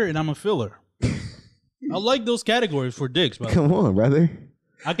pounder and I'm a filler. I like those categories for dicks, brother. Come on, brother.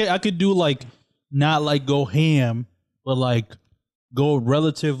 I could do like not like go ham, but like go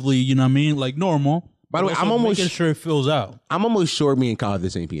relatively, you know what I mean, like normal. By the way, I'm almost making sure it fills out. I'm almost sure me and Kyle have the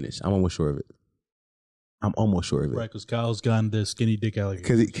same penis. I'm almost sure of it. Right, because Kyle's gotten the skinny dick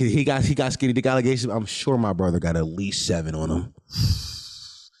allegation. Because he got skinny dick allegations. I'm sure my brother got at least 7 on him.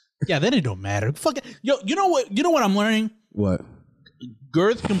 Yeah, then it don't matter. Fuck it. Yo, you know what I'm learning? What?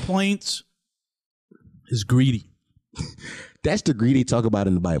 Girth complaints is greedy. That's the greedy talk about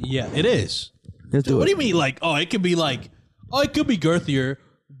in the Bible. Yeah, it is. Let's do it. What do you mean? Like, it could be it could be girthier.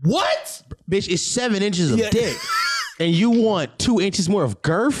 What? Bitch, it's 7 inches of dick. And you want 2 inches more of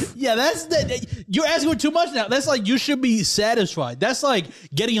girth? Yeah, you're asking for too much now. That's like, you should be satisfied. That's like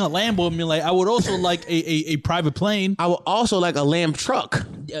getting a Lambo and being like, I would also like a private plane. I would also like a lamb truck.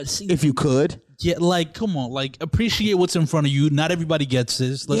 Yeah, see, if you could. Yeah, like, come on, like, appreciate what's in front of you. Not everybody gets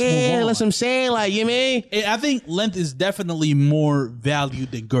this. Let's move on. That's what I'm saying. Like, you mean? I think length is definitely more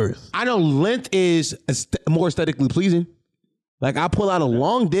valued than girth. I know length is more aesthetically pleasing. Like, I pull out a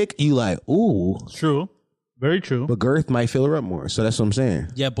long dick, you like, ooh. True. Very true. But girth might fill her up more. So that's what I'm saying.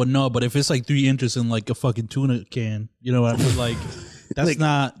 Yeah, but if it's like 3 inches in like a fucking tuna can, you know what I mean? Like, That's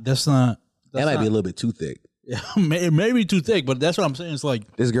not. That might be a little bit too thick. Yeah, maybe too thick, but that's what I'm saying. It's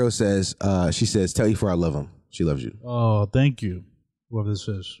like this girl says. She says, "Tell you for I love him." She loves you. Oh, thank you. Whoever this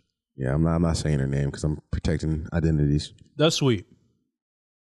is. Yeah, I'm not saying her name because I'm protecting identities. That's sweet.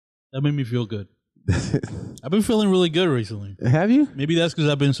 That made me feel good. I've been feeling really good recently. Have you? Maybe that's because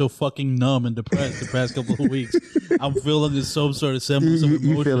I've been so fucking numb and depressed the past couple of weeks. I'm feeling some sort of semblance of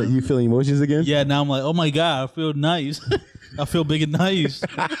emotion. You feeling emotions again? Yeah, now I'm like, oh my God, I feel nice. I feel big and nice.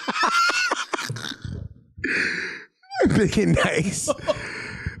 Big and nice.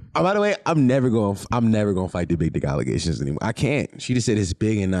 By the way, I'm never gonna fight the big dick allegations anymore. I can't. She just said it's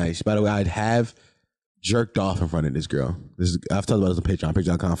big and nice. By the way, I'd have jerked off in front of this girl. I've talked about this on Patreon.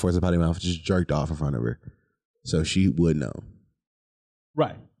 Patreon.com/potty-mouth. Just jerked off in front of her, so she would know.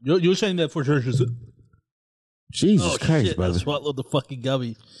 Right. You're saying that for sure. Jesus Christ, shit, brother! I swallowed the fucking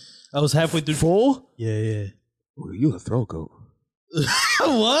gummy. I was halfway through. Full? Yeah. Ooh, you a throat goat?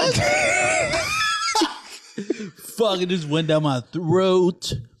 What? Fuck! It just went down my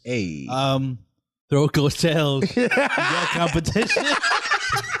throat. Hey. Throat goes tails. You got competition.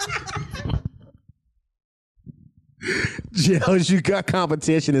 Jones, you got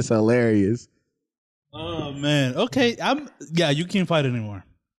competition. It's hilarious. Oh man. Okay. You can't fight anymore.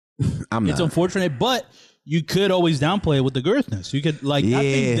 I'm not. It's unfortunate, but you could always downplay it with the girthness. You could I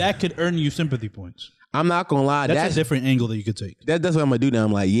think that could earn you sympathy points. I'm not gonna lie. That's a different angle that you could take. That's what I'm gonna do now.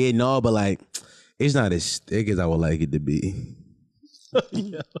 I'm like, but like, it's not as thick as I would like it to be.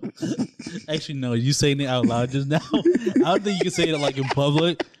 Actually, no. You saying it out loud just now. I don't think you can say it like in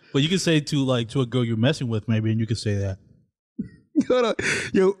public, but you can say it to a girl you're messing with, maybe, and you can say that. Hold on,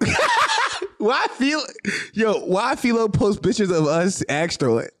 yo. Why Philo post pictures of us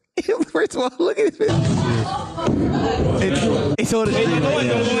extra? First of all, look at this. It's all the shit.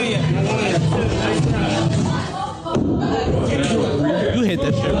 You hit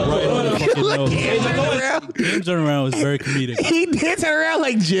that shit right on the fucking nose. James turning around was very comedic. He did turn around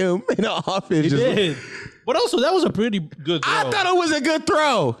like Jim in the office. He did. But also, that was a pretty good throw. I thought it was a good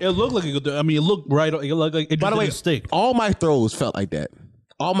throw. It looked like a good throw. I mean, it looked right. It looked like it just didn't stick. All my throws felt like that.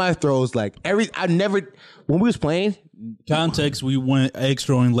 All my throws, when we was playing. Context, we went egg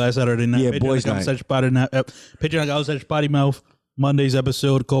throwing last Saturday night. Yeah, boys night. Patreon.com/potty mouth. Monday's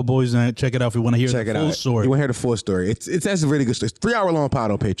episode called Boys Night. Check it out if you want to hear the full story. You want to hear the full story. It's that's a really good story. It's 3 hour long pod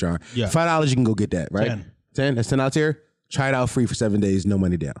on Patreon. Yeah. $5 you can go get that, right? 10. That's 10 out here. Try it out free for 7 days, no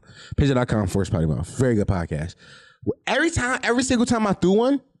money down. Patreon.com/potty-mouth. Very good podcast. Every single time I threw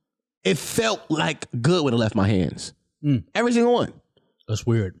one, it felt like good when it left my hands. Every single one. That's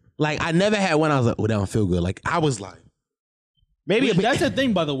weird. Like I never had one I was like, oh, that don't feel good. Like I was like, maybe that's the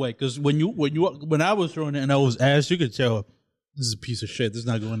thing, by the way, because when I was throwing it and I was asked, you could tell this is a piece of shit. This is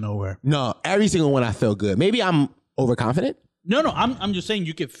not going nowhere. No, every single one I felt good. Maybe I'm overconfident. No, I'm just saying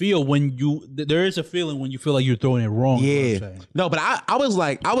you could feel there is a feeling when you feel like you're throwing it wrong. Yeah. No, but I was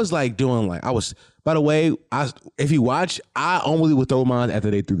doing by the way, if you watch, I only would throw mine after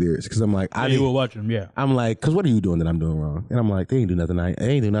they threw theirs. Cause I'm like, you were watching them, yeah. I'm like, cause what are you doing that I'm doing wrong? And I'm like, they ain't do nothing. I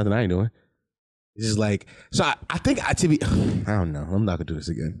ain't doing. It's just like, so I think I don't know. I'm not gonna do this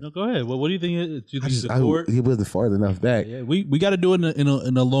again. No, go ahead. What do you think? Do you think it's the court? He wasn't far enough back. Yeah, we got to do it in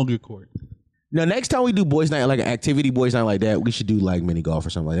a longer court. Now, next time we do boys' night, like an activity boys' night like that, we should do like mini golf or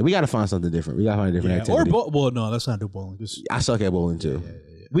something like that. We got to find something different. We got to find a different activity. Well, no, let's not do bowling. I suck at bowling too. Yeah.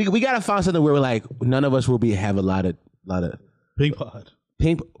 We got to find something where we're like none of us will have a lot of ping pong.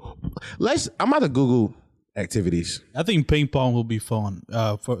 I'm about to Google activities. I think ping pong will be fun.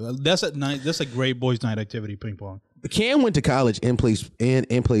 That's a great boys' night activity. Ping pong. Cam went to college and play. Is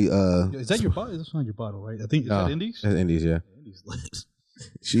that your bottle? That's not your bottle, right? I think is that Indies. That's Indies, yeah. Indies legs.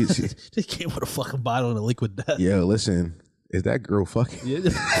 She they came with a fucking bottle and a liquid death. Yo, listen, is that girl fucking? Yeah.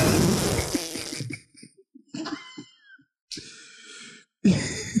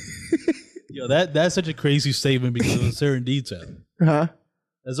 Yo, that's such a crazy statement because of a certain detail. Huh?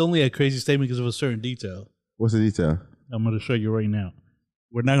 That's only a crazy statement because of a certain detail. What's the detail? I'm going to show you right now.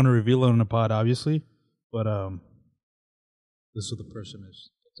 We're not going to reveal it on the pod, obviously, but this is who the person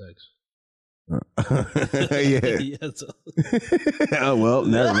is. Text. Yeah. Yes. Oh well,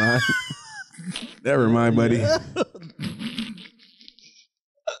 never mind. Never mind, buddy. I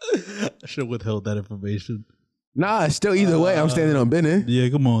should have withheld that information. Nah, still either way, I'm standing on business. Yeah,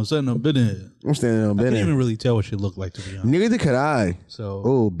 come on, standing on business. I'm standing on business. I can't even really tell what she looked like, to be honest. Neither could I.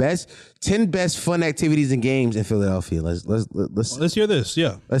 So, 10 best fun activities and games in Philadelphia. Let's hear this.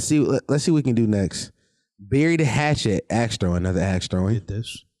 Yeah, let's see what we can do next. Bury the hatchet, axe throwing, another axe throwing. Get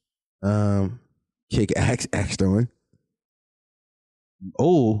this. Kick axe throwing.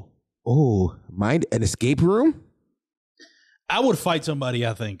 Mind an escape room. I would fight somebody,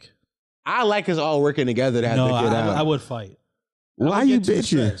 I think. I like us all working together to have to get out. I would fight. Why you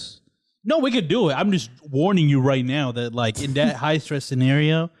bitching? No, we could do it. I'm just warning you right now that, like, in that high stress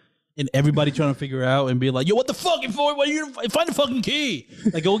scenario, and everybody trying to figure out and be like, "Yo, what the fuck? Why you find the fucking key?"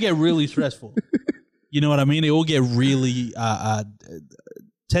 Like, it will get really stressful. You know what I mean? It will get really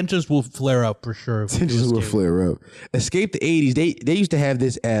tensions will flare up for sure. Tensions will flare up. Escape the 80s. They used to have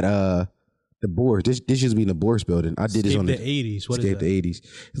this at the Bourse. This used to be in the Bourse building. I did this on the 80s. What Escape is that? the 80s.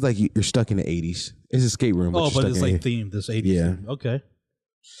 It's like you're stuck in the 80s. It's an escape room. Oh, but it's like themed. This 80s. Yeah. Theme. Okay.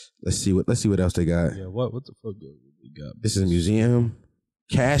 Let's see what else they got. Yeah. What the fuck do we got? This is a museum.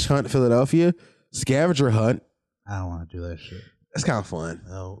 Cash Hunt, Philadelphia. Scavenger Hunt. I don't want to do that shit. That's kind of fun.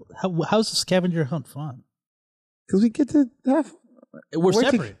 No. How's the scavenger hunt fun? Because we get to have. We're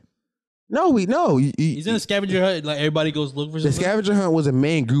separate. No. He's in a scavenger hunt. Like, everybody goes look for something. The scavenger hunt was a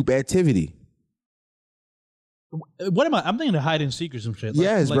main group activity. What am I? I'm thinking of hide and seek or some shit. Like,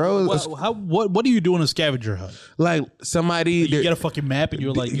 yes, bro. What do you do in a scavenger hunt? Like somebody, you get a fucking map and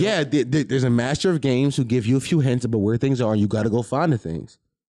you're like, yeah. There's a master of games who give you a few hints about where things are, and you got to go find the things.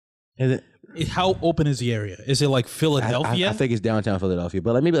 And then, how open is the area? Is it like Philadelphia? I think it's downtown Philadelphia,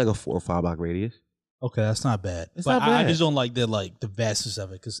 but like maybe like a 4 or 5 block radius. Okay, that's not bad. It's not bad. I just don't like the vastness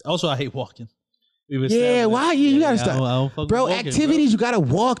of it because also I hate walking. Yeah, why you gotta stop, bro? Activities, you gotta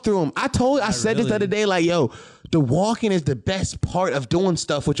walk through them. I said this the other day, like, yo, the walking is the best part of doing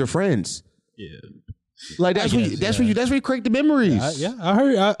stuff with your friends. Yeah, like that's where you create the memories. I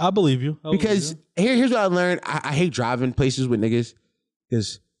heard. I believe you. Because here's what I learned. I hate driving places with niggas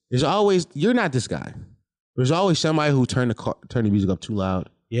because there's always you're not this guy. There's always somebody who turn the music up too loud.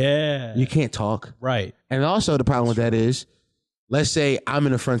 Yeah, you can't talk. Right. And also the problem with that is, let's say I'm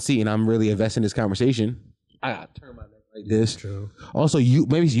in the front seat and I'm really invested in this conversation. I gotta turn my neck like this. True. Also, you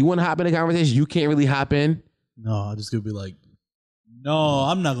want to hop in the conversation. You can't really hop in. No, I'm just gonna be like, no,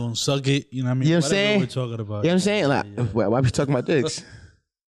 I'm not gonna suck it. You know what I mean? You know what I'm saying? We're talking about. You know what I'm saying? Like, why are we talking about dicks?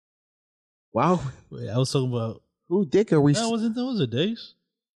 Wow. Wait, I was talking about who dick are we? No, was it dicks?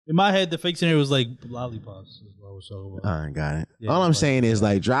 In my head, the fake scenario was like lollipops. Is what I was talking about. I got it. Yeah, all I'm saying is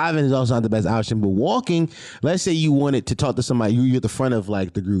like driving is also not the best option, but walking. Let's say you wanted to talk to somebody, you're at the front of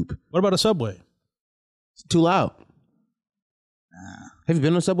like the group. What about a subway? It's too loud. Have you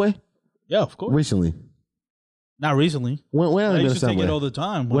been on a subway? Yeah, of course. Recently. Not recently. When have you been on a subway? I used to take it all the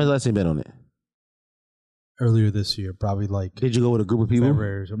time. When's the last time you been on it? Earlier this year, probably like. Did you go with a group of people?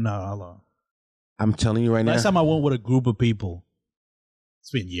 February. No, how long? I'm telling you right now. Last time I went with a group of people. It's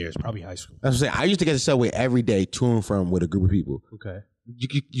been years, probably high school. I was saying I used to get the subway every day to and from with a group of people. Okay.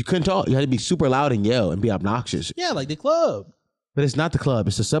 You couldn't talk. You had to be super loud and yell and be obnoxious. Yeah, like the club. But it's not the club.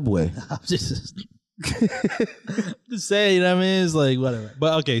 It's the subway. I'm just saying, you know what I mean? It's like, whatever.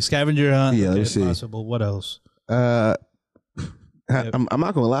 But okay, scavenger hunt. Yeah, okay, let's see. Possible. What else? I'm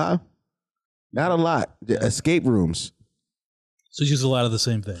not going to lie. Not a lot. The escape rooms. So it's just a lot of the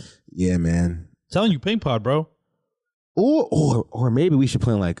same thing. Yeah, man. Telling you, ping pod, bro. Or maybe we should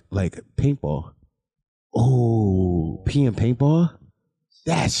play like paintball. Oh, PM paintball?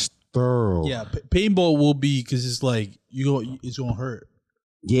 That's thorough. Yeah, paintball will be because it's like it's gonna hurt.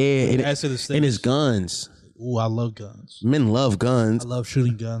 Yeah, and it's guns. Oh, I love guns. Men love guns. I love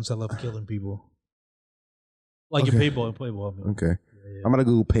shooting guns. I love killing people. Like in paintball and paintball. Man. Okay, yeah. I'm gonna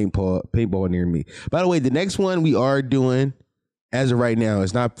Google paintball near me. By the way, the next one we are doing. As of right now,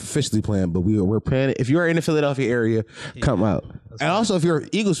 it's not officially planned, but we're planning. If you're in the Philadelphia area, come out. And also, if you're an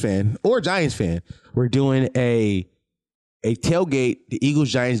Eagles fan or Giants fan, we're doing a tailgate, the Eagles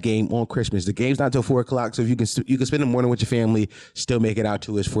Giants game on Christmas. The game's not till 4:00, so if you can spend the morning with your family, still make it out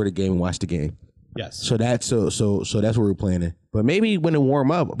to us for the game and watch the game. Yes. So that's that's what we're planning. But maybe when it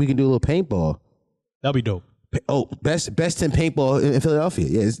warm up, we can do a little paintball. That'll be dope. Oh, best in paintball in Philadelphia.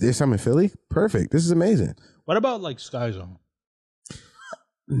 Yeah, there's some in Philly. Perfect. This is amazing. What about like Sky Zone?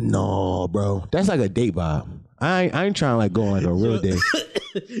 No, bro. That's like a date vibe. I ain't trying to like go on like a real date.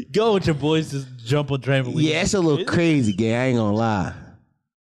 Go with your boys to jump on trampoline. Yeah, it's a little crazy, gay. I ain't gonna lie.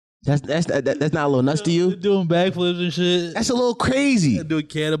 That's not a little nuts to you? Doing backflips and shit. That's a little crazy. Doing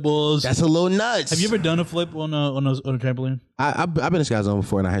cannonballs. That's a little nuts. Have you ever done a flip on a trampoline? I've been in Sky Zone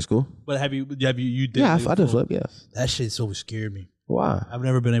before in high school. But have you did? Yeah, I did flip. Yeah. That shit always scared me. Why? I've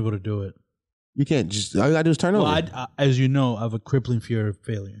never been able to do it. You can't just. All you gotta do is turn over. I, as you know, I have a crippling fear of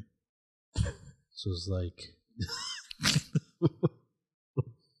failure. So it's like.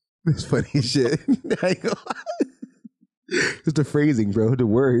 It's funny as shit. It's the phrasing, bro. The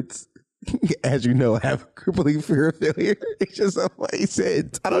words. As you know, I have a crippling fear of failure. It's just something he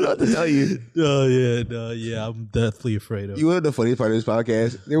said. I don't know what to tell you. Yeah, I'm deathly afraid of it. You know the funniest part of this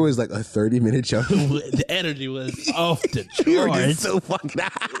podcast? There was like a 30-minute chunk. The energy was off the We were just charts. so fucking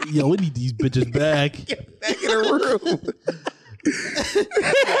high. Yo, we need these bitches back. Back in the room.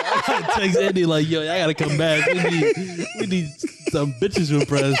 I text Andy like, yo, I gotta come back. We need some bitches to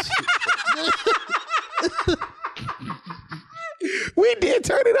impress. We did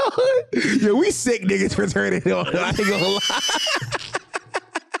turn it on. Yo, we sick niggas for turning it on. I ain't gonna lie.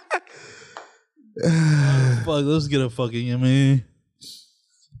 Fuck, let's get a fucking, I mean.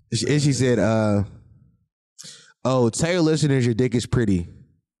 And she said, tell your listeners your dick is pretty.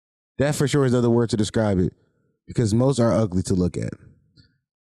 That for sure is another word to describe it. Because most are ugly to look at.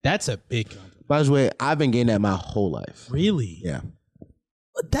 That's a big compliment. By the way, I've been getting that my whole life. Really? Yeah.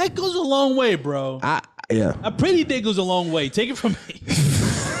 But that goes a long way, bro. Yeah. A pretty dick goes a long way. Take it from me.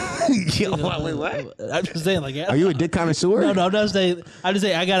 Yo, wait, what? I'm just saying, like, Are you a dick connoisseur? No, I'm not saying. I'm just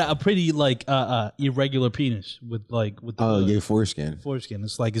saying I got a pretty like irregular penis with your foreskin. Foreskin.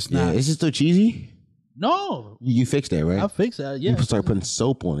 It's like it's not. Yeah, is it still cheesy? No, you fixed that, right? I fixed that. Yeah, you start putting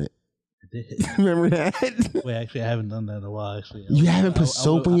soap on it. I did. Remember that? Wait, actually, I haven't done that in a while. Actually, you haven't put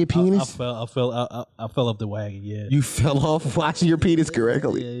soap on your penis? I fell off the wagon. Yeah, you fell off washing your penis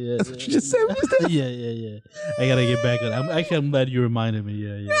correctly. Yeah. That's what you just said. Yeah. I gotta get back on. I'm glad you reminded me.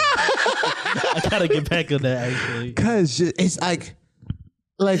 Yeah. I gotta get back on that actually. Cause it's like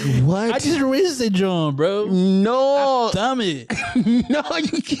what? I just rinsed it, John, bro. No, thumb it. No,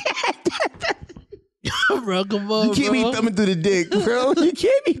 you can't. Bro, come on, you can't be thumbing through the dick, bro. You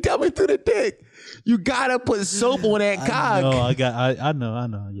can't be thumbing through the dick. You gotta put soap on that cock. No, I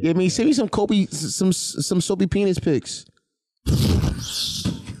know. Yeah, I mean, send me some soapy penis pics. It's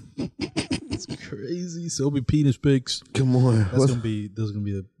crazy. Soapy penis pics. Come on, those gonna be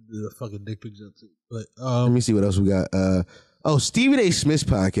the fucking dick pics up too. But let me see what else we got. Stephen A. Smith's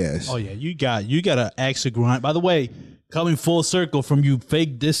podcast. Oh yeah, you got to axe the grind. By the way, coming full circle from you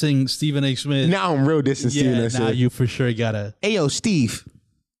fake dissing Stephen A. Smith. Now I'm real dissing Stephen A. Smith. Now you for sure gotta. Hey yo, Steve.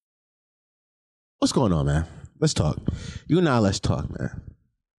 What's going on, man? Let's talk. You and I, let's talk, man.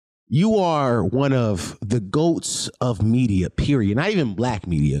 You are one of the GOATs of media, period. Not even black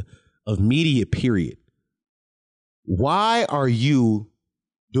media, of media, period. Why are you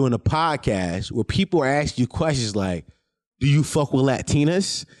doing a podcast where people are asking you questions like, do you fuck with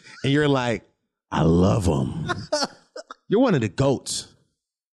Latinas? And you're like, I love them. You're one of the GOATs.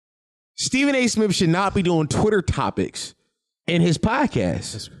 Stephen A. Smith should not be doing Twitter topics in his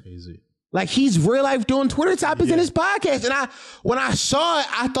podcast. That's crazy. Like, he's real life doing Twitter topics in his podcast. And when I saw it,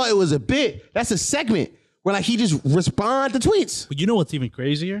 I thought it was a bit. That's a segment where like he just responds to tweets. But you know what's even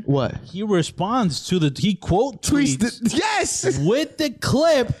crazier? What? He responds to he quote tweets yes, with the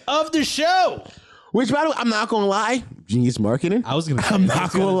clip of the show. Which, by the way, I'm not gonna lie, genius marketing. I'm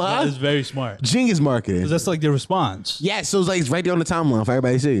not gonna lie. It's very smart. Genius marketing. That's like the response. Yeah, so it's like it's right there on the timeline for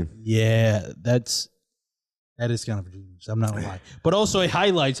everybody to see. Yeah, that is kind of genius. I'm not gonna lie, but also it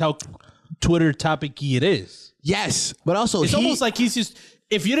highlights how Twitter topic-y it is. Yes, but also it's almost like he's just.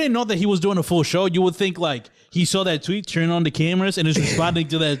 If you didn't know that he was doing a full show, you would think like he saw that tweet, turned on the cameras, and is responding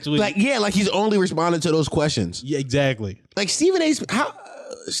to that tweet. Like he's only responding to those questions. Yeah, exactly. Like Stephen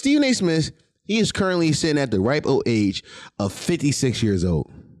A. Smith, he is currently sitting at the ripe old age of 56 years old.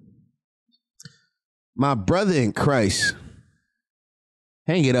 My brother in Christ,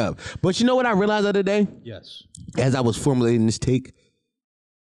 hang it up. But you know what I realized the other day? Yes. As I was formulating this take,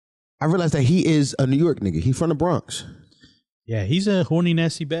 I realized that he is a New York nigga. He's from the Bronx. Yeah, he's a horny,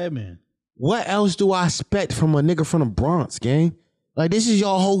 nasty bad man. What else do I expect from a nigga from the Bronx, gang? Like, this is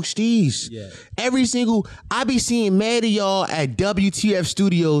y'all hosties. Yeah. I be seeing mad of y'all at WTF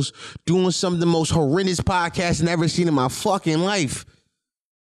Studios doing some of the most horrendous podcasts I've ever seen in my fucking life.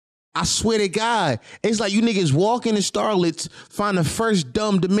 I swear to God. It's like you niggas walk in the Starlets, find the first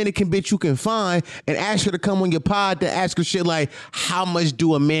dumb Dominican bitch you can find, and ask her to come on your pod to ask her shit like, how much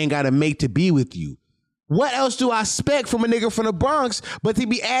do a man gotta make to be with you? What else do I expect from a nigga from the Bronx but to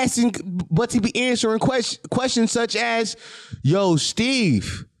be answering questions such as, yo,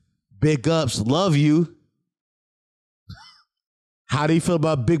 Steve, big ups, love you. How do you feel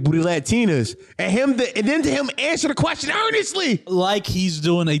about big booty Latinas? And then to him answer the question earnestly. Like he's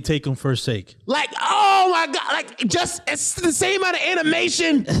doing a take on first take. Like, oh my God, like just it's the same amount of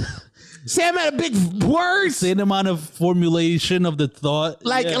animation. Same amount of big words. Same amount of formulation of the thought.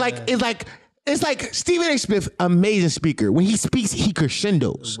 It's like Stephen A. Smith, amazing speaker. When he speaks, he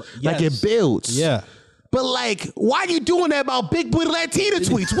crescendos. Yes. Like it builds. Yeah. But like, why are you doing that about big booty Latina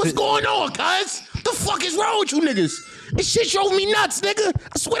tweets? What's going on, cuz? The fuck is wrong with you niggas? This shit drove me nuts, nigga.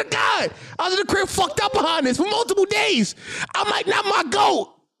 I swear to God. I was in the crib fucked up behind this for multiple days. I'm like, not my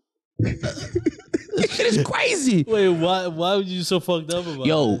goat. This shit is crazy. Wait, why was you so fucked up about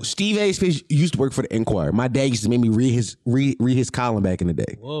Yo, Steve A. Smith used to work for the Enquirer. My dad used to make me read his column back in the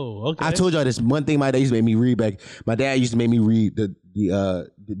day. Whoa, okay. I told y'all this one thing my dad used to make me read back. My dad used to make me read the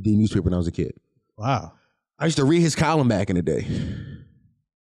newspaper when I was a kid. Wow. I used to read his column back in the day.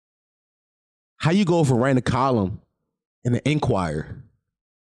 How you go from writing a column in the Enquirer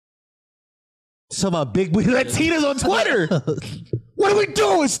to about big Latinas on Twitter? What are we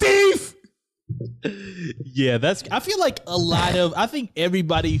doing, Steve? Yeah, I feel like I think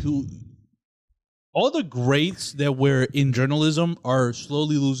everybody all the greats that were in journalism are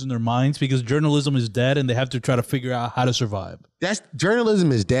slowly losing their minds because journalism is dead and they have to try to figure out how to survive.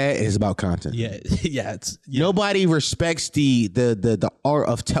 Journalism is dead and it's about content. Yeah. Nobody respects the art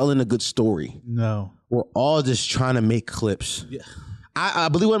of telling a good story. No. We're all just trying to make clips. Yeah. I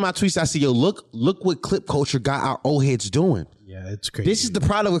believe one of my tweets I see, yo, look what clip culture got our old heads doing. Yeah, it's crazy. This is the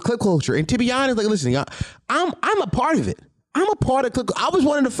product of clip culture. And to be honest, like, listen, y'all, I'm a part of it. I'm a part of clip. I was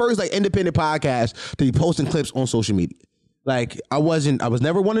one of the first like independent podcasts to be posting clips on social media. Like I was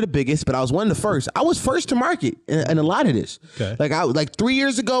never one of the biggest, but I was one of the first. I was first to market in a lot of this. Okay. Like 3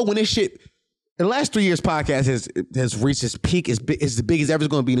 years ago when this shit, in the last 3 years, podcast has reached its peak. It's the biggest ever it's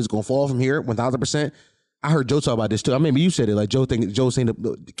going to be, and it's going to fall from here 1,000%. I heard Joe talk about this too. I remember you said it. Like Joe saying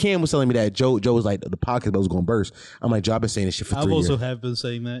Cam was telling me that Joe was like the podcast was going to burst. I'm like, Joe, I've been saying this shit for 3 years. I've also have been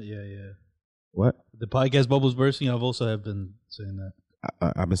saying that. Yeah. What? The podcast bubble's bursting. I've also have been saying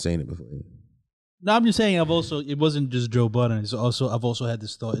that. I've been saying it before. No, I'm just saying it wasn't just Joe Budden. I've also had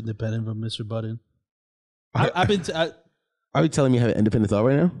this thought independent from Mr. Budden. Are you telling me you have an independent thought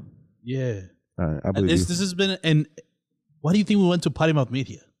right now? Yeah. All right, I believe you. This has been, and why do you think we went to Potty Mouth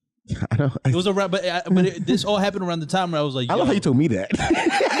Media? I know. It was around, but this all happened around the time where I was like, I love how you told me that.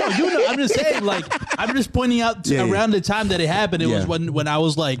 No, I'm just saying, like, I'm just pointing out around the time that it happened. It was when I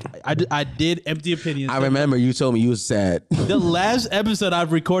was like, I did Empty Opinions. I remember you told me you was sad. The last episode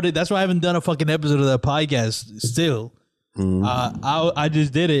I've recorded, that's why I haven't done a fucking episode of that podcast still. I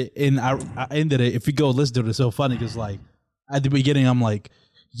just did it and I ended it. If you go listen to it, it's so funny because like at the beginning I'm like,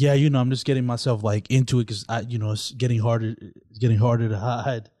 yeah, I'm just getting myself like into it because it's getting harder to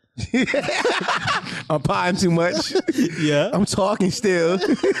hide. I'm potting too much. Yeah, I'm talking still.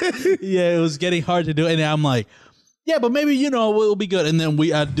 Yeah, it was getting hard to do, and I'm like, yeah, but maybe it'll be good. And then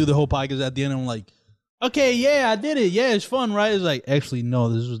I do the whole podcast at the end. And I'm like, okay, yeah, I did it. Yeah, it's fun, right? It's like, actually, no,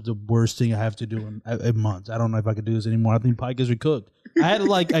 this was the worst thing I have to do in months. I don't know if I could do this anymore. I think podcasts are cooked. I had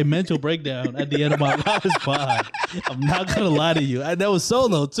like a mental breakdown at the end of my last pod. I'm not gonna lie to you, and that was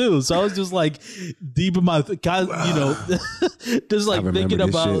solo too. So I was just like deep in my, just like thinking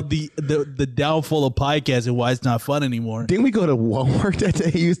about the downfall of podcasts and why it's not fun anymore. Didn't we go to Walmart that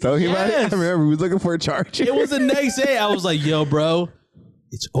day? You was talking about it. I remember we was looking for a charger. It was the next day. I was like, "Yo, bro,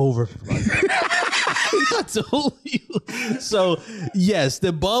 it's over." I told you. So yes,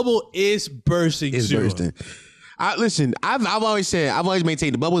 the bubble is bursting. It's soon. bursting. Listen, I've always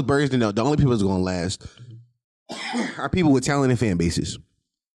maintained the bubble is bursting. The only people that's going to last are people with talent and fan bases.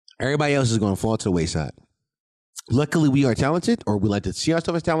 Everybody else is going to fall to the wayside. Luckily, we are talented, or we like to see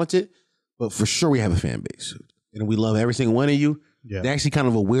ourselves as talented, but for sure we have a fan base. And we love every single one of you. Yeah. It's actually kind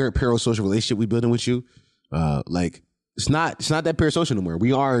of a weird parasocial relationship we're building with you. It's not that parasocial anymore.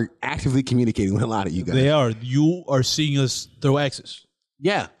 We are actively communicating with a lot of you guys. They are. You are seeing us through access.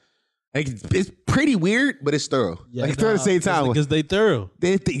 Yeah. Like, it's pretty weird, but it's thorough. Yeah, like, thorough at the same time. Because they thorough.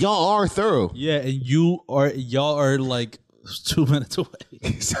 Y'all are thorough. Yeah, and y'all are like 2 minutes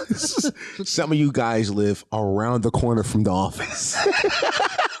away. Some of you guys live around the corner from the office.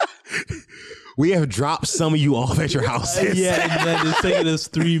 We have dropped some of you off at your houses. Yeah, and then it's taking us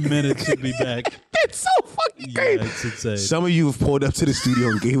 3 minutes to be back. It's so fucking crazy. Yeah, it's insane. Some of you have pulled up to the studio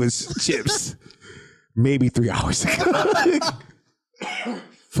and gave us chips maybe 3 hours ago.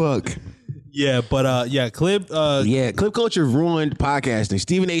 Fuck. Yeah, but clip culture ruined podcasting.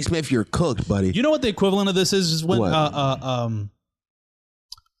 Stephen A. Smith, you're cooked, buddy. You know what the equivalent of this is when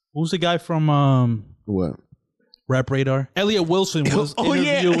who's the guy from what? Rap Radar? Elliot Wilson was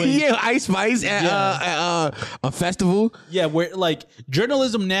interviewing Ice Spice at a festival. Yeah, where like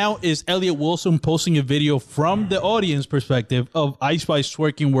journalism now is Elliot Wilson posting a video from the audience perspective of Ice Spice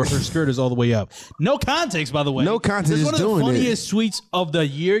twerking where her skirt is all the way up. No context, by the way. No context. It's one of the funniest tweets of the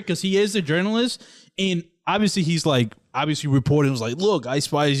year because he is a journalist and obviously he's like reporting was like, look, Ice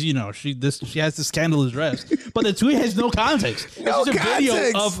Spice, she has this scandalous dress, but the tweet has no context. It's just a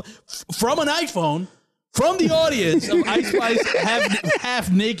video of from an iPhone. From the audience of Ice Spice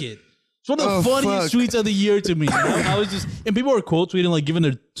half naked. It's one of the funniest tweets of the year to me. I was just, and people were quote tweeting, like giving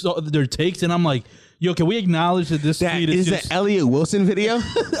their takes, and I'm like, yo, can we acknowledge that this tweet is just the Elliot Wilson video?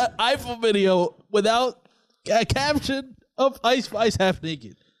 iPhone video without a caption of Ice Spice half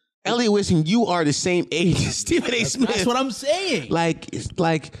naked. Elliot Wilson, you are the same age as Stephen A. Smith. That's what I'm saying. It's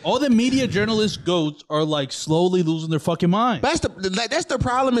like all the media journalist goats are like slowly losing their fucking mind. That's the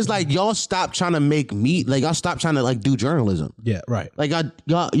problem. Is like y'all stop trying to make meat. Like y'all stop trying to like do journalism. Yeah, right. Like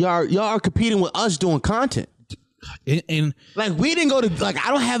y'all are competing with us doing content. And like we didn't go to like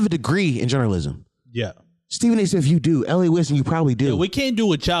I don't have a degree in journalism. Yeah. Stephen A. Smith, you do. Elliot Wilson, you probably do. Yeah, we can't do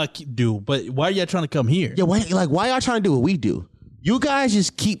what y'all do, but why are y'all trying to come here? Yeah, why y'all trying to do what we do? You guys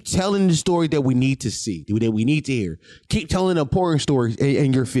just keep telling the story that we need to see, that we need to hear. Keep telling important stories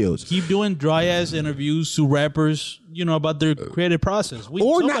in your fields. Keep doing dry ass interviews to rappers, about their creative process.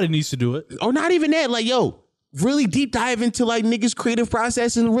 Somebody needs to do it. Or not even that. Like, yo, really deep dive into like niggas' creative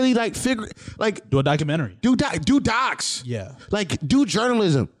process and really like do a documentary. Do docs. Yeah. Like do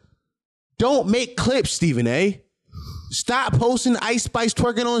journalism. Don't make clips, Stephen A. Stop posting Ice Spice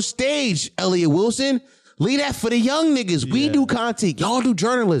twerking on stage, Elliot Wilson. Leave that for the young niggas. Yeah. We do content. Y'all do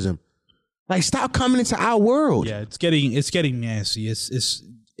journalism. Like, stop coming into our world. Yeah, it's getting nasty. It's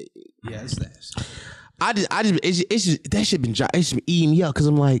nasty. It's just that shit been eating me up because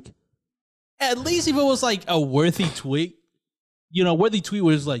I'm like, at least if it was like a worthy tweet, worthy tweet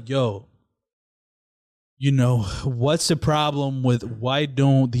was like, yo, what's the problem with why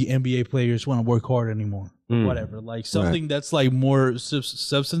don't the NBA players want to work hard anymore? Whatever, like something that's like more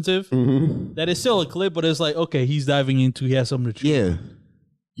substantive. Mm-hmm. That is still a clip, but it's like, okay, he's diving into, he has something to choose. Yeah.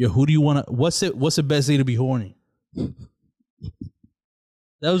 Yo, who do you want to? What's the best day to be horny? That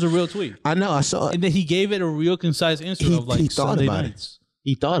was a real tweet. I know, I saw it, and then he gave it a real concise answer of like he thought Sunday about nights.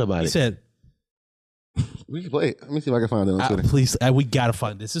 He thought about it. He said, "We can play it. Let me see if I can find it on Twitter." Please, we gotta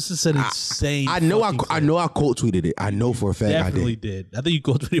find this. This is an insane. I know I quote tweeted it. I know for a fact definitely I did. I think you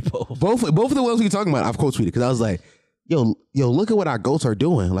quote tweeted both. Both of the ones we were talking about, I've quote tweeted because I was like, yo, look at what our goats are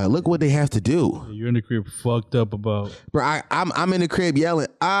doing. Like, look what they have to do. You're in the crib fucked up about. Bro, I'm in the crib yelling,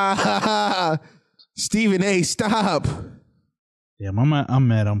 Stephen A, stop. Damn, I'm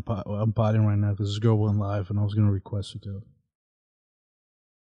mad. I'm potting right now because this girl went live and I was gonna request it to.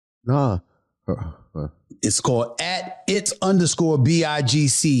 Nah. It's called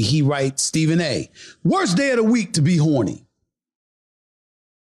 @its_BIGC. He writes, Stephen A. Worst day of the week to be horny.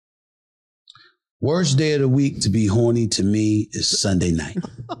 Worst day of the week to be horny to me is Sunday night.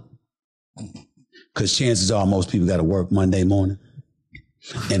 Because chances are most people got to work Monday morning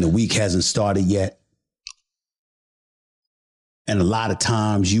and the week hasn't started yet. And a lot of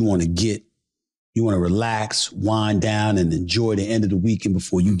times you want to relax, wind down, and enjoy the end of the weekend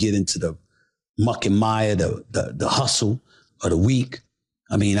before you get into the muck and mire, the hustle of the week.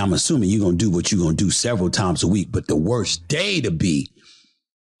 I mean, I'm assuming you're going to do what you're going to do several times a week, but the worst day to be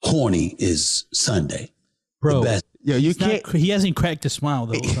horny is Sunday. Bro, yo, you can't. He hasn't cracked a smile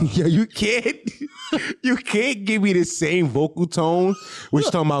the whole time. Yo, you can't give me the same vocal tone, which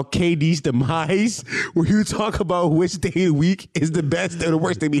talking about KD's demise, where you talk about which day of the week is the best or the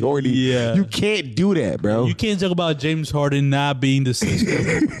worst day to be horny. Yeah. You can't do that, bro. You can't talk about James Harden not being the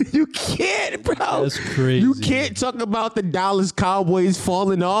system. You can't, bro. That's crazy. You can't talk about the Dallas Cowboys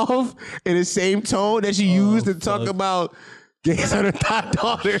falling off in the same tone that you used to talk about gays on a top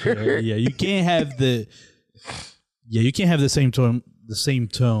daughter. Yeah, you can't have the same tone. The same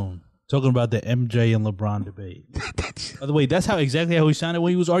tone. Talking about the MJ and LeBron debate. By the way, that's exactly how he sounded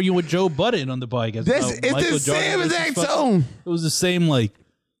when he was arguing with Joe Budden on the podcast. It's the same exact tone. It was the same. Like,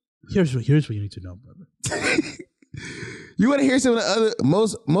 here's what you need to know, brother. You want to hear some of the other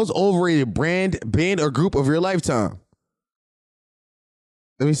most overrated band or group of your lifetime?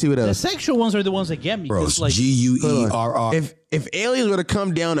 Let me see what else. The sexual ones are the ones that get me. Bro, like, GUERR. If aliens were to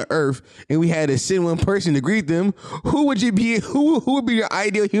come down to Earth and we had to send one person to greet them, who would you be? Who would be your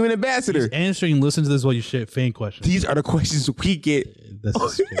ideal human ambassador? Answering, listen to this while you shit fan questions. These are the questions we get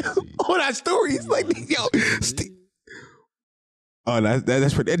on our stories. Like, yo,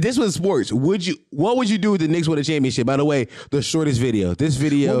 that's pretty. This was sports. What would you do if the Knicks won a championship? By the way, the shortest video. This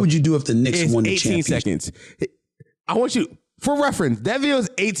video. What would you do if the Knicks won the 18 championship? seconds. I want you. For reference, that video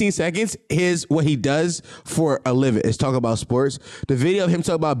is 18 seconds. Here's what he does for a living. It's talk about sports. The video of him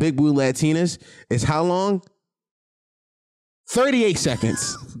talking about big booty Latinas is how long? 38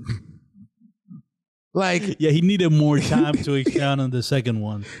 seconds. Like, yeah, he needed more time to expound on the second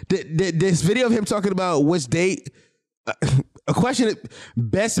one. This video of him talking about which date, a question,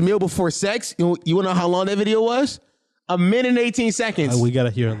 best meal before sex. You want to know how long that video was? 1 minute and 18 seconds. We got to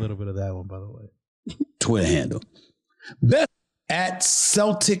hear a little bit of that one, by the way. Twitter handle. Best At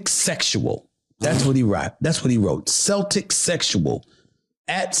Celtic Sexual. That's what he wrote. That's what he wrote. Celtic Sexual.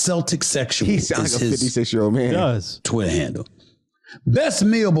 At Celtic Sexual. He sounds like a 56-year-old man. He does. Twitter handle. Best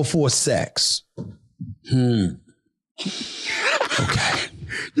meal before sex. Okay.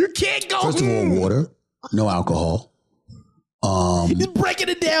 You can't go. First of all, water. No alcohol. He's breaking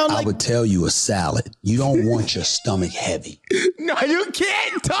it down. I would tell you a salad. You don't want your stomach heavy. No, you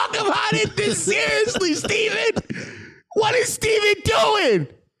can't talk about it this seriously, Steven. What is Steven doing?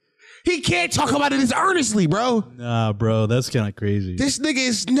 He can't talk about it this earnestly, bro. Nah, bro, that's kind of crazy. This nigga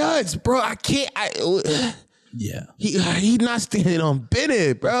is nuts, bro. I can't. Yeah. He not standing on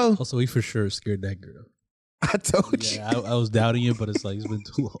Bennett, bro. Also, he for sure scared that girl. I told you. I was doubting it, but it's like, it's been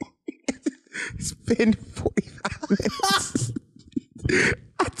too long. It's been 45 minutes.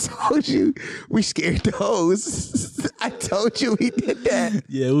 I told you we scared the hoes. I told you we did that.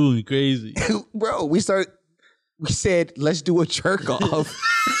 Yeah, we went crazy. Bro, we said, let's do a jerk off.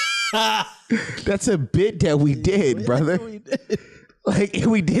 That's a bit that we did, brother. We did. Like,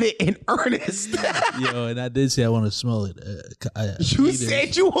 we did it in earnest. Yo, and I did say I want to smell it. You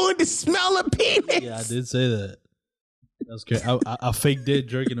said you wanted to smell a penis. Yeah, I did say that. That was crazy. I faked it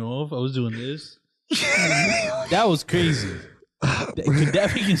jerking off. I was doing this. That was crazy. Could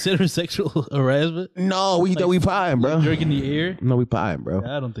that be considered sexual harassment? No, we pieing, bro. Jerking the ear? No, we pieing, bro.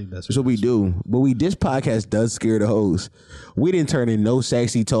 I don't think that's what we do. But this podcast does scare the hoes. We didn't turn in no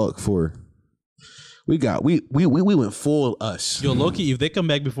sexy talk for. We went full us. Yo, Loki, if they come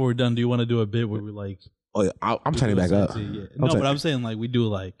back before we're done, do you want to do a bit where we like? Oh, yeah, I'm turning it back up. Yeah. No, but I'm saying like we do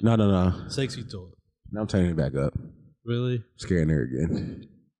like no sexy talk. No, I'm turning it back up. Really? Scaring her again.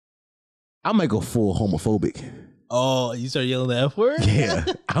 I might go full homophobic. Oh, you start yelling the F word? Yeah,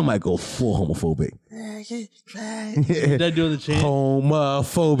 I might go full homophobic. Did I do the chant?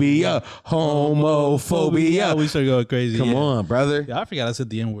 Homophobia. We start going crazy. Come on, brother. Yeah, I forgot I said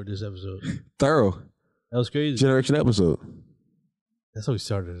the N word this episode. Thorough. That was crazy. Generation episode. That's how we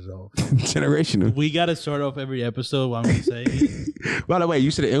started it off. Generational. We got to start off every episode while I'm saying it. By the way,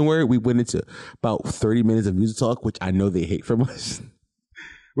 you said the N word. We went into about 30 minutes of music talk, which I know they hate from us.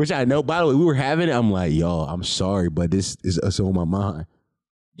 Which I know, by the way, we were having it. I'm like, y'all, I'm sorry, but this is on my mind.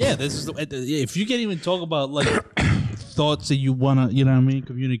 Yeah, this is if you can't even talk about like thoughts that you want to, you know what I mean,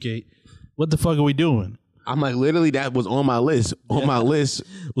 communicate, what the fuck are we doing? I'm like, literally, that was on my list. On my list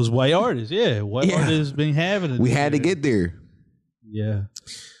was white artists. Yeah, white artists been having it. We had to get there. Yeah.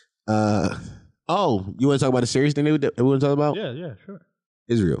 Oh, you want to talk about the serious thing that we want to talk about? Yeah, sure.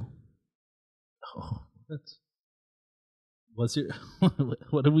 Israel. Oh, what's your?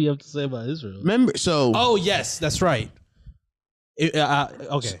 What do we have to say about Israel? Remember, so. Oh yes, that's right.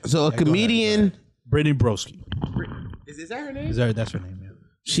 Okay. So a comedian, Brittany Broski. Is that her name? That's her name. Yeah.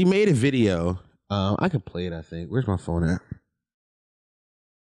 She made a video. I can play it. I think. Where's my phone at?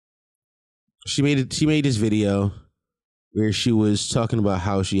 She made this video where she was talking about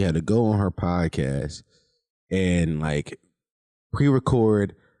how she had to go on her podcast and like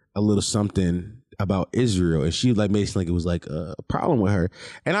pre-record a little something about Israel, and she like made it seem like it was like a problem with her.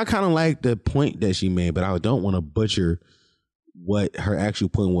 And I kind of like the point that she made, but I don't want to butcher what her actual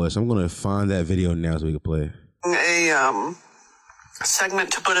point was. So I'm going to find that video now so we can play it. A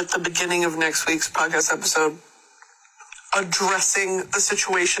segment to put at the beginning of next week's podcast episode addressing the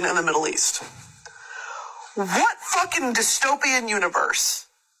situation in the Middle East. What fucking dystopian universe?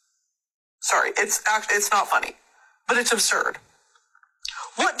 Sorry, it's not funny, but it's absurd.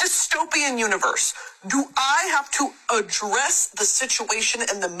 What dystopian universe do I have to address the situation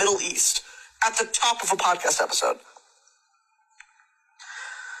in the Middle East at the top of a podcast episode?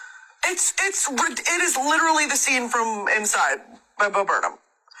 It is literally the scene from Inside by Bo Burnham.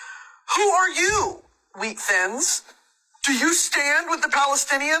 Who are you, wheat thins? Do you stand with the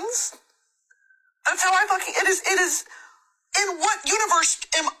Palestinians? That's how I fucking, it is, in what universe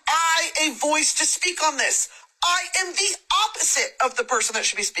am I a voice to speak on this? I am the opposite of the person that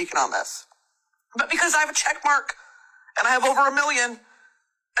should be speaking on this. But because I have a check mark and I have over 1 million,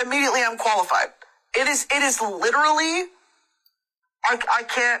 immediately I'm qualified. It is literally, I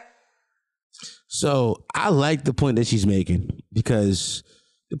can't. So I like the point that she's making, because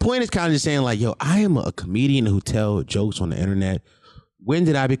the point is kind of just saying like, yo, I am a comedian who tell jokes on the internet. When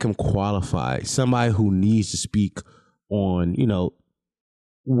did I become qualified? Somebody who needs to speak on,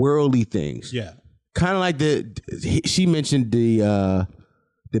 worldly things. Yeah. Kind of like she mentioned the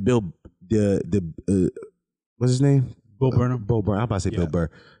Bill, what's his name? Bo Burnham. Bo Burnham. I'm about to say Bill Burr.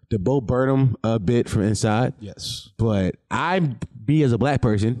 The Bo Burnham bit from Inside. Yes. But me as a black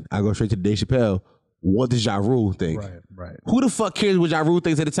person, I go straight to Dave Chappelle. What does Ja Rule think? Right. Who the fuck cares what Ja Rule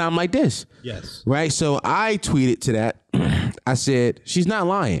thinks at a time like this? Yes. Right? So I tweeted to that. I said, she's not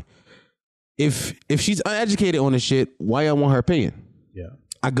lying. If she's uneducated on this shit, why y'all want her opinion? Yeah.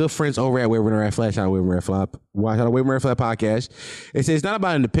 Our good friends over at Waving Red Flag, shout out Waving Red Flag, podcast. It says it's not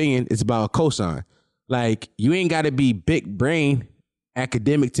about an opinion, it's about a cosign. Like, you ain't got to be big brain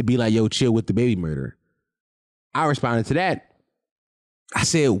academic to be like, yo, chill with the baby murder. I responded to that. I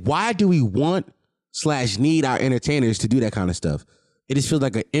said, why do we want / need our entertainers to do that kind of stuff? It just feels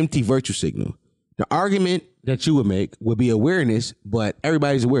like an empty virtue signal. The argument that you would make would be awareness, but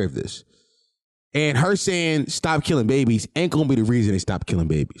everybody's aware of this. And her saying, stop killing babies ain't going to be the reason they stop killing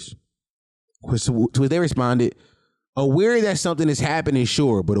babies. To which they responded, aware that something is happening,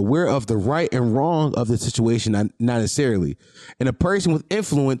 sure, but aware of the right and wrong of the situation, not necessarily. And a person with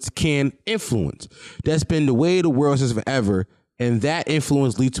influence can influence. That's been the way of the world since forever. And that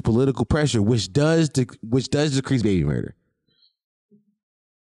influence leads to political pressure, which does decrease baby murder.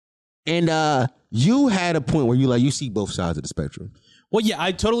 And you had a point where you see both sides of the spectrum. Well, yeah,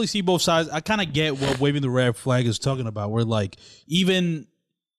 I totally see both sides. I kind of get what Waving the Red Flag is talking about. Where like, even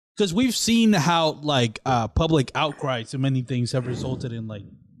because we've seen how like public outcry to many things have resulted in like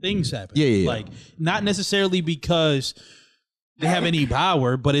things happening. Yeah. Like, not necessarily because they have any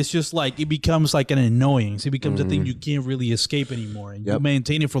power, but it's just like it becomes like an annoyance. It becomes a thing you can't really escape anymore, and you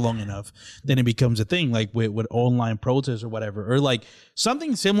maintain it for long enough, then it becomes a thing. Like with online protests or whatever, or like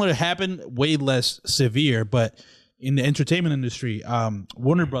something similar happened, way less severe, but in the entertainment industry,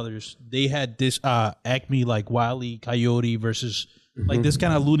 Warner Brothers, they had this Acme like Wile E. Coyote versus like this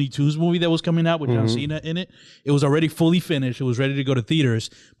kind of Looney Tunes movie that was coming out with John Cena in it. It was already fully finished. It was ready to go to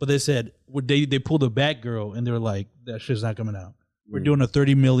theaters, but they said they pulled a Batgirl and they were like, that shit's not coming out. We're doing a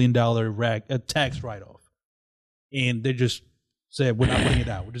 $30 million tax write-off. And they just said, we're not putting it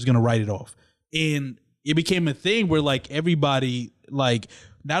out. We're just going to write it off. And it became a thing where like everybody, like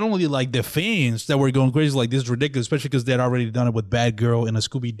not only like the fans that were going crazy, like this is ridiculous, especially because they'd already done it with Batgirl in a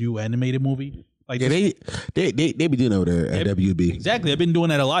Scooby-Doo animated movie. Like yeah, they be doing over there at WB. Exactly. They've been doing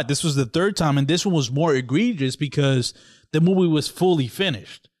that a lot. This was the third time, and this one was more egregious because the movie was fully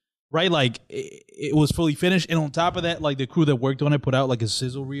finished. Right? Like it was fully finished. And on top of that, like the crew that worked on it put out like a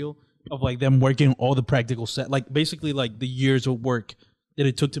sizzle reel of like them working all the practical set, like basically like the years of work that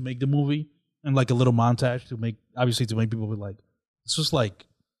it took to make the movie, and like a little montage to make people be like, this was like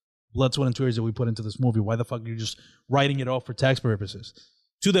blood, sweat, and tears that we put into this movie. Why the fuck are you just writing it off for tax purposes?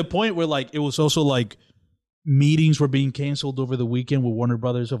 To the point where like it was also like meetings were being canceled over the weekend with Warner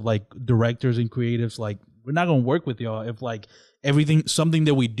Brothers of like directors and creatives. Like, we're not gonna work with y'all if like something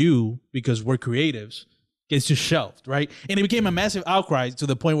that we do because we're creatives gets just shelved, right? And it became a massive outcry to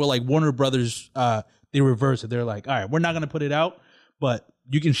the point where like Warner Brothers they reversed it. They're like, all right, we're not gonna put it out, but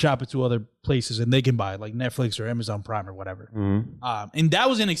you can shop it to other places and they can buy it, like Netflix or Amazon Prime or whatever. And that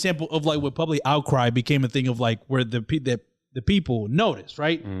was an example of like what public outcry became a thing of like where the people noticed,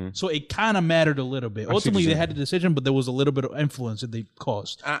 right? So it kind of mattered a little bit. Ultimately, they had the decision, but there was a little bit of influence that they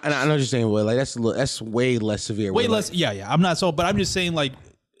caused. I know what you're saying, but like that's way less severe. Way less, yeah. I'm not so, but I'm just saying like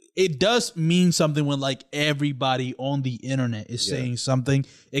it does mean something when like everybody on the internet is saying something.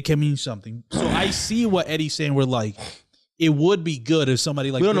 It can mean something. So I see what Eddie's saying. We're like, it would be good if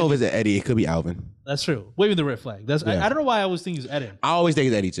somebody like we don't know if it's Eddie. It could be Alvin. That's true. Waving the red flag. That's I don't know why I always think it's Eddie. I always think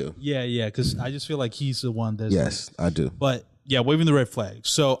it's Eddie too. Yeah, because I just feel like he's the one that's yes, I do. But yeah, waving the red flag.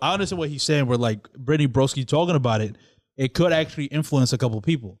 So I understand what he's saying. We're like Brittany Broski talking about it. It could actually influence a couple of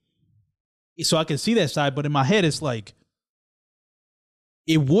people. So I can see that side, but in my head, it's like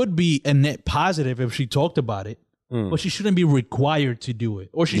it would be a net positive if she talked about it, but she shouldn't be required to do it,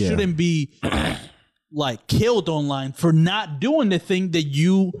 or she shouldn't be like killed online for not doing the thing that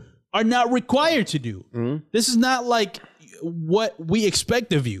you are not required to do. This is not like what we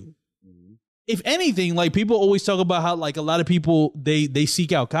expect of you. If anything, like people always talk about how like a lot of people they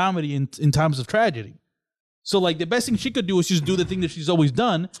seek out comedy in times of tragedy. So like the best thing she could do is just do the thing that she's always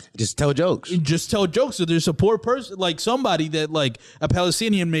done. Just tell jokes. And just tell jokes. So there's a poor person, like somebody that like a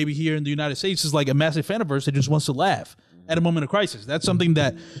Palestinian maybe here in the United States is like a massive fan of hers that just wants to laugh at a moment of crisis. That's something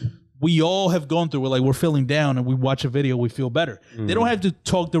that we all have gone through. We're feeling down and we watch a video, we feel better. They don't have to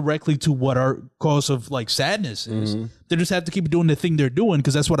talk directly to what our cause of like sadness is. They just have to keep doing the thing they're doing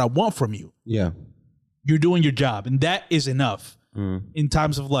because that's what I want from you. Yeah. You're doing your job, and that is enough in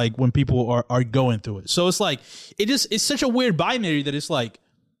times of like when people are going through it. So it's like it's such a weird binary that it's like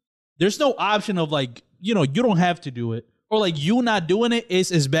there's no option of like, you know, you don't have to do it, or like you not doing it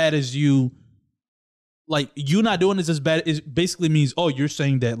is as bad as you. Like, you not doing this as bad, it basically means, oh, you're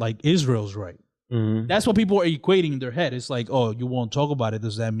saying that, like, Israel's right. That's what people are equating in their head. It's like, oh, you won't talk about it.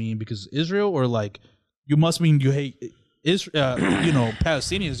 Does that mean because Israel? Or, like, you must mean you hate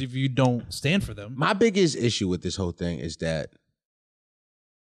Palestinians if you don't stand for them. My biggest issue with this whole thing is that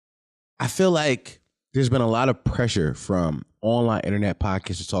I feel like there's been a lot of pressure from online internet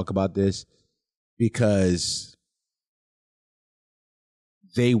podcasts to talk about this because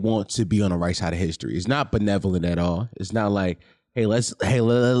they want to be on the right side of history. It's not benevolent at all. It's not like, hey,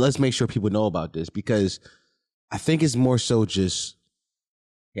 let's make sure people know about this, because I think it's more so just,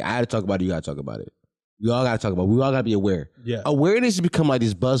 hey, I had to talk about it, you got to talk about it. We all got to talk about it. We all got to be aware. Yeah. Awareness has become like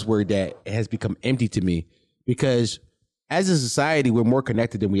this buzzword that has become empty to me, because as a society, we're more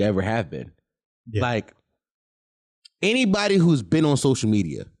connected than we ever have been. Yeah. Like, anybody who's been on social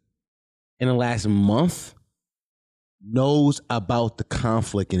media in the last month knows about the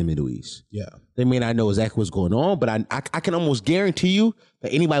conflict in the Middle East. Yeah. They may not know exactly what's going on, but I can almost guarantee you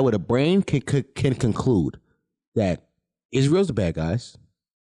that anybody with a brain can conclude that Israel's the bad guys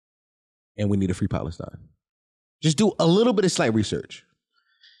and we need to free Palestine. Just do a little bit of slight research.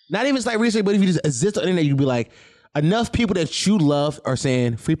 Not even slight research, but if you just exist on the internet, you'd be like, enough people that you love are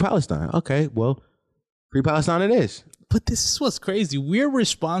saying free Palestine. Okay, well, free Palestine it is. But this is what's crazy. We're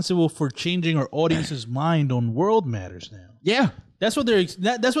responsible for changing our audience's mind on world matters now. Yeah. That's what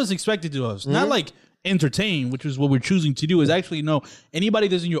that's what's expected of us. Mm-hmm. Not like entertain, which is what we're choosing to do, is actually no, anybody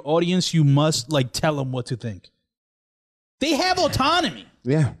that's in your audience, you must like tell them what to think. They have autonomy.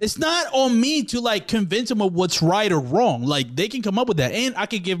 Yeah. It's not on me to like convince them of what's right or wrong. Like they can come up with that. And I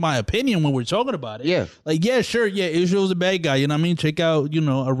can give my opinion when we're talking about it. Yeah. Like, yeah, sure. Yeah. Israel's a bad guy. You know what I mean? Check out,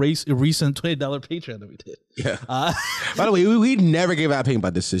 a recent $20 Patreon that we did. Yeah. By the way, we never gave our opinion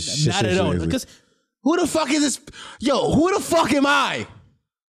about this shit. Not at all. Because who the fuck is this? Yo, who the fuck am I?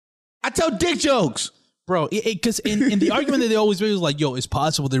 I tell dick jokes. Bro, because in the argument that they always make is like, yo, it's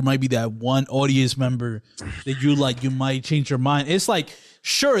possible there might be that one audience member that you might change your mind. It's like,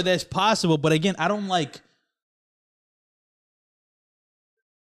 sure, that's possible. But again, I don't like...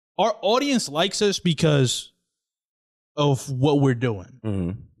 Our audience likes us because of what we're doing.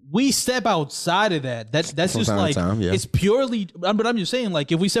 Mm-hmm. We step outside of that. That's just like... It's purely... But I'm just saying,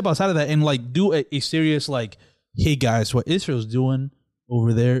 like, if we step outside of that and like do a serious like, hey guys, what Israel's doing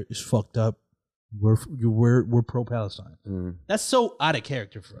over there is fucked up. We're pro-Palestine. Mm-hmm. That's so out of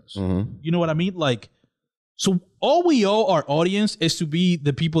character for us. Mm-hmm. You know what I mean? Like, so all we owe our audience is to be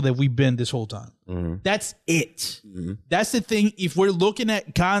the people that we've been this whole time. Mm-hmm. That's it. Mm-hmm. That's the thing. If we're looking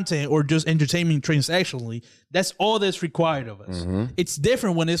at content or just entertainment transactionally, that's all that's required of us. Mm-hmm. It's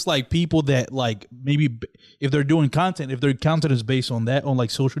different when it's like people that like maybe if they're doing content, if their content is based on that, on like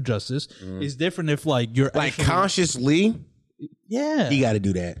social justice, it's different if like you're like actually, consciously. Yeah, you got to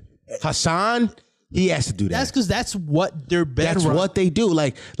do that. Hassan, he has to do that. That's because that's what they're better. That's what they do.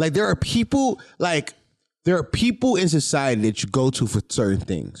 Like there are people in society that you go to for certain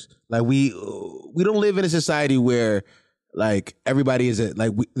things. Like we don't live in a society where like everybody is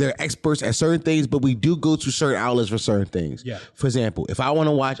they're experts at certain things, but we do go to certain outlets for certain things. Yeah. For example, if I want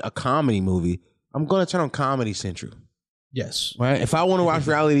to watch a comedy movie, I'm going to turn on Comedy Central. Yes. Right. If I want to watch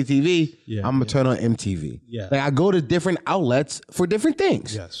reality TV, I'm gonna turn on MTV. Yeah. Like I go to different outlets for different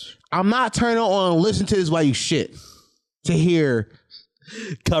things. Yes. I'm not turning on listen to this while you shit to hear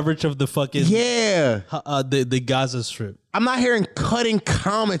coverage of the fucking the Gaza Strip. I'm not hearing cutting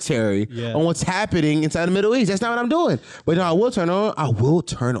commentary on what's happening inside the Middle East. That's not what I'm doing. But no, I will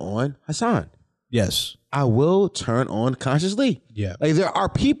turn on Hassan. Yes. I will turn on Consciously. Yeah. Like there are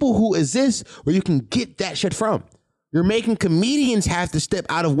people who exist where you can get that shit from. You're making comedians have to step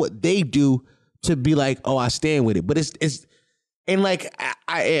out of what they do to be like, oh, I stand with it. But it's and like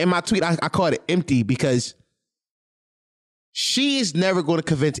I in my tweet, I call it empty because she is never going to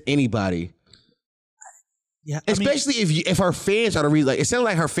convince anybody. Yeah, especially if her fans are the reason. Like it sounded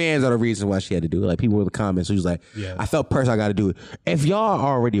like her fans are the reason why she had to do it. Like people in the comments, so she was like, I felt personally I got to do it. If y'all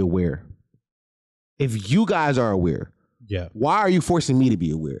are already aware, if you guys are aware. Yeah. Why are you forcing me to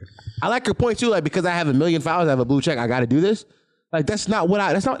be aware? I like your point too. Like because I have 1 million followers, I have a blue check. I got to do this. Like that's not what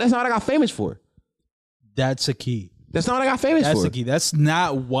I got famous for. That's a key. That's not what I got famous for. That's the key. That's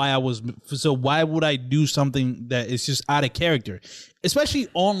not why I was. So why would I do something that is just out of character? Especially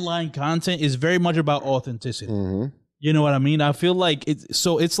online content is very much about authenticity. Mm-hmm. You know what I mean? I feel like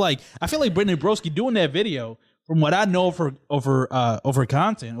it's like I feel like Brittany Broski doing that video. From what I know of her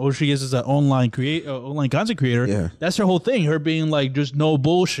content, or she is as an online content creator. Yeah. That's her whole thing. Her being like just no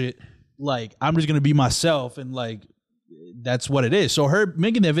bullshit. Like I'm just gonna be myself, and like that's what it is. So her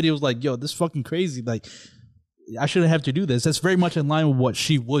making that video was like, yo, this is fucking crazy. Like I shouldn't have to do this. That's very much in line with what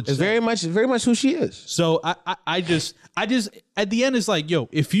she would. It's say. very much who she is. So I just at the end it's like, yo,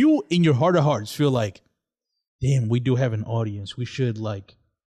 if you in your heart of hearts feel like, damn, we do have an audience, we should like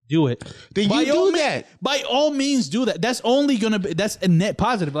do it. Then you do that. By all means, do that. That's only gonna be. That's a net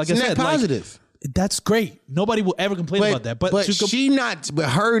positive. Like I said, net positive. That's great. Nobody will ever complain about that. But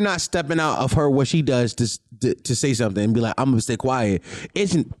her not stepping out of her what she does to say something and be like, I'm gonna stay quiet.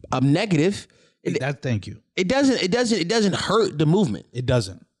 Isn't negative. Thank you. It doesn't hurt the movement. It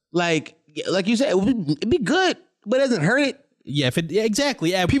doesn't. Like you said, it'd be good, but it doesn't hurt it. Yeah,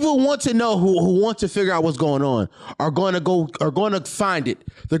 exactly. Yeah. People want to know who want to figure out what's going on are going to find it.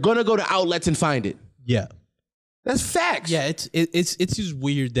 They're going to go to outlets and find it. Yeah, that's facts. Yeah, it's just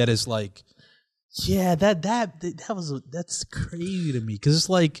weird that it's like, yeah, that's crazy to me because it's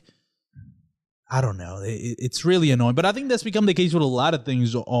like, I don't know, it's really annoying. But I think that's become the case with a lot of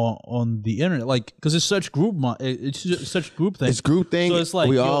things on the internet, like because it's such such group thing. It's group thing. So it's like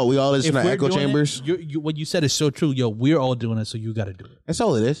we all listen to echo chambers. What you said is so true. Yo, we're all doing it, so you got to do it. That's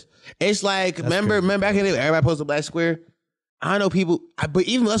all it is. It's like remember back in the day, everybody posted black square. I know people, but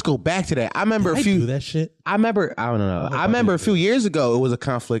even let's go back to that. I remember do that shit. I don't know. I remember a few years ago it was a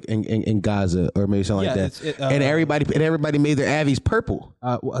conflict in Gaza or maybe something like that, and everybody made their Avies purple.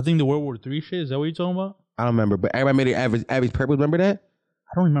 I think the World War III shit. Is that what you're talking about? I don't remember, but everybody made their Avies purple. Remember that?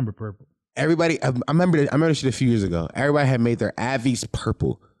 I don't remember purple. Everybody, I remember this shit a few years ago. Everybody had made their Avies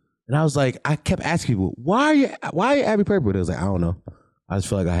purple, and I was like, I kept asking people, why are your Avies purple? They was like, I don't know. I just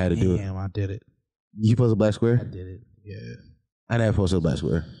feel like I had to do it. Damn, I did it. You posted a black square? I did it. Yeah. I never posted a black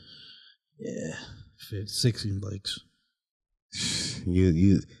square. Yeah, 16 likes.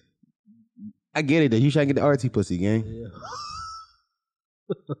 You. I get it though. You trying to get the RT pussy, gang. Yeah.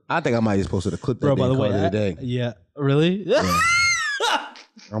 I think I might just posted a clip that by the way, the other day. Yeah, really? Yeah.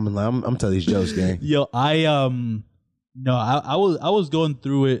 I'm telling these jokes, gang. Yo, I was going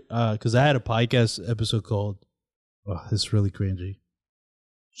through it because I had a podcast episode called. Oh, it's really cringy.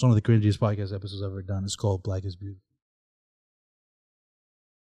 It's one of the cringiest podcast episodes I've ever done. It's called Black is Beautiful.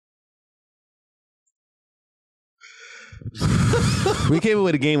 We came up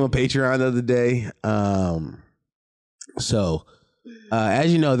with a game on Patreon the other day.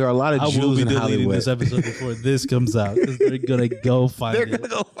 As you know, there are a lot of Jews in Hollywood. I will be deleting this episode before this comes out because they're gonna go find it. They're gonna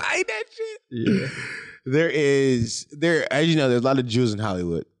go find that shit. Yeah. As you know, there's a lot of Jews in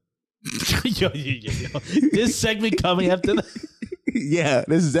Hollywood. yo. This segment coming after that. Yeah,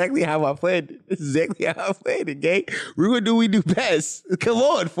 this is exactly how I planned it. Gang. We're gonna do what we do best. Come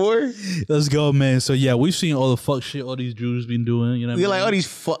on, four. Let's go, man. So yeah, we've seen all the fuck shit all these Jews been doing. You know, you're like all these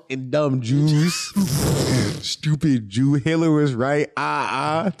fucking dumb Jews, stupid Jew. Hitler was right.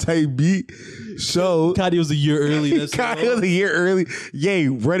 Type beat. So Kanye was a year early. Kanye was a year early. Yay,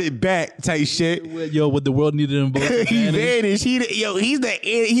 run it back. Type shit. Yo, what the world needed him both. He vanished. He's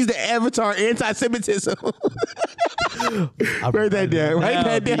the Avatar Anti-Semitism. Write that down. Write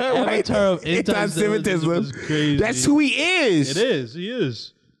that down. Avatar of Anti-Semitism. Crazy. That's who he is. It is. He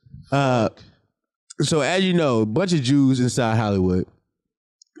is. So as you know, a bunch of Jews inside Hollywood,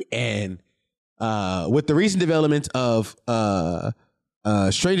 and with the recent developments of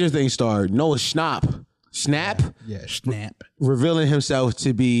Stranger Things star Noah Schnapp, revealing himself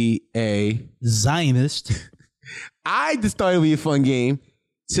to be a Zionist. I just thought it would be a fun game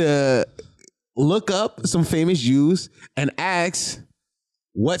to look up some famous Jews and ask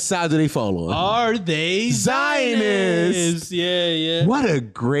what side do they fall on. Are they Zionists? Yeah. What a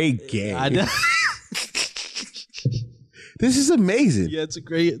great game. This is amazing. Yeah, it's a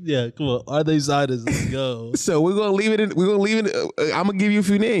great. Yeah, come on. Are they Zionists? Let's go. So we're gonna leave it. I'm gonna give you a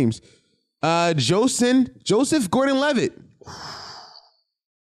few names. Joseph Gordon-Levitt.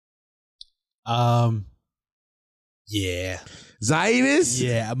 Yeah. Zionist?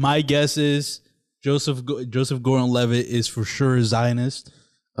 Yeah, my guess is Joseph Gordon-Levitt is for sure a Zionist.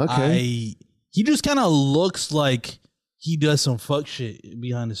 Okay. He just kind of looks like he does some fuck shit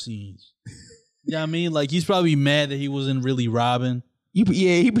behind the scenes. You know what I mean? Like he's probably mad that he wasn't really robbing. He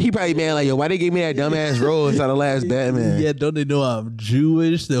probably mad like, yo, why they gave me that dumbass role inside the last Batman? Yeah, don't they know I'm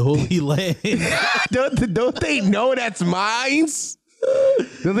Jewish? The Holy Land. don't they know that's mine?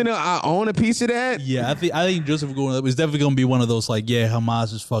 Don't they know I own a piece of that? Yeah, I think Joseph Gordon is definitely gonna be one of those like, yeah,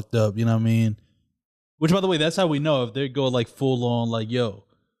 Hamas is fucked up. You know what I mean? Which, by the way, that's how we know if they go like full on like, yo,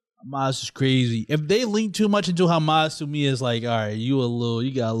 Hamas is crazy. If they lean too much into Hamas, to me, it's like, all right, you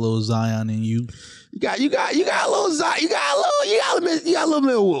got a little Zion in you. You got a little Zion. You got a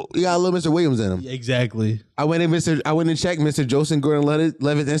little Mr. Williams in him. Exactly. I went and checked Mr. Joseph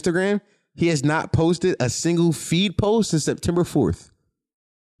Gordon-Levitt's Instagram. He has not posted a single feed post since September 4th.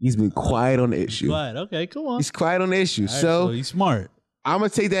 He's been quiet on the issue. Quiet. Okay, come on. He's quiet on the issue. Right, so he's smart. I'm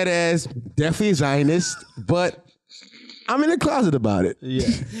gonna take that as definitely a Zionist, but I'm in the closet about it.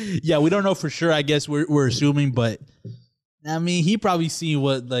 Yeah. We don't know for sure. I guess we're assuming, but I mean, he probably seen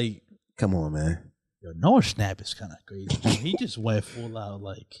what like. Come on, man. Yo, Noah Schnapp is kind of crazy. He just went full out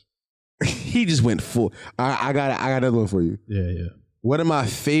like. He just went full. I got another one for you. Yeah. One of my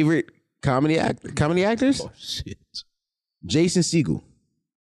favorite comedy actors. Oh shit. Jason Segel.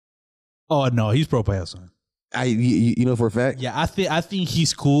 Oh no, he's pro-Palestine. You know for a fact? Yeah, I think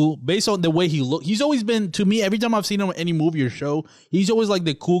he's cool based on the way he look. He's always been, to me, every time I've seen him in any movie or show, he's always like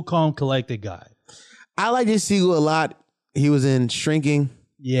the cool, calm, collected guy. I like Jason Segel a lot. He was in Shrinking.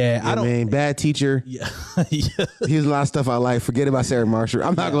 Yeah, I mean, Bad Teacher. Yeah. Here's a lot of stuff I like. Forget about Sarah Marshall.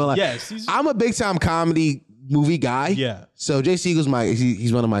 I'm not gonna lie. Yes, I'm a big time comedy movie guy. Yeah. So Jay Segel's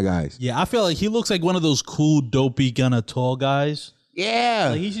he's one of my guys. Yeah, I feel like he looks like one of those cool, dopey, kind of tall guys. Yeah.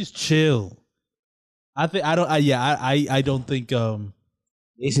 Like he's just chill. I don't think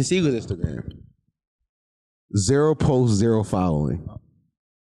Jason Segel's Instagram. 0 posts, 0 following.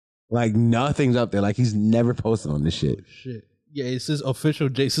 Like nothing's up there. Like he's never posted on this shit. Oh, shit. Yeah, it says official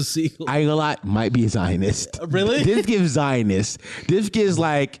Jason Segel. I ain't gonna lie, might be a Zionist. Really? This gives Zionist. This gives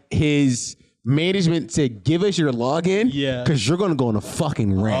like his management said, give us your login. Yeah. Because you're gonna go on a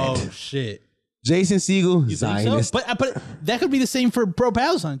fucking rant. Oh shit. Jason Segel, You Zionist. think so? But that could be the same for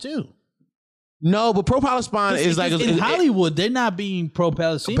pro-Palestine too. No, but pro-Palestine is like in Hollywood, they're not being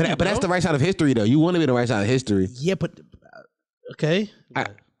pro-Palestinian. But that's the right side of history, though. You want to be the right side of history. Yeah, but okay.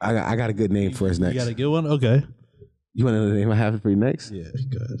 I got a good name for us next. You got a good one? Okay. You want to know the name I have for you next? Yeah,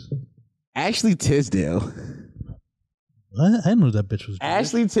 good. Ashley Tisdale. What? I didn't know that bitch was Jewish.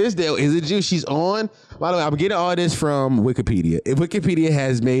 Ashley Tisdale is a Jew. She's on. By the way, I'm getting all this from Wikipedia. If Wikipedia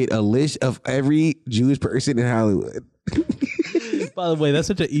has made a list of every Jewish person in Hollywood. By the way, that's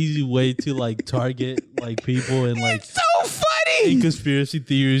such an easy way to like target like people and like it's so funny and conspiracy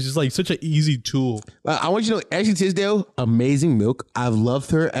theories. It's like such an easy tool. I want you to know Ashley Tisdale, amazing milk. I've loved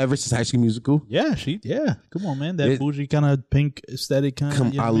her ever since High School Musical. Yeah, come on, man. That bougie kind of pink aesthetic kind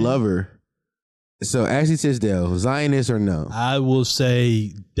of. I love her. So Ashley Tisdale, Zionist or no? I will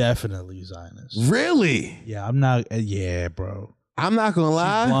say definitely Zionist. Really? Yeah, I'm not. Yeah, bro. I'm not gonna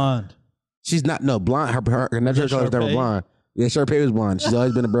lie. She's blonde. She's not. No, blonde. Her natural color is never blonde. Yeah, Sharpay was blonde. She's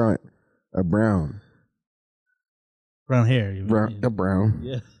always been a brown. Brown hair. A brown.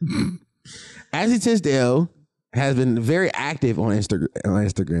 Yeah. Ashley Tisdale has been very active on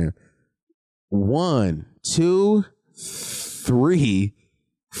Instagram. 1, 2, 3,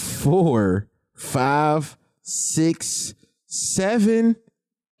 4, 5, 6, 7,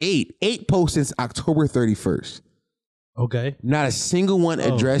 8. 8 posts since October 31st. Okay. Not a single one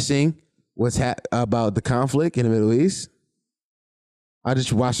addressing what's about the conflict in the Middle East. I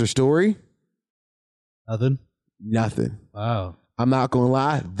just watched her story. Nothing. Wow. I'm not gonna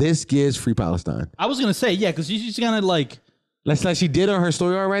lie. This gives Free Palestine. I was gonna say because she's just gonna like. That's like she did on her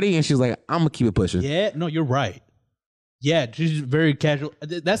story already, and she's like, "I'm gonna keep it pushing." Yeah. No, you're right. Yeah, she's very casual.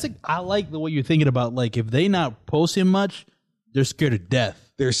 That's like I like the way you're thinking about like if they not posting much, they're scared to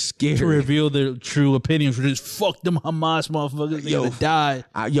death. They're scared to reveal their true opinions. For just fuck them Hamas motherfuckers. They're gonna die.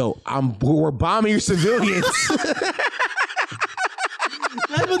 We're bombing your civilians.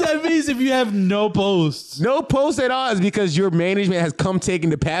 That's what that means if you have no posts. No posts at all is because your management has come taking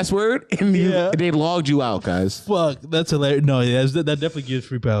the password and they logged you out, guys. Fuck, that's hilarious. No, that definitely gives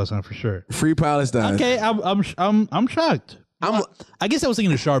Free Palestine for sure. Free Palestine. Okay, I'm shocked. I guess I was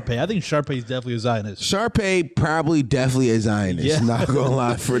thinking of Sharpay. I think Sharpay is definitely a Zionist. Sharpay probably definitely a Zionist. Yeah. Not gonna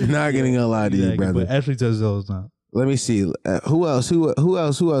lie to you, brother. But Ashley Tisdale is not. Let me see. Who else do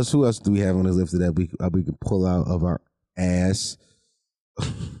we have on this list that we can pull out of our ass? I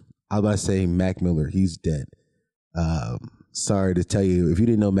was about to say Mac Miller. He's dead. Sorry to tell you, if you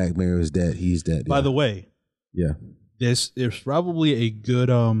didn't know Mac Miller was dead, he's dead. By the way, there's probably a good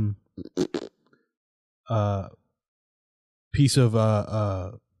piece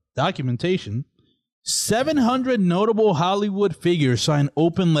of documentation. 700 notable Hollywood figures sign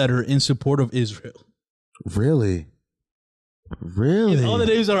open letter in support of Israel. Really? And all the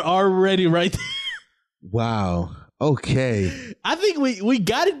names are already right there. Wow. Okay. I think we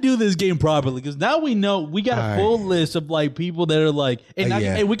got to do this game properly because now we know we got a full list of like people that are like,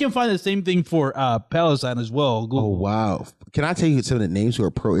 and we can find the same thing for Palestine as well. Google. Oh wow! Can I tell you some of the names who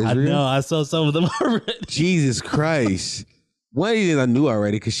are pro-Israel? I know. I saw some of them already. Jesus Christ! One of these I knew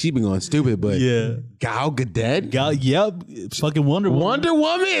already because she been going stupid. But Gal Gadot. Yep. Fucking Wonder Woman. Wonder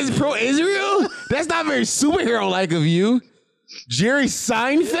Woman is pro-Israel. That's not very superhero-like of you. Jerry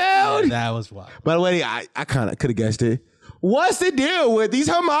Seinfeld? Yeah, that was wild. By the way, I kind of could have guessed it. What's the deal with these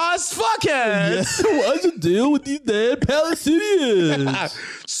Hamas fuckheads? What's the deal with these dead Palestinians?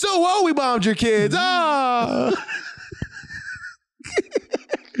 So what? We bombed your kids. Oh.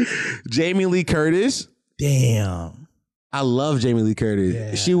 Jamie Lee Curtis. Damn. I love Jamie Lee Curtis.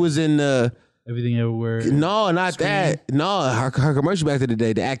 Yeah. She was in Everything Everywhere. No, not Scream. that. No, her commercial back in the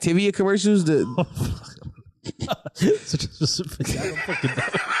day. The Activia commercials. Such a specific. I don't fucking know.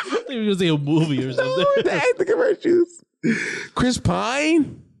 I think it was a movie or something. The acting commercials. Chris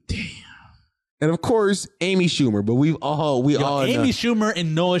Pine. Damn. And of course, Amy Schumer. But we all Amy know. Schumer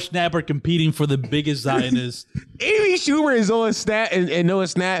and Noah Schnapp are competing for the biggest Zionist. Amy Schumer is on Snap and Noah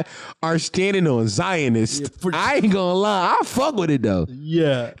Snap are standing on Zionist. I ain't gonna lie. I fuck with it though.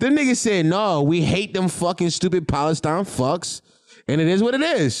 Yeah. Them niggas said, no, we hate them fucking stupid Palestine fucks. And it is what it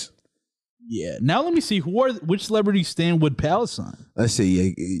is. Yeah. Now let me see which celebrities stand with Palestine. Let's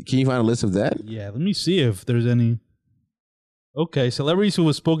see. Can you find a list of that? Yeah, let me see if there's any. Okay, celebrities who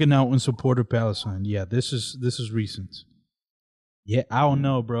have spoken out in support of Palestine. Yeah, this is recent. Yeah, I don't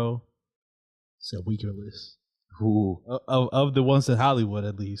know, bro. It's a weaker list. Who? Of the ones in Hollywood,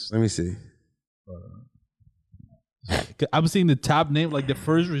 at least. Let me see. I'm seeing the top name, like the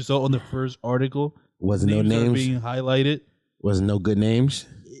first result on the first article. Wasn't no names are names being highlighted. Wasn't no good names.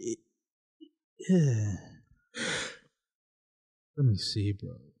 Yeah. Let me see,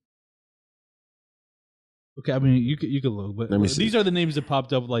 bro. Okay, I mean you could look, but Let me see. these are the names that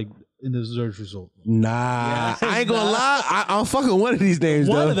popped up like in the search result. Nah, Yeah, I ain't gonna lie. I'm fucking one of these names.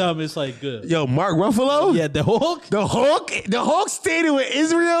 One though. of them is like good. Yo, Mark Ruffalo. Yeah, the Hulk. The Hulk standing with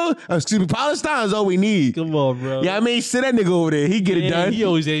Israel. Excuse me, Palestine is all we need. Come on, bro. Yeah, I mean, send that nigga over there. He get it done. He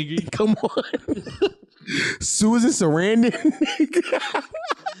always angry. Come on. Susan Sarandon.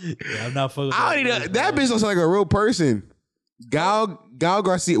 Yeah, I'm not fucking. I don't even, that bitch looks like a real person. Gal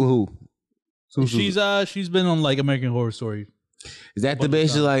Garcia. Who? She's been on like American Horror Story. Is that the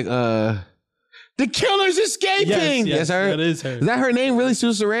bitch like the killer's escaping? Yes, That's her. that is her. Is that her name? Really,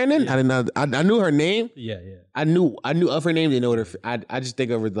 Susan Sarandon? Yeah. I didn't know. I knew her name. Yeah. I knew of her name. Didn't know what her. I just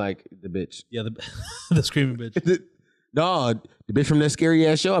think of her like the bitch. Yeah, the screaming bitch. No, the bitch from that scary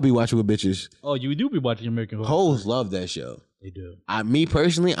ass show I be watching with bitches. Oh, you do be watching American Horror Hoes Story. love that show. They do. Me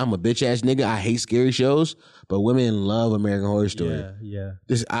personally, I'm a bitch ass nigga. I hate scary shows, but women love American Horror Story. Yeah.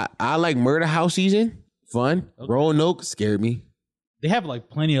 I like Murder House season. Fun. Okay. Roanoke scared me. They have like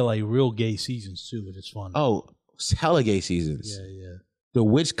plenty of like real gay seasons too, which is fun. Oh, it's hella gay seasons. Yeah. The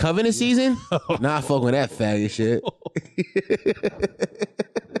Witch Covenant season? Nah, I fuck with that faggot shit.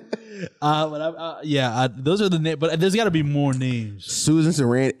 Those are the names, but there's got to be more names. Susan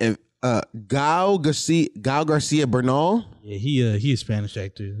Sarandon and Gal Garcia Bernal. Yeah, he is Spanish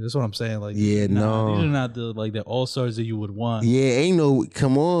actor. That's what I'm saying. Like, Yeah, no. these are not the all stars that you would want. Yeah, ain't no.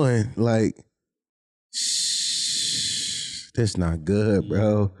 Come on, like, this not good,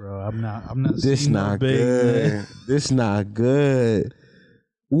 bro. Bro, I'm not. This seeing no not big, good. man. This not good.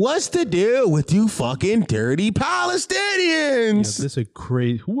 What's the deal with you fucking dirty Palestinians? Yeah, this is a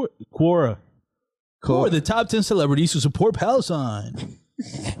crazy. Who are the top 10 celebrities who support Palestine?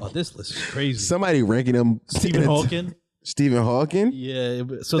 Oh, this list is crazy. Somebody ranking them. Stephen Hawking. Stephen Hawking? Yeah.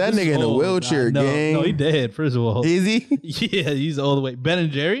 So that nigga in a wheelchair, gang. No, he dead, first of all. Is he? Yeah, he's all the way. Ben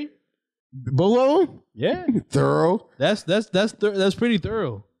and Jerry? Both of them? Yeah. Thorough. That's pretty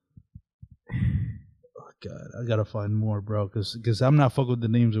thorough. Oh, God. I got to find more, bro, because I'm not fucking with the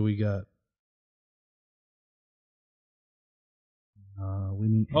names that we got.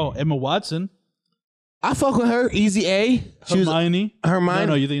 Emma Watson. I fuck with her. Easy A. Hermione. Hermione?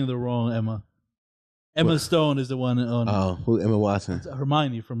 No, you're thinking of the wrong Emma. Emma Stone is the one on. Oh, who Emma Watson?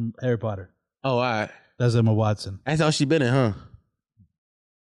 Hermione from Harry Potter. Oh, all right. That's Emma Watson. That's all she been in, huh?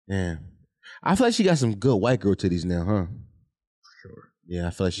 Yeah. I feel like she got some good white girl titties now, huh? Sure. Yeah,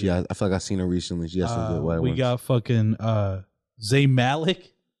 I feel like I've seen her recently. She got some good white ones. We got fucking Zayn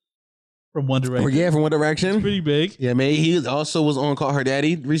Malik from One Direction. Oh, yeah, from One Direction. It's pretty big. Yeah, man. He also was on Call Her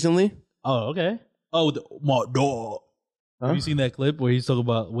Daddy recently. Oh, okay. Oh, my dog. Huh? Have you seen that clip where he's talking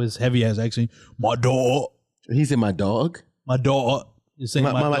about with his heavy ass accent? My dog. He said, "My dog." My dog. He's saying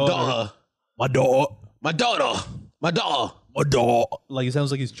my daughter. My dog. My daughter. My dog. My dog. Like it sounds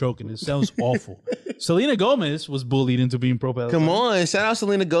like he's choking. It sounds awful. Selena Gomez was bullied into being pro-Palestine. Come on, shout out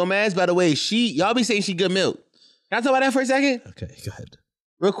Selena Gomez. By the way, y'all be saying she good milk. Can I talk about that for a second? Okay, go ahead.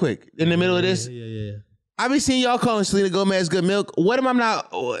 Real quick, in the middle of this. Yeah. I be seeing y'all calling Selena Gomez good milk. What am I not?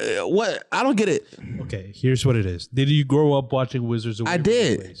 What? I don't get it. Okay, here's what it is. Did you grow up watching Wizards of Waverly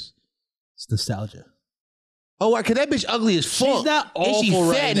did. Place? It's nostalgia. Oh, why? Cause that bitch ugly as fuck. She's not awful and she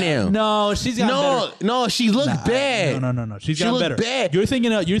fat right now. No, she's got better. No, she looked bad. No. She's She got looked better. bad. You're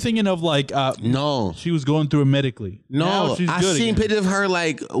thinking of like no. She was going through it medically. No, Now she's I good seen again. pictures of her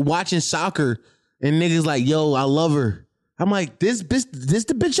like watching soccer, and niggas like, "Yo, I love her." I'm like, this the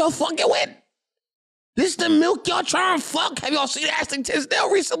bitch y'all fucking with? This the milk y'all trying to fuck? Have y'all seen Ashley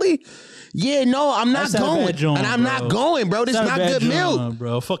Tisdale recently? Yeah, no, I'm not That's not a going. bad joint, And I'm bro. not going, bro. This is That's not not a bad good milk. joint,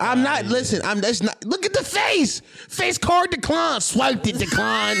 bro. Fuck I'm outta not, here. listen, that's not, look at the face. Face card decline. Swiped it,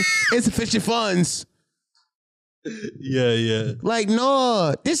 decline. Insufficient funds. Yeah. Like,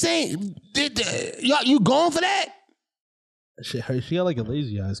 no, this ain't, y'all, you going for that? She got like a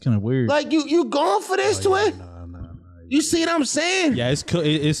lazy eye. It's kind of weird. Like, you going for this, twin? No. You see what I'm saying? Yeah,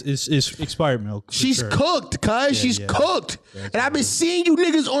 it's expired milk. for She's sure. cooked, cuz. She's cooked. And I've been seeing you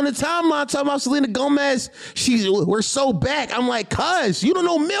niggas on the timeline talking about Selena Gomez. We're so back. I'm like, cuz, you don't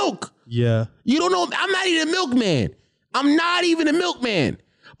know milk. Yeah. You don't know. I'm not even a milkman. I'm not even a milkman.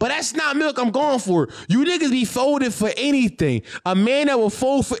 But that's not milk I'm going for. You niggas be folded for anything. A man that will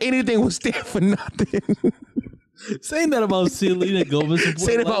fold for anything will stand for nothing. Saying that about Selena Gomez.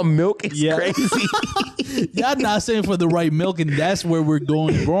 Saying about milk is crazy. Y'all not saying for the right milk, and that's where we're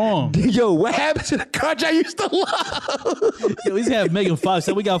going wrong. Yo, what happened to the crunch I used to love? Yo, we used to have Megan Fox,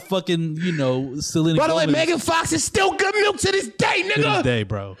 and we got fucking, Selena By the way, Gomez. Megan Fox is still good milk to this day, nigga. To this day,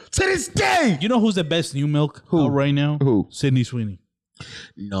 bro. To this day. You know who's the best new milk out right now? Who? Sydney Sweeney.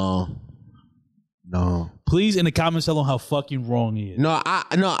 No. Please in the comments tell him how fucking wrong he is.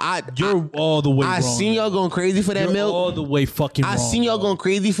 You're all the way wrong. I seen y'all going crazy for that You're milk. all the way fucking wrong. I seen y'all going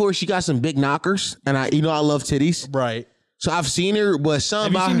crazy for it. She got some big knockers, and I love titties. Right. So I've seen her, but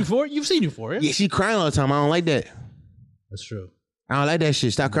some. Have you seen her before? You've seen her before, Yeah, she crying all the time. I don't like that. That's true. I don't like that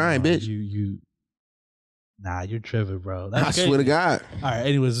shit. Stop crying, bitch. Nah, you're tripping, bro. I swear to God. All right.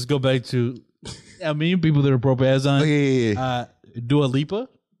 Anyways, let's go back to. People that are pro Pazon. Yeah. Dua Lipa,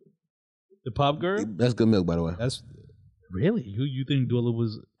 the pop girl. That's good milk, by the way. That's really you think Dua Lipa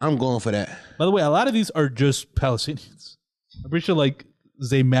was? I'm going for that. By the way, a lot of these are just Palestinians. I'm pretty sure like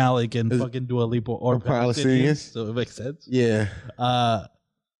Zayn Malik and fucking Dua Lipa are Palestinians. So it makes sense. Yeah. Yeah.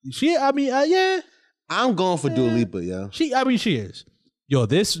 I'm going for Dua Lipa, yo. She is. Yo,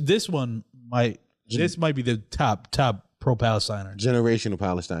 this one might be the top pro Palestiner. Generational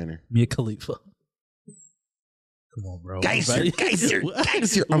Palestiner. Mia Khalifa. Come on, bro. Geyser.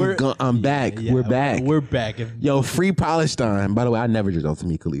 I'm back. Yeah, We're back. We're back. Yo, free Palestine. By the way, I never just off to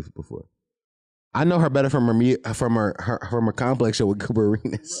Mia Khalifa before. I know her better from her complex show with Cooper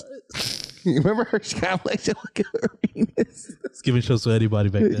Arenas. You remember her complex show with Cooper Arenas? It's giving shows to anybody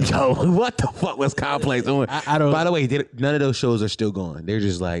back then. Yo, what the fuck was complex on? I don't. By the way, none of those shows are still going. They're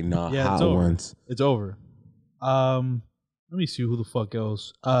just like, hot ones. It's over. Let me see who the fuck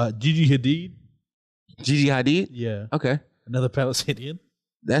else. Gigi Hadid. Gigi Hadid? Yeah. Okay. Another Palestinian.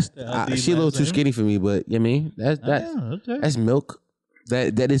 That's she a little too skinny for me, but you know what I mean that's milk.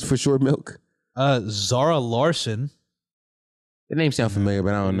 That is for sure milk. Zara Larson. The name sounds familiar,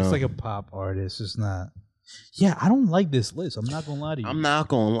 but I don't know. It's like a pop artist. It's not. Yeah, I don't like this list. I'm not gonna lie to you. I'm not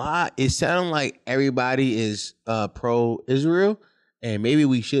gonna lie. It sounds like everybody is pro Israel, and maybe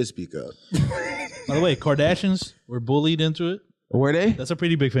we should speak up. By the way, Kardashians were bullied into it. Were they? That's a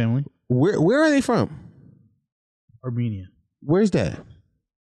pretty big family. Where are they from? Armenia. Where's that?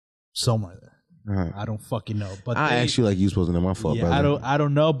 Somewhere there. I don't fucking know. But I asked you like you supposed to know. My fault, yeah, brother. I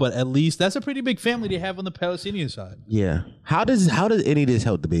don't know, but at least that's a pretty big family they have on the Palestinian side. Yeah. How does any of this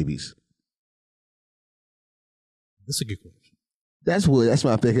help the babies? That's a good question. That's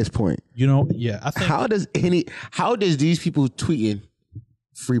my biggest point. I think how does these people tweeting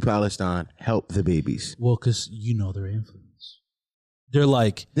Free Palestine help the babies? Well, because their influence. They're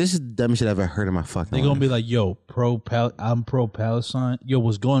like, this is the dumbest shit I've ever heard in my fucking life. They're gonna be like, yo, I'm pro Palestine. Yo,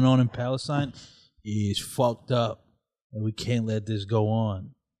 what's going on in Palestine is fucked up, and we can't let this go on.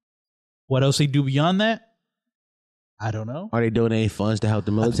 What else they do beyond that? I don't know. Are they donating funds to help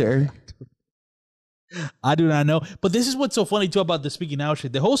the military? I do not know. But this is what's so funny too about the speaking out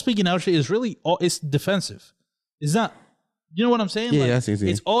shit. The whole speaking out shit is really it's defensive. It's not. You know what I'm saying? Yeah, I see.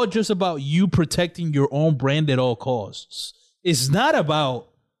 It's all just about you protecting your own brand at all costs. It's not about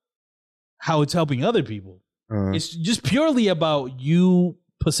how it's helping other people. It's just purely about you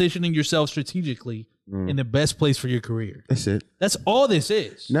positioning yourself strategically in the best place for your career. That's it. That's all this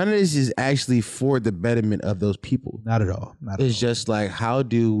is. None of this is actually for the betterment of those people. Not at all. It's just like, how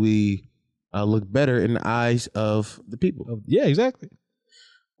do we look better in the eyes of the people? Yeah, exactly.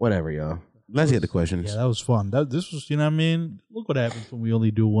 Whatever, y'all. Let's get the questions. Yeah, that was fun. This was, you know what I mean? Look what happens when we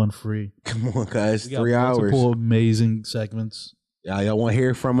only do one free. Come on, guys. We got 3 hours. multiple amazing segments. Y'all want to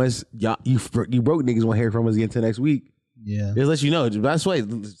hear from us? Y'all, you broke niggas want to hear from us again until next week. Yeah. Just let you know. That's why.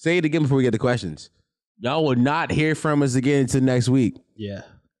 Say it again before we get the questions. Y'all will not hear from us again until next week. Yeah.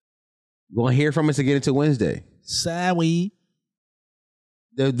 You want to hear from us again until Wednesday. Sorry.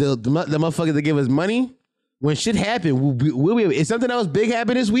 The motherfuckers that give us money, when shit happen, we'll be. If something else big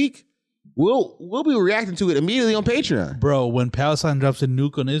happened this week, we'll be reacting to it immediately on Patreon. Bro, when Palestine drops a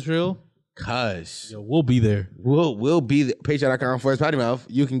nuke on Israel, Cuz. Yo, we'll be there. We'll be there.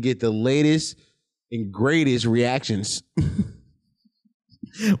 Patreon.com/Potty You can get the latest and greatest reactions.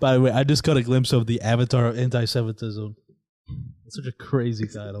 By the way, I just got a glimpse of the Avatar of Anti-Semitism. It's such a crazy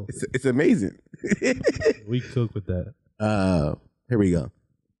title. It's amazing. We cook with that. Here we go.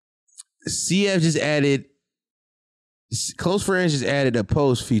 CF just added, Close Friends just added a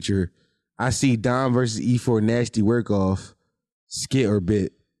post feature. I see Dom versus E4 nasty work off, skit or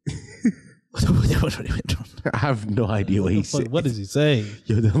bit. I have no idea what he said. What is he saying?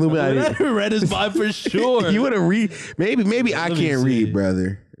 Yo, the Illuminati. I read his mind for sure. You want to read? Maybe I can't read,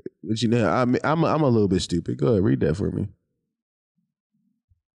 brother. But you know, I'm a little bit stupid. Go ahead, read that for me.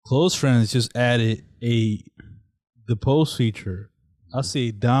 Close Friends just added the post feature. I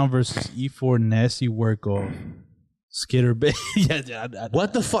see Dom versus E4 nasty work off. Skitter bit.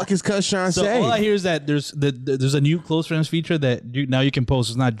 What the fuck is Cuz Sean saying? All I hear is that there's a new Close Friends feature that now you can post.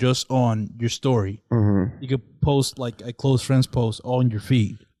 It's not just on your story. You can post like a Close Friends post on your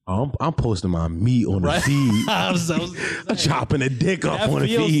feed. I'm posting my meat on the feed. I'm chopping a dick off on the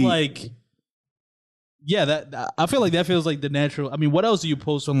feed. Feels like, I feel like that feels like the natural. I mean, what else do you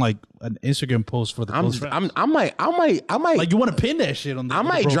post on like an Instagram post for the Close Friends? I might like you want to pin that shit on the I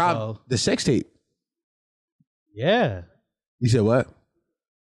might profile. drop the sex tape. Yeah. You said what?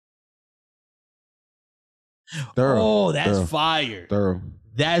 Thorough. Oh, that's fire. Thorough.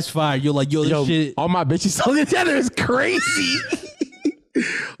 That's fire. You're like, this shit. All my bitches talking together is crazy.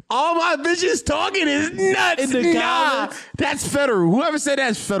 All my bitches talking is nuts. In the comments. That's federal. Whoever said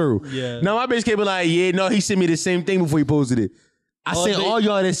that's federal. Yeah. No, my bitch came be like, yeah, no, he sent me the same thing before he posted it. I sent all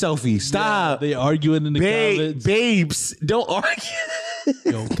y'all this selfie. Stop. Yeah, they arguing in the comments. Babes, don't argue.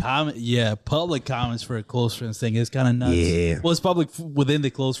 Yo, public comments for a Close Friends thing is kind of nuts. Yeah. Well, it's public within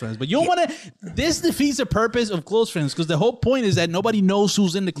the Close Friends, but you don't want to. This defeats the purpose of Close Friends because the whole point is that nobody knows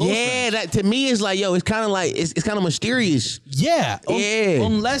who's in the Close Friends. Yeah, that to me is like, yo, it's kind of like it's kind of mysterious. Yeah.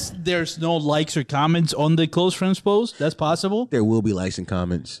 Unless there's no likes or comments on the Close Friends post, that's possible. There will be likes and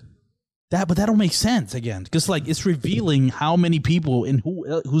comments. But that don't make sense again because like it's revealing how many people and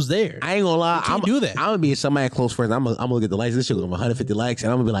who's there. I ain't gonna lie, I'm do that. I'm gonna be somebody Close Friends. I'm gonna look at the likes. This shit gonna 150 likes,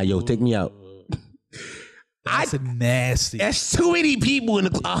 and I'm gonna be like, yo, take me out. That's nasty. That's too many people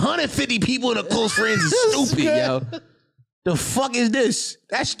 150 people in the Close Friends is stupid, yo. The fuck is this?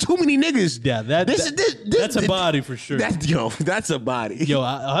 That's too many niggas. Yeah, that's a body for sure. That's a body. Yo,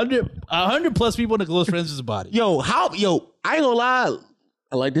 100 plus people in the Close Friends is a body. Yo, I ain't gonna lie.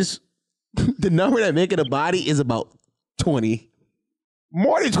 I like this. The number that make it a body is about 20.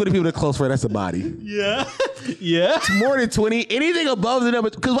 More than 20 people in a Close Friend, that's a body. Yeah. Yeah. It's more than 20. Anything above the number,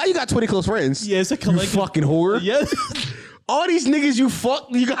 because why you got 20 close friends? Yeah, it's a collective. You fucking whore. Yeah. All these niggas you fuck,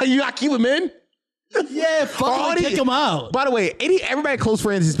 you got to keep them in? Yeah, fuck them, kick them out. By the way, everybody close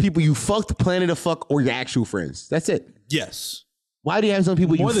friends is people you fucked, planning to fuck, or your actual friends. That's it. Yes. Why do you have some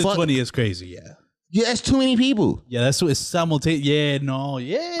people more you fuck? More than 20 is crazy, yeah. Yeah, that's too many people. Yeah, that's what it's simultaneous. Yeah, no,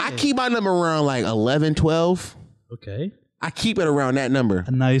 yeah. I keep my number around like 11, 12. Okay. I keep it around that number.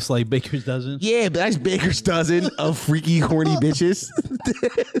 A nice, like, baker's dozen? Yeah, but that's baker's dozen of freaky, horny bitches.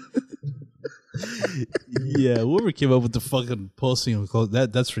 Yeah, whoever came up with the fucking posting on clothes,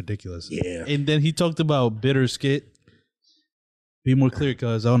 that's ridiculous. Yeah. And then he talked about bitter skit. Be more clear,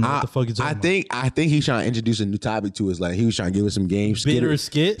 cuz I don't know what the fuck he's talking about. I think he's trying to introduce a new topic to us. Like he was trying to give us some games. Bitter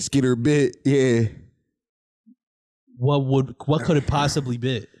skit? Skitter bit, yeah. What could it possibly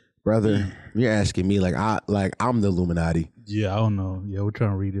be? Brother, you're asking me like I'm the Illuminati. Yeah, I don't know. Yeah, we're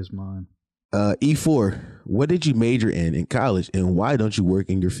trying to read his mind. E4, what did you major in college, and why don't you work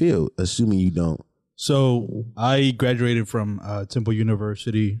in your field? Assuming you don't. So I graduated from Temple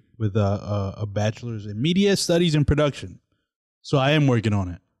University with a bachelor's in media studies and production. So I am working on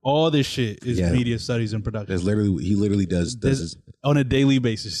it. All this shit is media studies and production. He literally does this on a daily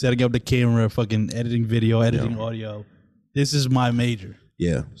basis, setting up the camera, fucking editing video, editing audio. This is my major.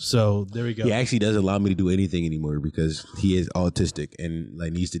 Yeah. So there we go. He actually doesn't allow me to do anything anymore because he is autistic and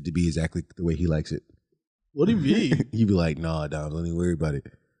like needs it to be exactly the way he likes it. What do you mean? He'd be like, "Nah, Dom, don't even worry about it."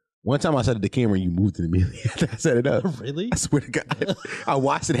 One time I set up the camera and you moved it immediately after I set it up. Really? I swear to God. I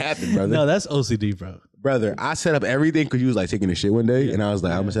watched it happen, brother. No, that's OCD, bro. Brother, I set up everything because you was like taking a shit one day and I was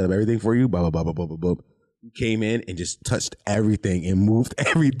like, I'm going to set up everything for you. Blah, blah, blah, blah, blah, blah, blah. You came in and just touched everything and moved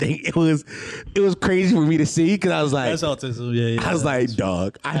everything. It was crazy for me to see because I was like. That's autism, yeah. I was like,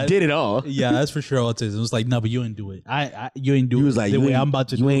 dog, I did it all. Yeah, that's for sure autism. It was like, no, but you didn't do it. You ain't do it. He was like, the way I'm about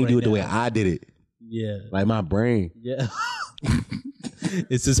to do it. You ain't do it the now. way I did it. Yeah. Like my brain. Yeah.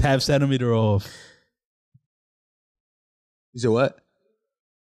 It's just half centimeter off. You said what?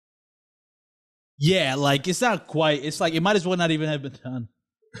 Yeah, like it's not quite. It's like it might as well not even have been done.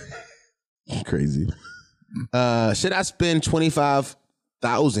 Crazy. Should I spend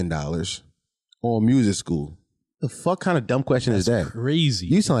 $25,000 on music school? The fuck kind of dumb question is that? Crazy.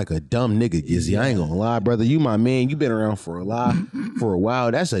 You sound like a dumb nigga, Gizzy. I ain't gonna lie, brother. You my man. You been around for a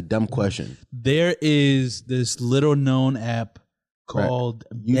while. That's a dumb question. There is this little known app called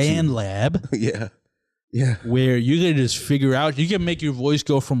BandLab. Yeah. Where you can just figure out, you can make your voice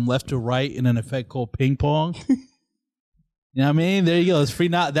go from left to right in an effect called ping pong. You know what I mean? There you go. It's free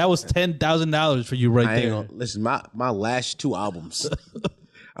now. That was $10,000 for you there. Listen, my last 2 albums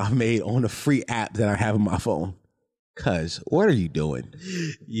I made on the free app that I have on my phone. Cuz, what are you doing?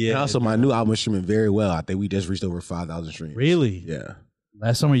 Yeah. And also, my new album is streaming very well. I think we just reached over 5,000 streams. Really? Yeah.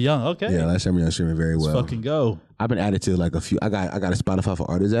 Last Summer Young. Okay. Yeah, Last Summer Young streaming very well. Let's fucking go. I've been added to like a few. I got a Spotify for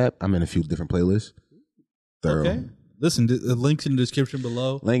Artists app. I'm in a few different playlists. Thorough. Okay. Listen, the link's in the description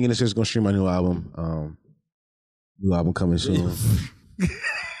below. Link in the description. Gonna stream my new album. New album coming soon.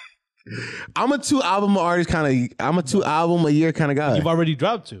 I'm a 2 album artist kind of. I'm a 2 album a year kind of guy. You've already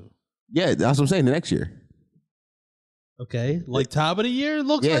dropped 2. Yeah, that's what I'm saying. The next year. Okay, like top of the year it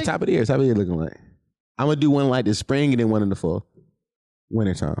looks like? Yeah, top of the year. Top of the year looking like. I'm gonna do one like this spring and then one in the fall.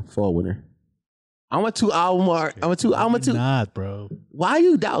 Winter time. Fall, winter. I'm a 2 album art. I'm a 2. Not, bro. Why are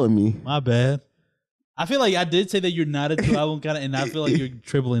you doubting me? My bad. I feel like I did say that you're not a 2 album kind of, and I feel like you're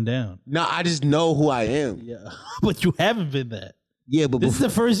tripling down. No, I just know who I am. Yeah, but you haven't been that. Yeah, but this is the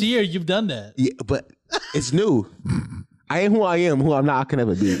first year you've done that. Yeah, but it's new. I am who I am. Who I'm not, I can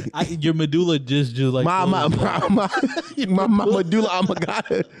never be. Your medulla just like my medulla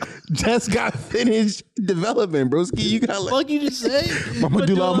oblongata just got finished developing, broski. You got fuck you just say my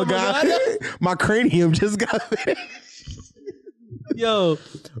medulla oblongata. My cranium just got finished. Yo,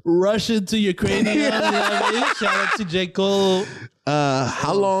 rush into your cranium. You know what I mean? Shout out to J. Cole.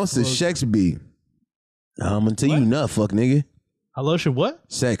 How long should sex be? I'm gonna tell you enough, fuck nigga. How long should what?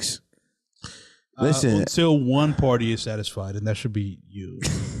 Sex. Listen, until one party is satisfied, and that should be you.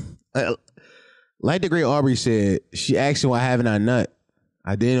 Like the great Aubrey said, she asked me why haven't I nut.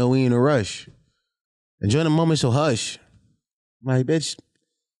 I didn't know we in a rush. Enjoy the moment, so hush. I'm like, bitch,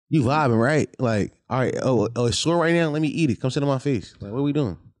 you vibing, right? Like, all right, oh, it's sore right now. Let me eat it. Come sit on my face. Like, what are we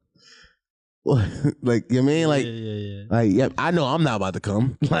doing? Like, you know what I mean? Like, like, yeah, I know I'm not about to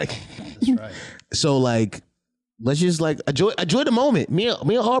come. Like, that's right. So, like, let's just like enjoy the moment. Me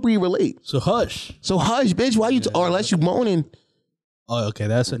and Aubrey relate. So hush, bitch. Why you? Or unless you moaning. Oh, okay,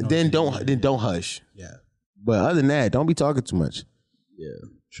 that's it. Then don't hush. Yeah. But other than that, don't be talking too much. Yeah,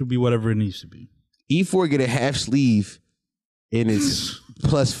 should be whatever it needs to be. E4 get a half sleeve, and it's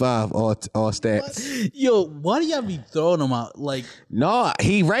 +5 all stats. What? Yo, why do y'all be throwing them out? Like, no,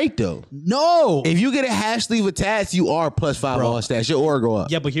 he right though. No, if you get a half sleeve attached, you are +5 all stats. Your aura go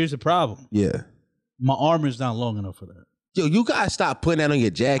up. Yeah, but here's the problem. Yeah. My arm is not long enough for that. Yo, you gotta stop putting that on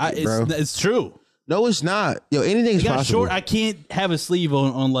your jacket, bro. It's true. No, it's not. Yo, anything's possible. Short, I can't have a sleeve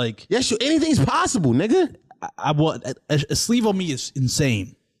on like. Yeah, sure. Anything's possible, nigga. I want a sleeve on me is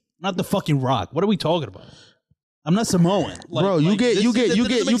insane. Not the fucking Rock. What are we talking about? I'm not Samoan, like, bro. You get this.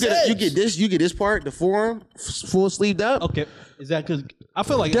 You get this part, the forearm, full sleeved up. Okay, is that because I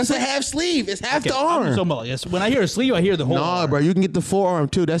feel like that's a half sleeve? It's half the arm. I'm talking about, yes. When I hear a sleeve, I hear the whole. Nah, arm. Bro, you can get the forearm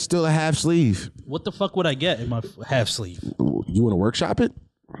too. That's still a half sleeve. What the fuck would I get in my half sleeve? You want to workshop it?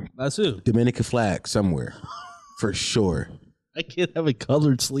 That's it. Dominican flag somewhere, for sure. I can't have a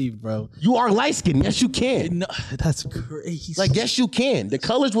colored sleeve, bro. You are light skinned. Yes, you can. No, that's crazy. Like, yes, you can. The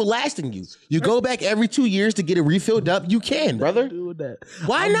colors will last in you. You go back every 2 years to get it refilled up. You can, brother. Doing that.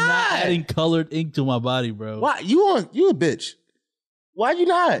 Why I'm not? adding colored ink to my body, bro. Why? You a bitch. Why you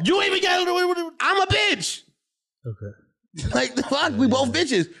not? You ain't even got it. I'm a bitch. Okay. Like, the fuck, we both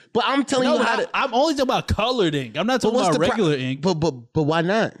bitches. But I'm telling you how to. I'm only talking about colored ink. I'm not talking about regular ink. But why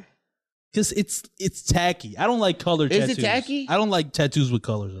not? Because it's tacky. I don't like colored tattoos. Is it tacky? I don't like tattoos with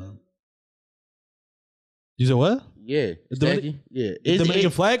colors on them. You said what? Yeah. It's tacky? Yeah. The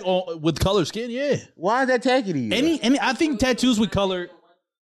Dominican flag with colored skin? Yeah. Why is that tacky to you? Any I think tattoos with color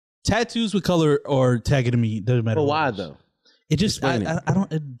are tacky to me. Doesn't matter. But why though? It just I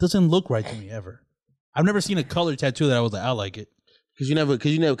don't. It doesn't look right to me ever. I've never seen a colored tattoo that I was like, I like it. Because these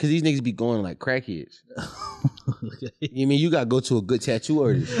niggas be going like crackheads. Okay. You mean you gotta go to a good tattoo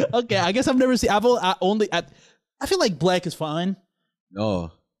artist? Okay, I guess I've never seen. I feel like black is fine.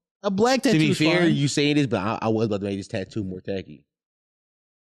 No, a black tattoo. To be is fair, fine. you saying this, but I was about to make this tattoo more tacky.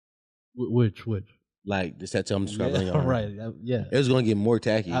 Which? Like this tattoo I'm describing. Yeah, right. Yeah, it was gonna get more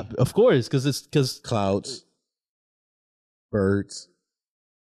tacky. Of course, because clouds, birds.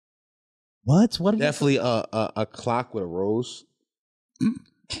 What? Definitely a clock with a rose.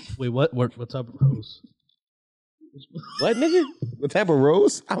 Wait, what type of rose? What, nigga? What type of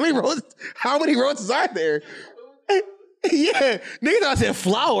rose? How many roses are there? Yeah, niggas I said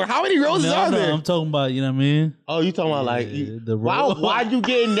flower. How many roses are there? I'm talking about, you know what I mean? Oh, you talking about like why'd you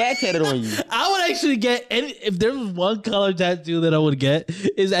getting that tattooed on you? I would actually get if there was one color tattoo that I would get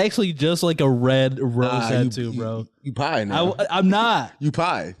is actually just like a red rose tattoo, bro. You pie now. I'm not. You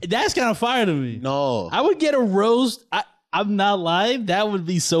pie. That's kind of fire to me. No, I would get a rose. I'm not lying. That would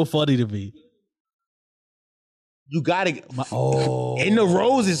be so funny to me. You gotta. And the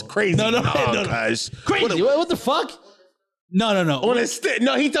rose is crazy. No, guys. Crazy. What the fuck? No. On a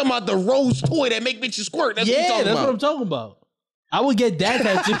no, he talking about the rose toy that make bitches squirt. That's what what I'm talking about. I would get that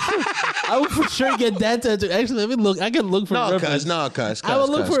tattoo. I would for sure get that tattoo. Actually, let me look. I can look for a reference. I would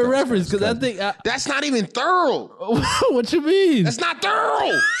look for a reference because I think that's not even thorough. What you mean? That's not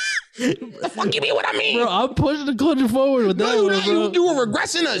thorough. The fuck you mean what I mean? Bro, I'm pushing the culture forward with that one, bro. You were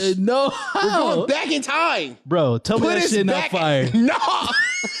regressing us. No. We're going back in time. Bro, tell me that shit not fire. No.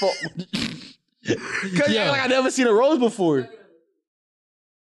 Because like I never seen a rose before.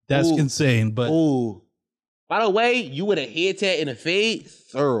 That's insane, but... Ooh. By the way, you with a head tat and a fade,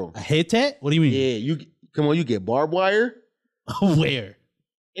 thorough. A head tat? What do you mean? Yeah, you get barbed wire. Where?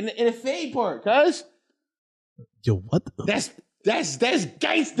 In the fade part, cuz. Yo, what? That's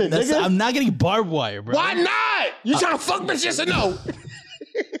gangster, nigga. I'm not getting barbed wire, bro. Why not? You trying to fuck bitches or no?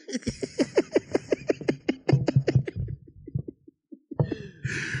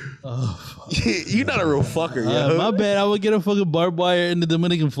 Oh, fuck. You're not a real fucker, yo. My bad. I would get a fucking barbed wire in the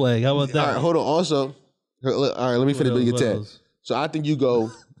Dominican flag. How about that? All right, hold on. Also, all right, let me finish with your tat. So I think you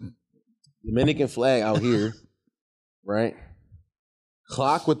go Dominican flag out here, right?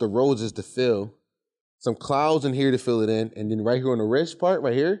 Clock with the roses to fill. Some clouds in here to fill it in. And then right here on the wrist part,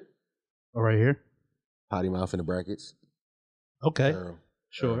 right here. Oh, right here? Potty mouth in the brackets. Okay. Girl.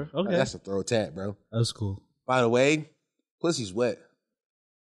 Sure. Okay. That's a throw tat, bro. That's cool. By the way, pussy's wet.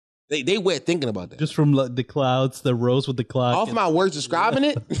 They wet thinking about that. Just from the clouds, the rose with the clock. Off my words describing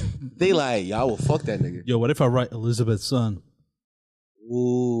it, they like, y'all will fuck that nigga. Yo, what if I write Elizabeth's son?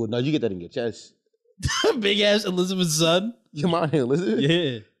 Ooh, no, you get that in your chest. Big ass Elizabeth's son? Your mom name Elizabeth?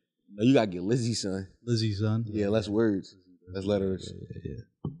 Yeah. No, you gotta get Lizzie's son. Lizzie's son? Yeah, less words. Less letters. Yeah.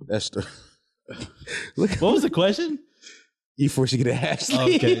 That's the... What was the question? You forced to get a hash.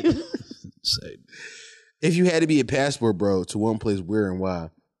 Okay. If you had to be a passport, bro, to one place, where and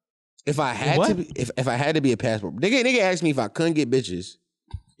why? If I had to be, if I had to be a passport, nigga asked me if I couldn't get bitches.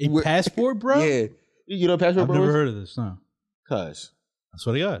 A passport, bro? Yeah. You know passport, bro? I've never heard of this, no. Cuz. That's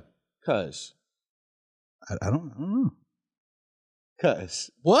what I got. Cuz. I don't know.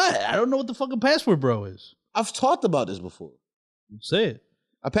 Cuz. What? I don't know what the fucking passport bro is. I've talked about this before. Say it.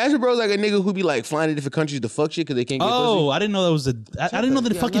 A passport bro is like a nigga who be like flying to different countries to fuck shit because they can't get pussy. I didn't know that was I didn't know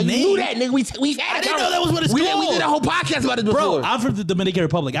the fucking name. You knew that, nigga. We've had I didn't know that was what it's called. We did a whole podcast about it before. Bro, I'm from the Dominican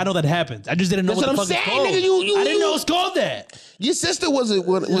Republic. I know that happens. I just didn't know what the fuck it's called. Nigga, I didn't know it's called that. Your sister was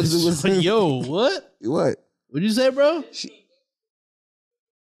Yo, what? What? What'd you say, bro?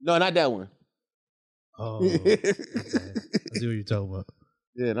 No, not that one. Oh, okay. I see what you're talking about.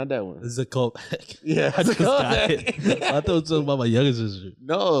 Yeah, not that one. This is a callback. Yeah, I just got it. I thought it was talking about my younger sister.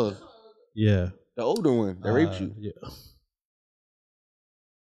 No. Yeah. The older one that raped you. Yeah.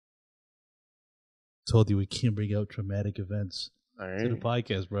 Told you we can't bring out traumatic events to the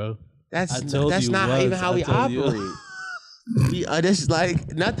podcast, bro. That's not even how we operate. That's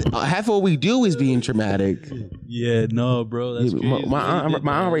like nothing. Half of what we do is being traumatic. Yeah, no, bro. That's crazy. My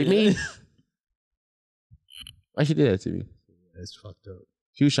aunt raped me. Why she did that to me? That's fucked up.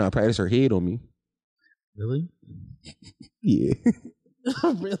 She was trying to practice her head on me. Really? Yeah.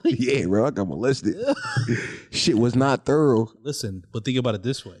 Really? Yeah, bro. I got molested. Shit was not thorough. Listen, but think about it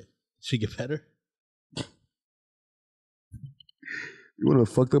this way. She get better? You want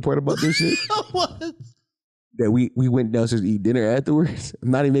to fuck the part about this shit? What? That we went downstairs to eat dinner afterwards.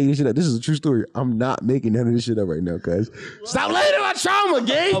 I'm not even making this shit up. This is a true story. I'm not making none of this shit up right now, cuz. Stop letting about trauma,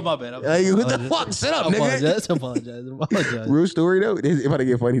 gang. Oh, my bad. What the fuck? Sit up, nigga. Apologize. Real story, though. It's about to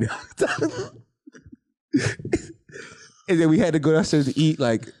get funny now. And then we had to go downstairs to eat,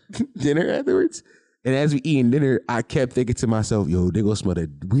 like, dinner afterwards. And as we eating dinner, I kept thinking to myself, yo, they gonna smell that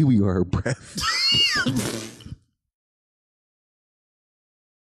wee-wee on her breath.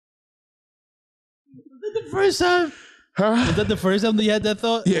 The first time? Huh? Was that the first time that you had that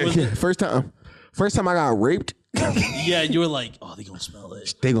thought? Yeah. First time I got raped. Yeah, you were like, oh, they gonna smell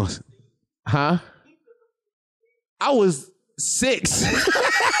it. They gonna, huh? I was 6.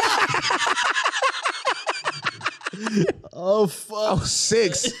 Oh fuck! I was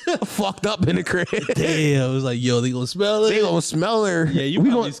 6, fucked up in the crib. Damn, I was like, yo, they gonna smell it. They gonna smell her. Yeah, you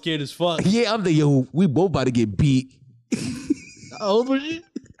probably scared as fuck. Yeah, I'm the yo. We both about to get beat. How old was you?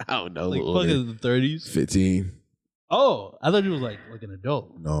 I don't know. Like fucking the 30s. 15. Oh, I thought you was like an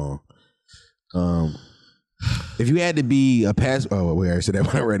adult. No. If you had to be a wait, I said that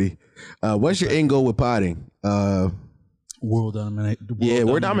one already. What's your end goal with potting? World domination.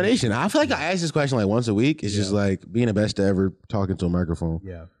 World domination. I feel like I ask this question like once a week. It's just like being the best to ever talking to a microphone.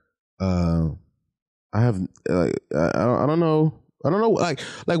 Yeah. I have. I don't know. Like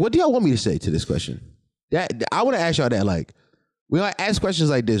what do y'all want me to say to this question? That I want to ask y'all that. Like, when I ask questions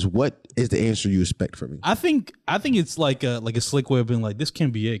like this, what is the answer you expect from me? I think it's like a slick way of being like, this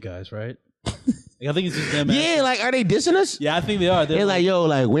can't be it, guys, right? Like, I think it's just them. Yeah, like, are they dissing us? Yeah, I think they are. They're like, yo,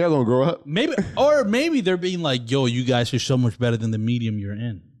 like, we're gonna grow up. Maybe they're being like, yo, you guys are so much better than the medium you're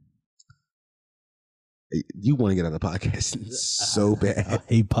in. You want to get on the podcast so bad. I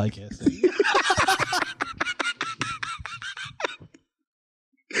hate podcasting.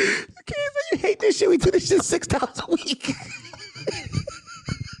 You can't say you hate this shit. We do this shit 6 times a week.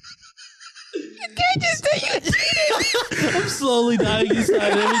 You can't just say you hate it. I'm slowly dying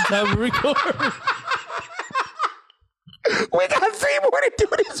inside every time we record. We got 3 more to do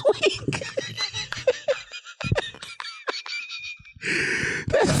this week.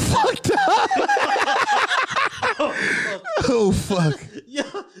 That's fucked up. Oh, fuck. Yeah.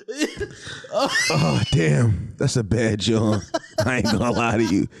 Oh, damn. That's a bad joke. I ain't gonna lie to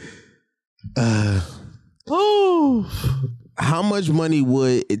you. How much money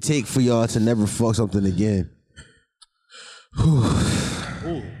would it take for y'all to never fuck something again?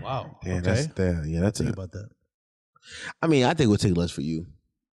 Oh, wow. Yeah, okay. That's Think it. about that. I mean, I think it would take less for you.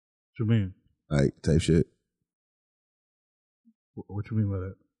 What you mean? Like, type shit. What you mean by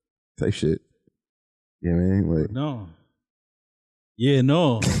that? Type shit. Yeah, man. Like, no. Yeah,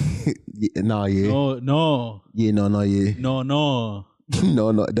 no. Yeah, nah, yeah. No. Yeah, no, yeah. No.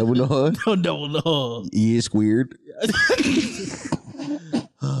 No, double no. No, double no. Yeah, it's weird.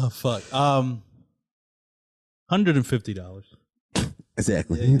 Oh, fuck. $150.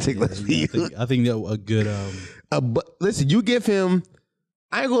 Exactly. You take less for you. I think that a good. But listen, you give him.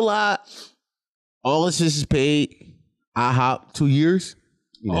 I ain't gonna lie. All this is paid. IHOP 2 years.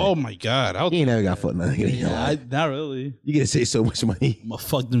 You know, oh my god! You ain't never got fucked nothing. Not really. You gotta save so much money. I'm gonna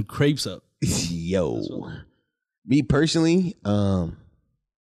fuck them crepes up. Yo, me personally,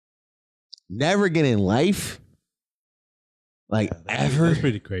 never again in life, like ever. That's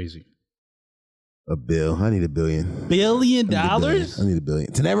pretty crazy. A bill. I need $1 billion. $1 billion? I need $1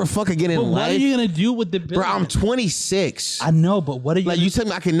 billion to never fuck again in life. What are you gonna do with the $1 billion? Bro, I'm 26. I know, but what are you? Like, you tell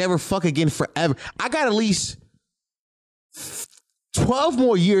me I can never fuck again forever. I got at least 12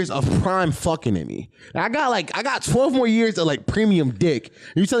 more years of prime fucking in me. I got 12 more years of like premium dick.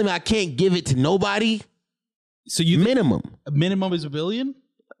 You telling me I can't give it to nobody? So you minimum. Minimum is $1 billion?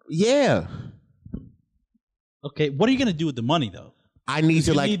 Yeah. Okay, what are you gonna do with the money though? I need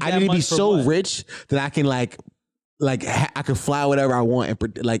to be so rich that I can I can fly whatever I want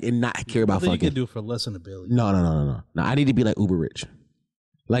and not care about fucking. You can do it for less than $1 billion. No. I need to be like uber rich,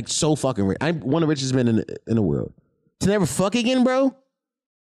 like so fucking rich. I'm one of the richest men in the world. To never fuck again, bro.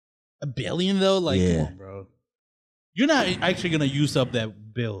 $1 billion though, like, yeah. Come on, bro. You're not actually gonna use up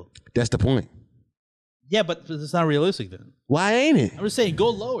that bill. That's the point. Yeah, but it's not realistic then. Why ain't it? I'm just saying, go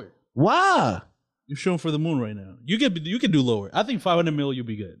lower. Why? You're shooting for the moon right now. You can do lower. I think 500 mil, you'll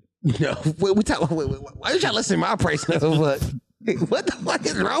be good. No, why you trying to listen to my price now? What the fuck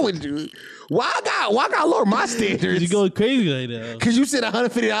is wrong with you? Why I got lower my standards? You're going crazy right now. Cause you said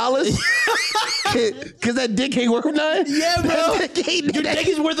 $150. Cause that dick ain't worth nothing. Yeah, bro. Your dick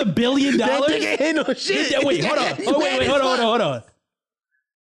is worth $1 billion. That dick ain't no shit. Wait, hold on. Hold on.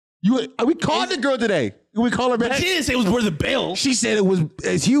 We called the girl today. We call her back. But she didn't say it was worth a bill. She said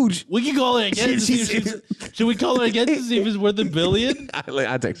it's huge. We can call her again. Should we call her again to see if it's worth $1 billion?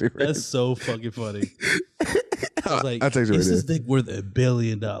 I text her. That's so fucking funny. I was like, I text her. Is this dick worth $1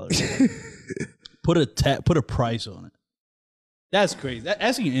 billion? Put a price on it. That's crazy.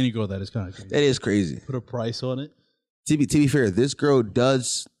 Asking any girl that is kind of crazy. That is crazy. Put a price on it. To be fair, this girl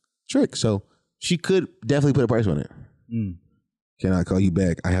does trick, so she could definitely put a price on it. Can I call you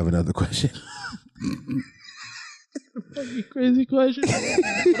back? I have another question. Fucking crazy question.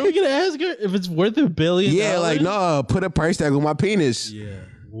 What are we gonna ask her? If it's worth $1 billion? Yeah, like, no, put a price tag on my penis. Yeah.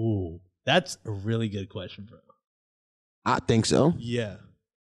 Ooh, that's a really good question, bro. I think so. Yeah.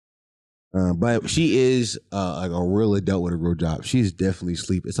 But she is like a real adult with a real job. She's definitely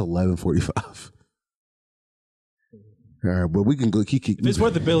asleep. It's 11:45. All right, but we can go. If it's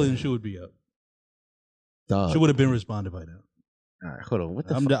worth $1 billion, she would be up. Dog. She would have been responded by now. All right, hold on. What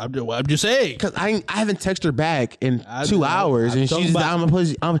the I'm just saying. Because I haven't texted her back in 2 hours, and she's she want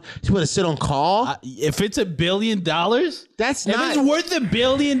to sit on call. If it's $1 billion, that's not. If it's worth $1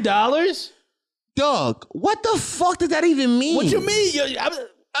 billion, dog. What the fuck does that even mean? What you mean? You're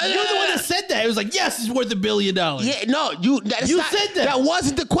the one that said that. It was like, yes, it's worth $1 billion. Yeah, no, you said that. That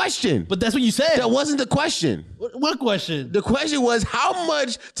wasn't the question. But that's what you said. That wasn't the question. What question? The question was how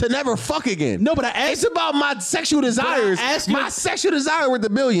much to never fuck again. No, but I asked. It's about my sexual desires. My sexual desire worth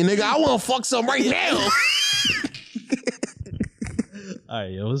 $1 billion, nigga. I want to fuck some right now. All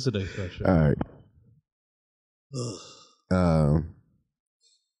right, yo, what's the next question? All right.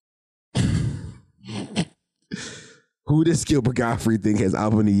 Who does Gilbert Godfrey think has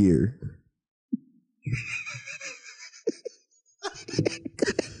album of the year?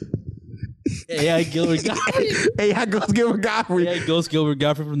 AI Gilbert Godfrey. AI goes Gilbert Godfrey. AI goes Gilbert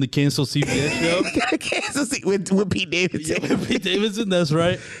Godfrey from the canceled CBS show. with Pete Davidson. Yeah, with Pete Davidson, that's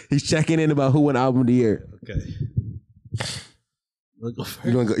right. He's checking in about who won album of the year. Okay. Go first.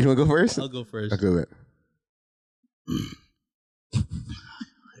 You want to go first? I'll go first. I'll go with. I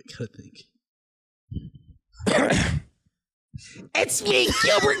gotta think. It's me,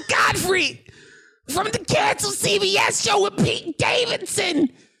 Gilbert Godfrey, from the canceled CBS show with Pete Davidson.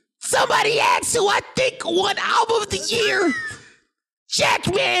 Somebody asked who I think won album of the year.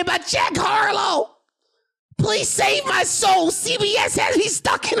 Jackman by Jack Harlow. Please save my soul. CBS has me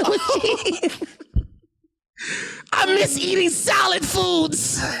stuck in a machine. I miss eating solid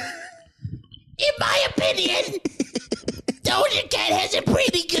foods. In my opinion, Doja Cat has a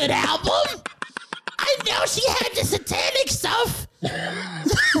pretty good album. I know she had the satanic stuff,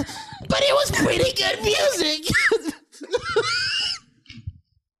 but it was pretty good music.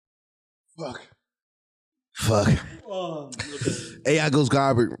 Fuck. AI goes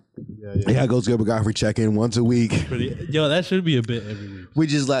Gilbert. AI goes Gilbert Godfrey check in once a week. Yo, that should be a bit every week. We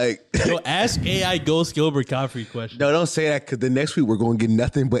just like yo, ask AI Ghost Gilbert Godfrry questions. No, don't say that because the next week we're going to get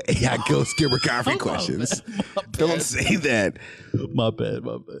nothing but AI Ghost Gilbert Godfrey questions. Don't say that. My bad.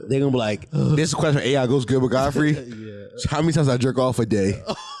 They're going to be like, this is a question for AI Ghost Gilbert Godfrey. Yeah. How many times I jerk off a day?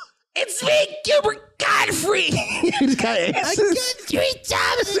 It's me, Gilbert Godfrey. You just got answers. A good 3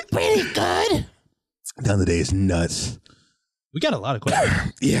 times is pretty good. Down the day is nuts. We got a lot of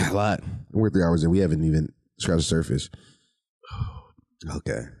questions. Yeah, a lot. We're 3 hours in. We haven't even scratched the surface.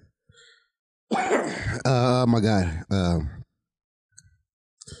 Okay. Oh my God.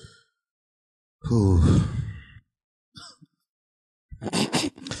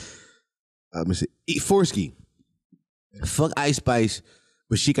 Let me see. Eat Forsky. Fuck Ice Spice,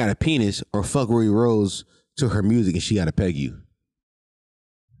 but she got a penis, or fuck Ruby Rose to her music and she got to peg you.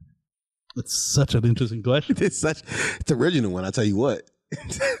 It's such an interesting question. It's original one. I'll tell you what.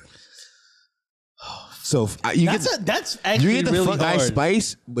 So that's actually you get the really fuck hard. Ice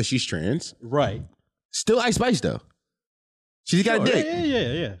Spice, but she's trans, right? Still Ice Spice though. She's got a dick.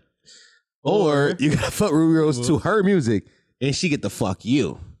 Yeah. Or you gotta fuck Ruby Rose to her music, and she get the fuck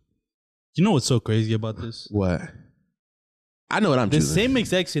you. You know what's so crazy about this? What? I know what I'm the choosing. Same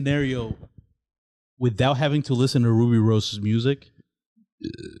exact scenario, without having to listen to Ruby Rose's music.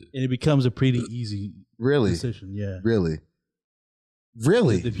 And it becomes a pretty easy decision. Yeah. Really?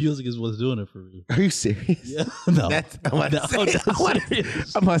 The music is what's doing it for me. Are you serious? Yeah. No. I'm about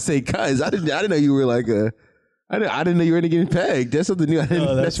to say, cuz I didn't know you were like I didn't know you were into getting pegged. That's something new.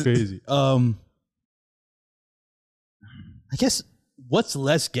 That's crazy. I guess what's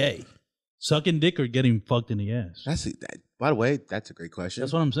less gay? Sucking dick or getting fucked in the ass? By the way, that's a great question.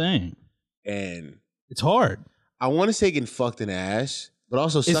 That's what I'm saying. And it's hard. I want to say getting fucked in the ass. But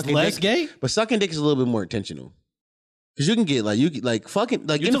also sucking less dick, gay? But sucking dick is a little bit more intentional. Because you can get fucking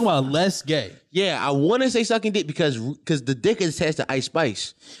you're talking about less gay. Yeah, I want to say sucking dick because the dick is attached to Ice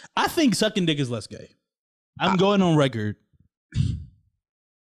Spice. I think sucking dick is less gay. I'm going on record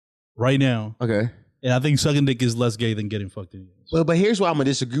right now. Okay. And I think sucking dick is less gay than getting fucked in the ass. Well, but here's why I'm gonna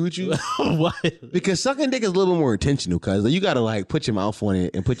disagree with you. Why? Because sucking dick is a little bit more intentional, cuz you gotta put your mouth on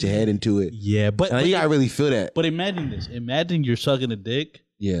it and put your head into it. Yeah, but you gotta really feel that. But imagine this. Imagine you're sucking a dick.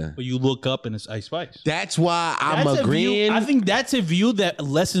 Yeah. But you look up and it's Ice Spice. That's why I'm agreeing. I think that's a view that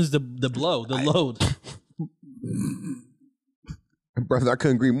lessens the blow, the load. Brother, I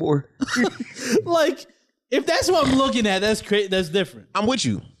couldn't agree more. Like, if that's what I'm looking at, that's different. I'm with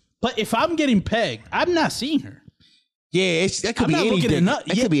you. But if I'm getting pegged, I'm not seeing her. Yeah, that could be any dick. That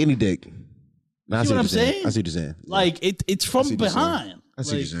could be any dick. No, you see what I'm saying? I see what you're saying. Like, it's from behind. I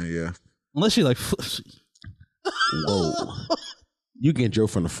see what you're saying, yeah. Unless you're like, whoa. You get Joe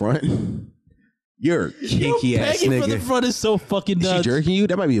from the front. You're a kinky ass nigga. From the front is so fucking nuts. Is she jerking you?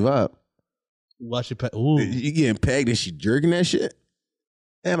 That might be a vibe. Watch it. Ooh. You getting pegged and she jerking that shit?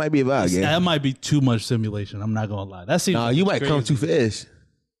 That might be a vibe, yeah. That might be too much simulation. I'm not gonna lie. That seems. No, you might come too fast.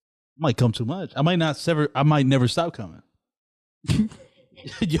 Might come too much. I might never stop coming.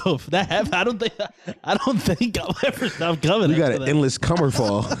 Yo, if that happens, I don't think I'll ever stop coming. You got an endless comer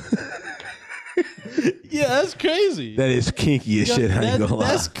fall. Yeah, that's crazy. That is kinky as shit. I ain't gonna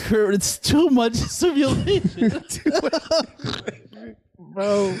lie. It's too much simulation.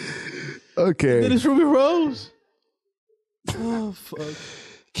 Bro. Okay. Then it's Ruby Rose. Oh fuck.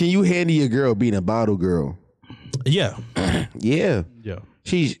 Can you handle your girl being a bottle girl? Yeah. Yeah. Yeah.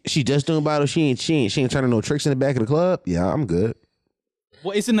 She just doing bottles. She ain't turning no tricks in the back of the club. Yeah, I'm good.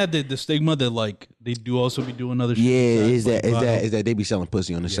 Well, isn't that the stigma that like they do also be doing other shit? Yeah, is that they be selling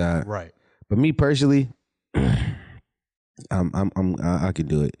pussy on the side? Right. But me personally, I can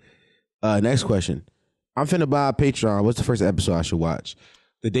do it. Next question. I'm finna buy a Patreon. What's the first episode I should watch?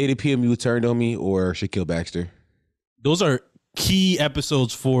 The Day the PMU Turned on Me or Shaquille Baxter? Those are key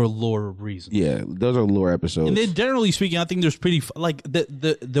episodes for lore reasons. Yeah, those are lore episodes. And then generally speaking, I think there's pretty like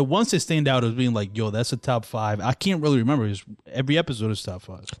the ones that stand out as being like, yo, that's a top 5. I can't really remember. Every episode is top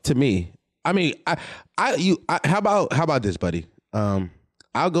 5 to me. I mean, how about this, buddy?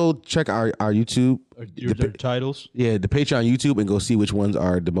 I'll go check our YouTube, your titles. Yeah, the Patreon YouTube, and go see which ones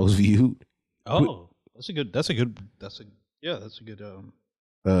are the most viewed. Oh, that's a good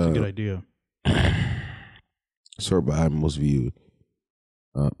idea. Sort by most viewed.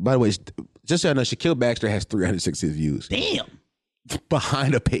 By the way, just so I know, Shaquille Baxter has 360 views. Damn.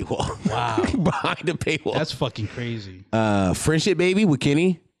 Behind a paywall. Wow. Behind a paywall. That's fucking crazy. Friendship Baby with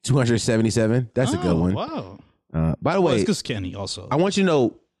Kenny, 277. That's a good one. Wow. By the way, it's because Kenny also. I want you to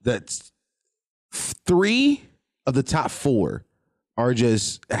know that 3 of the top 4 are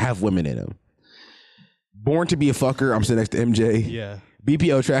just have women in them. Born to be a fucker, I'm sitting next to MJ. Yeah.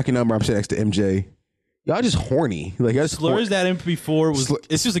 BPO tracking number, I'm sitting next to MJ. Y'all just horny. Like Slurs that MP4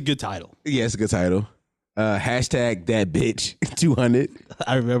 it's just a good title. Yeah, it's a good title. Hashtag that bitch 200.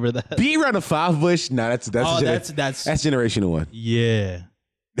 I remember that. Be around a 5 bush. Nah, that's generational one. Yeah.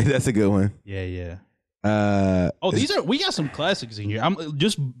 That's a good one. Yeah. We got some classics in here. I'm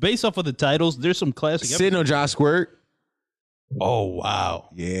just based off of the titles. There's some classics. Sitting on Josh Squirt. Oh wow.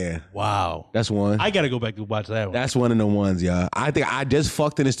 Yeah. Wow. That's one. I gotta go back and watch that one. That's one of the ones, y'all. I think I just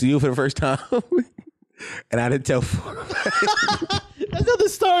fucked in the studio for the first time. And I didn't tell. That's how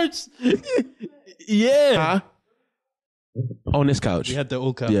this starts. Yeah. Huh? On this couch. We had the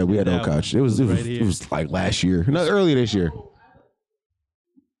old couch. Yeah, we had the old couch. It was like last year. No, earlier this year.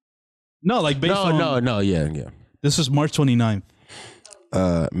 No, like based on... No, yeah. This is March 29th.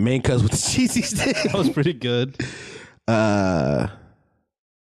 Main cuz with the cheesy stick. That was pretty good. Don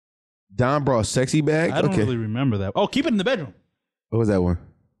brought sexy bag. I don't really remember that. Oh, Keep It in the Bedroom. What was that one?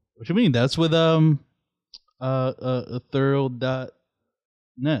 What you mean? That's with thorough.net.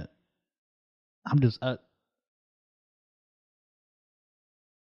 I'm just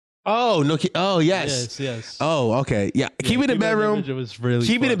Oh no! Oh yes. Oh okay. Yeah. Keep It in the Bedroom. It was really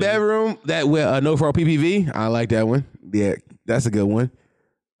Keep It in the Bedroom. That with No For All PPV. I like that one. Yeah, that's a good one.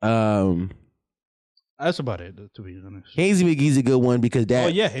 That's about it, to be honest. Hazy McGee's a good one because that. Oh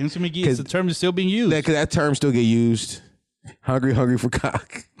yeah, Hazy McGee. Because the term is still being used. Because that term still get used. Hungry for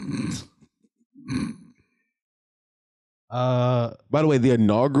cock. By the way, the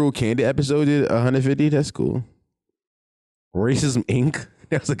inaugural Candid episode did 150. That's cool. Racism Inc.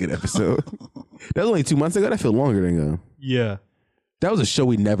 That was a good episode. That was only 2 months ago. That felt longer than ago. Yeah. That was a show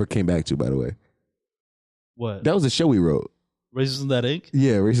we never came back to, by the way. What? That was a show we wrote. Racism That Inc.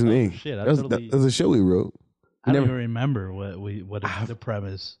 Yeah, Racism Inc. Shit, that was a show we wrote. I don't even remember what the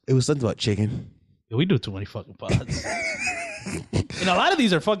premise. It was something about chicken. Yeah, we do too many fucking pods. And a lot of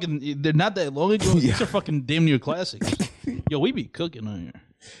these are fucking. They're not that long ago. These are fucking damn near classics. Yo, we be cooking on here.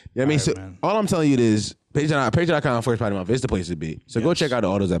 Yeah, I mean, all I'm telling you is Patreon.com first party month is the place to be. So go check out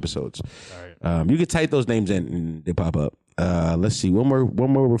all those episodes. All right. You can type those names in and they pop up. Let's see one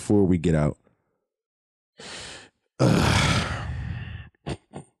more before we get out.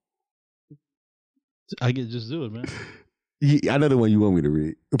 I can just do it, man. I know the one you want me to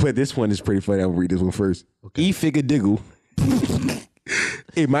read, but this one is pretty funny. I'll read this one first. Okay. E-figure diggle.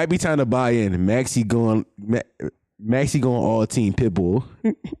 It might be time to buy in. Maxie going all team Pitbull.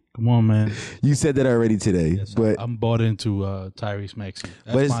 Come on, man. You said that already today. Yes, but I'm bought into Tyrese Maxey.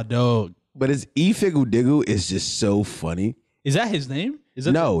 That's my dog. But his E-figure diggle is just so funny. Is that his name? Is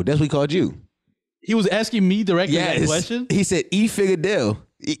that no, that's what he called you. He was asking me directly that question? He said E-figure dill.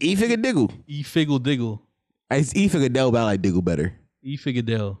 E-figure diggle. E-figure diggle. It's E-figure dill, but I like diggle better. E-figure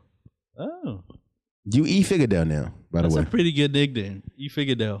dill. Oh. You E Figuredale now, by the way. That's a pretty good nickname. E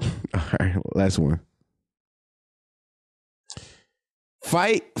Figuredale. All right, last one.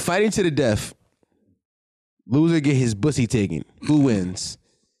 Fighting to the death. Loser get his pussy taken. Who wins?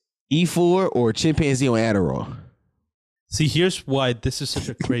 E4 or chimpanzee on Adderall? See, here's why this is such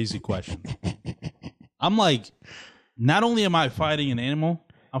a crazy question. I'm like, not only am I fighting an animal,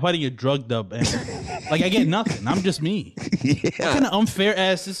 I'm fighting a drugged up animal. Like, I get nothing. I'm just me. Yeah. What kind of unfair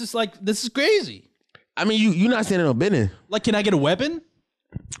ass? This is crazy. I mean, you're not standing on business. Like, can I get a weapon?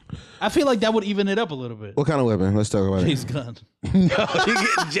 I feel like that would even it up a little bit. What kind of weapon? Let's talk about Jake's gun. No, you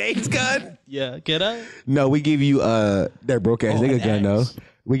get Jake's gun? Yeah, can I? No, we give you that broke ass nigga gun though.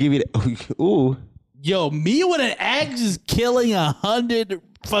 We give you that. Ooh. Yo, me with an axe is killing 100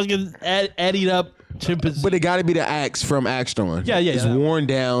 fucking adding up chimpanzees. But it got to be the axe from Axtron. Yeah. It's worn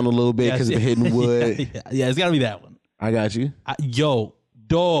down a little bit because of hidden wood. Yeah, it's got to be that one. I got you. Yo,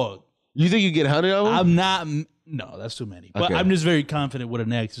 dog. You think you get 100 of them? I'm not. No, that's too many. But I'm just very confident with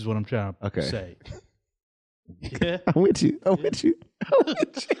an axe is what I'm trying to say. Yeah. I'm with you. I'm with you.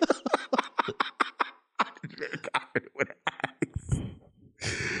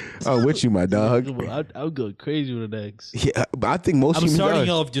 I'm with you, my dog. I'm going crazy with an axe. Yeah, but I think most I'm starting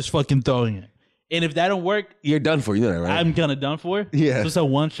off just fucking throwing it. And if that don't work, you're done for. You know that, right? I'm kind of done for. Yeah. So it's a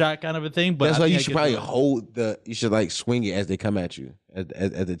one shot kind of a thing. But that's why you should probably hold you should like swing it as they come at you, as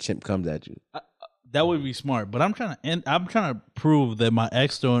the chimp comes at you. That would be smart. But I'm trying to prove that my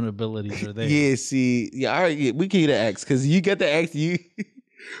axe throwing abilities are there. Yeah, see. Yeah, all right, yeah, we give you the axe because you get the axe.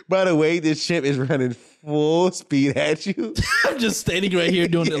 By the way, this chimp is running full speed at you. I'm just standing right here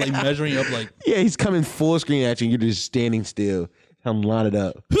doing it, like measuring up like. Yeah, he's coming full screen at you. You're just standing still. I'm line it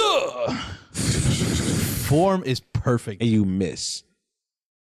up. Form is perfect. And you miss.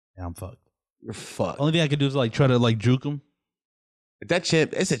 Yeah, I'm fucked. You're fucked. Only thing I can do is like try to like juke him. That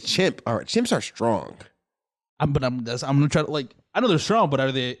chimp, it's a chimp. All right, chimps are strong. I'm gonna try to like. I know they're strong, but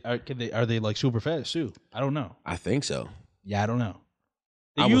are they like super fast too? I don't know. I think so. Yeah, I don't know.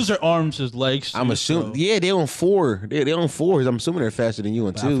 They use their arms as legs. I'm assuming. Yeah, they're on 4. They're on 4s. I'm assuming they're faster than you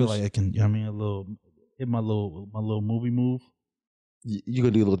on 2s. I feel like I can. I mean, hit my little movie move. You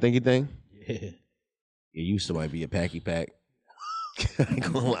gonna do a little thinky thing? Yeah. Yeah, you still might be a packy pack. I ain't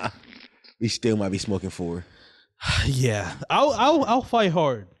gonna lie. We still might be smoking 4. Yeah, I'll fight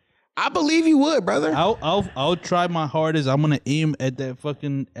hard. I believe you would, brother. I'll try my hardest. I'm gonna aim at that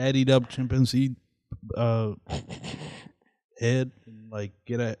fucking added up chimpanzee head and like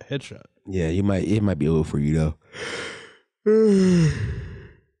get a headshot. Yeah, it might be over for you though.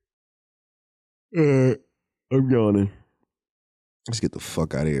 I'm yawning. Let's get the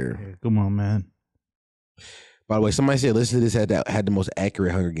fuck out of here. Yeah, come on, man. By the way, somebody said listen to this had the most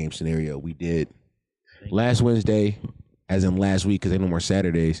accurate Hunger Games scenario. We did. Last Wednesday, as in last week, because ain't no more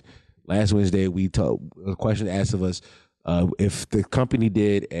Saturdays. Last Wednesday, we talked. A question asked of us if the company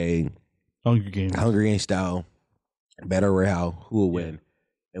did a Hunger Games style battle royale, who will win?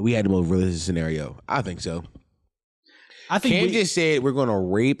 And we had the most realistic scenario. I think so. I think Cam just said we're going to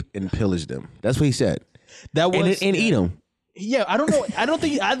rape and pillage them. That's what he said. That was and eat them. Yeah, I don't know. I don't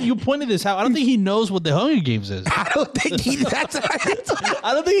think you pointed this out. I don't think he knows what the Hunger Games is. I don't think he.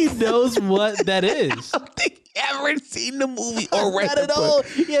 I don't think he knows what that is. I don't think he ever seen the movie or read Not the at all. book.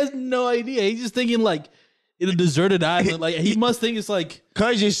 He has no idea. He's just thinking like in a deserted island. Like he must think it's like.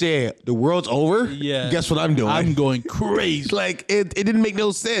 Cuz you said the world's over. Yeah. Guess what I'm doing? I'm going crazy. Like it didn't make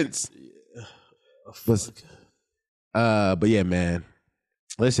no sense. But yeah, man.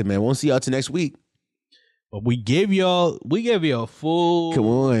 Listen, man. We'll see y'all till next week. But we gave y'all a full. Come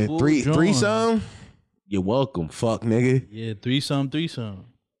on, full threesome. You're welcome, fuck nigga. Yeah, threesome.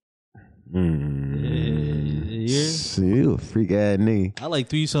 Yeah. You a freak ass nigga. I like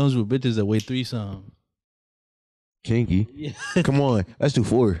threesomes with bitches that weigh threesome. Kinky. Yeah. Come on, let's do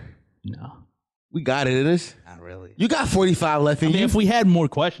 4. No, we got it in us. not really. You got 45 left in you. If we had more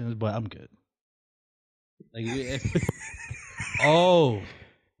questions, but I'm good. Like,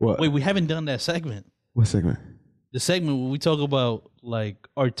 What? Wait, we haven't done that segment. What segment? The segment where we talk about like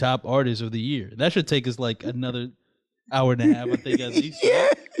our top artists of the year. That should take us like another hour and a half, I think, at least. Yeah,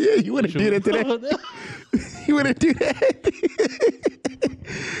 you want to do that today? You want to do that?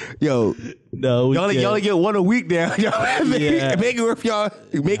 Yo, no, y'all get one a week now. Y'all make it worth y'all.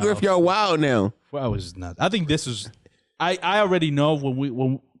 Make it worth y'all wild now. 4 hours is not. I think this is. I already know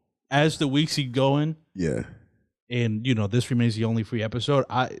when as the weeks keep going. Yeah. And this remains the only free episode.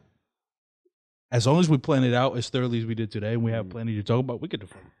 As long as we plan it out as thoroughly as we did today, and we have plenty to talk about, we could do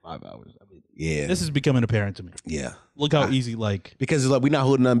 5 hours. I mean, yeah, this is becoming apparent to me. Yeah, look how easy, because it's like we're not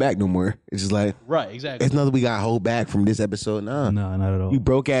holding nothing back no more. It's just like right, exactly. It's nothing we got to hold back from this episode. No, not at all. You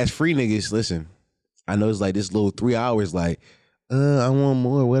broke ass free niggas. Listen, I know it's like this little 3 hours. Like, I want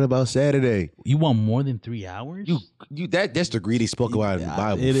more. What about Saturday? You want more than 3 hours? That's the greed he spoke about in the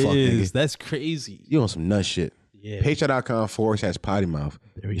Bible. It Fuck, is. nigga. That's crazy. You on some nut shit. Yeah. Patreon.com/potty mouth.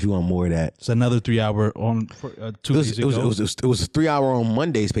 If you want more of that. It's another 3 hour on 2 days ago. It was a 3 hour on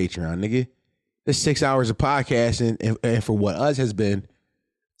Monday's Patreon, nigga. It's 6 hours of podcasting, and for what us has been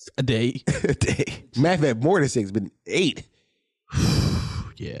a day. A day. Matter of fact, more than 6, it's been 8.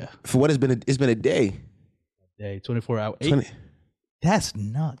 Yeah. For what it's been a day. A day, 24 hours. 20. That's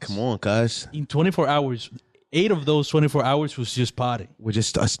nuts. Come on, guys. In 24 hours, 8 of those 24 hours was just potting. We're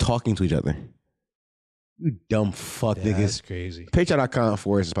just us talking to each other. You dumb fuck niggas. That's crazy.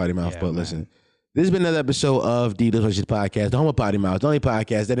 Patreon.com/potty mouth. But listen, this has been another episode of the Little Shit Podcast, the home of Potty Mouth, the only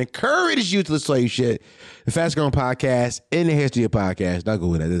podcast that encourages you to listen to your shit. The fastest growing podcast in the history of podcasts. Not good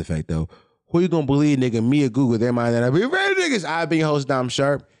with that. That's the fact, though. Who you gonna believe, nigga? Me or Google? Their mind that I be ready, niggas. I've been your host, Dom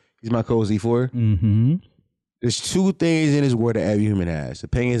Sharp. He's my co-host, E4. Mm-hmm. There's 2 things in this world that every human has: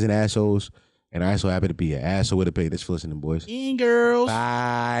 opinions and assholes. And I so happen to be an asshole with opinion. Thanks for listening, boys. In girls.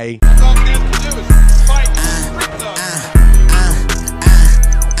 Bye.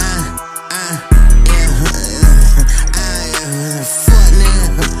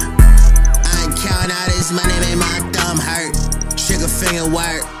 My name ain't my thumb hurt. Trigger finger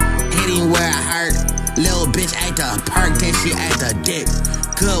work. Hitting where I hurt. Little bitch ate the perk, then she ate the dick.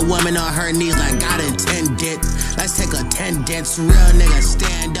 Good woman on her knees like God intended. Let's take a 10 dents. Real nigga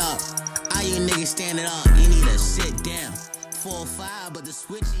stand up. All you niggas standing up, you need to sit down. 4-5, but the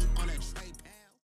switchy on a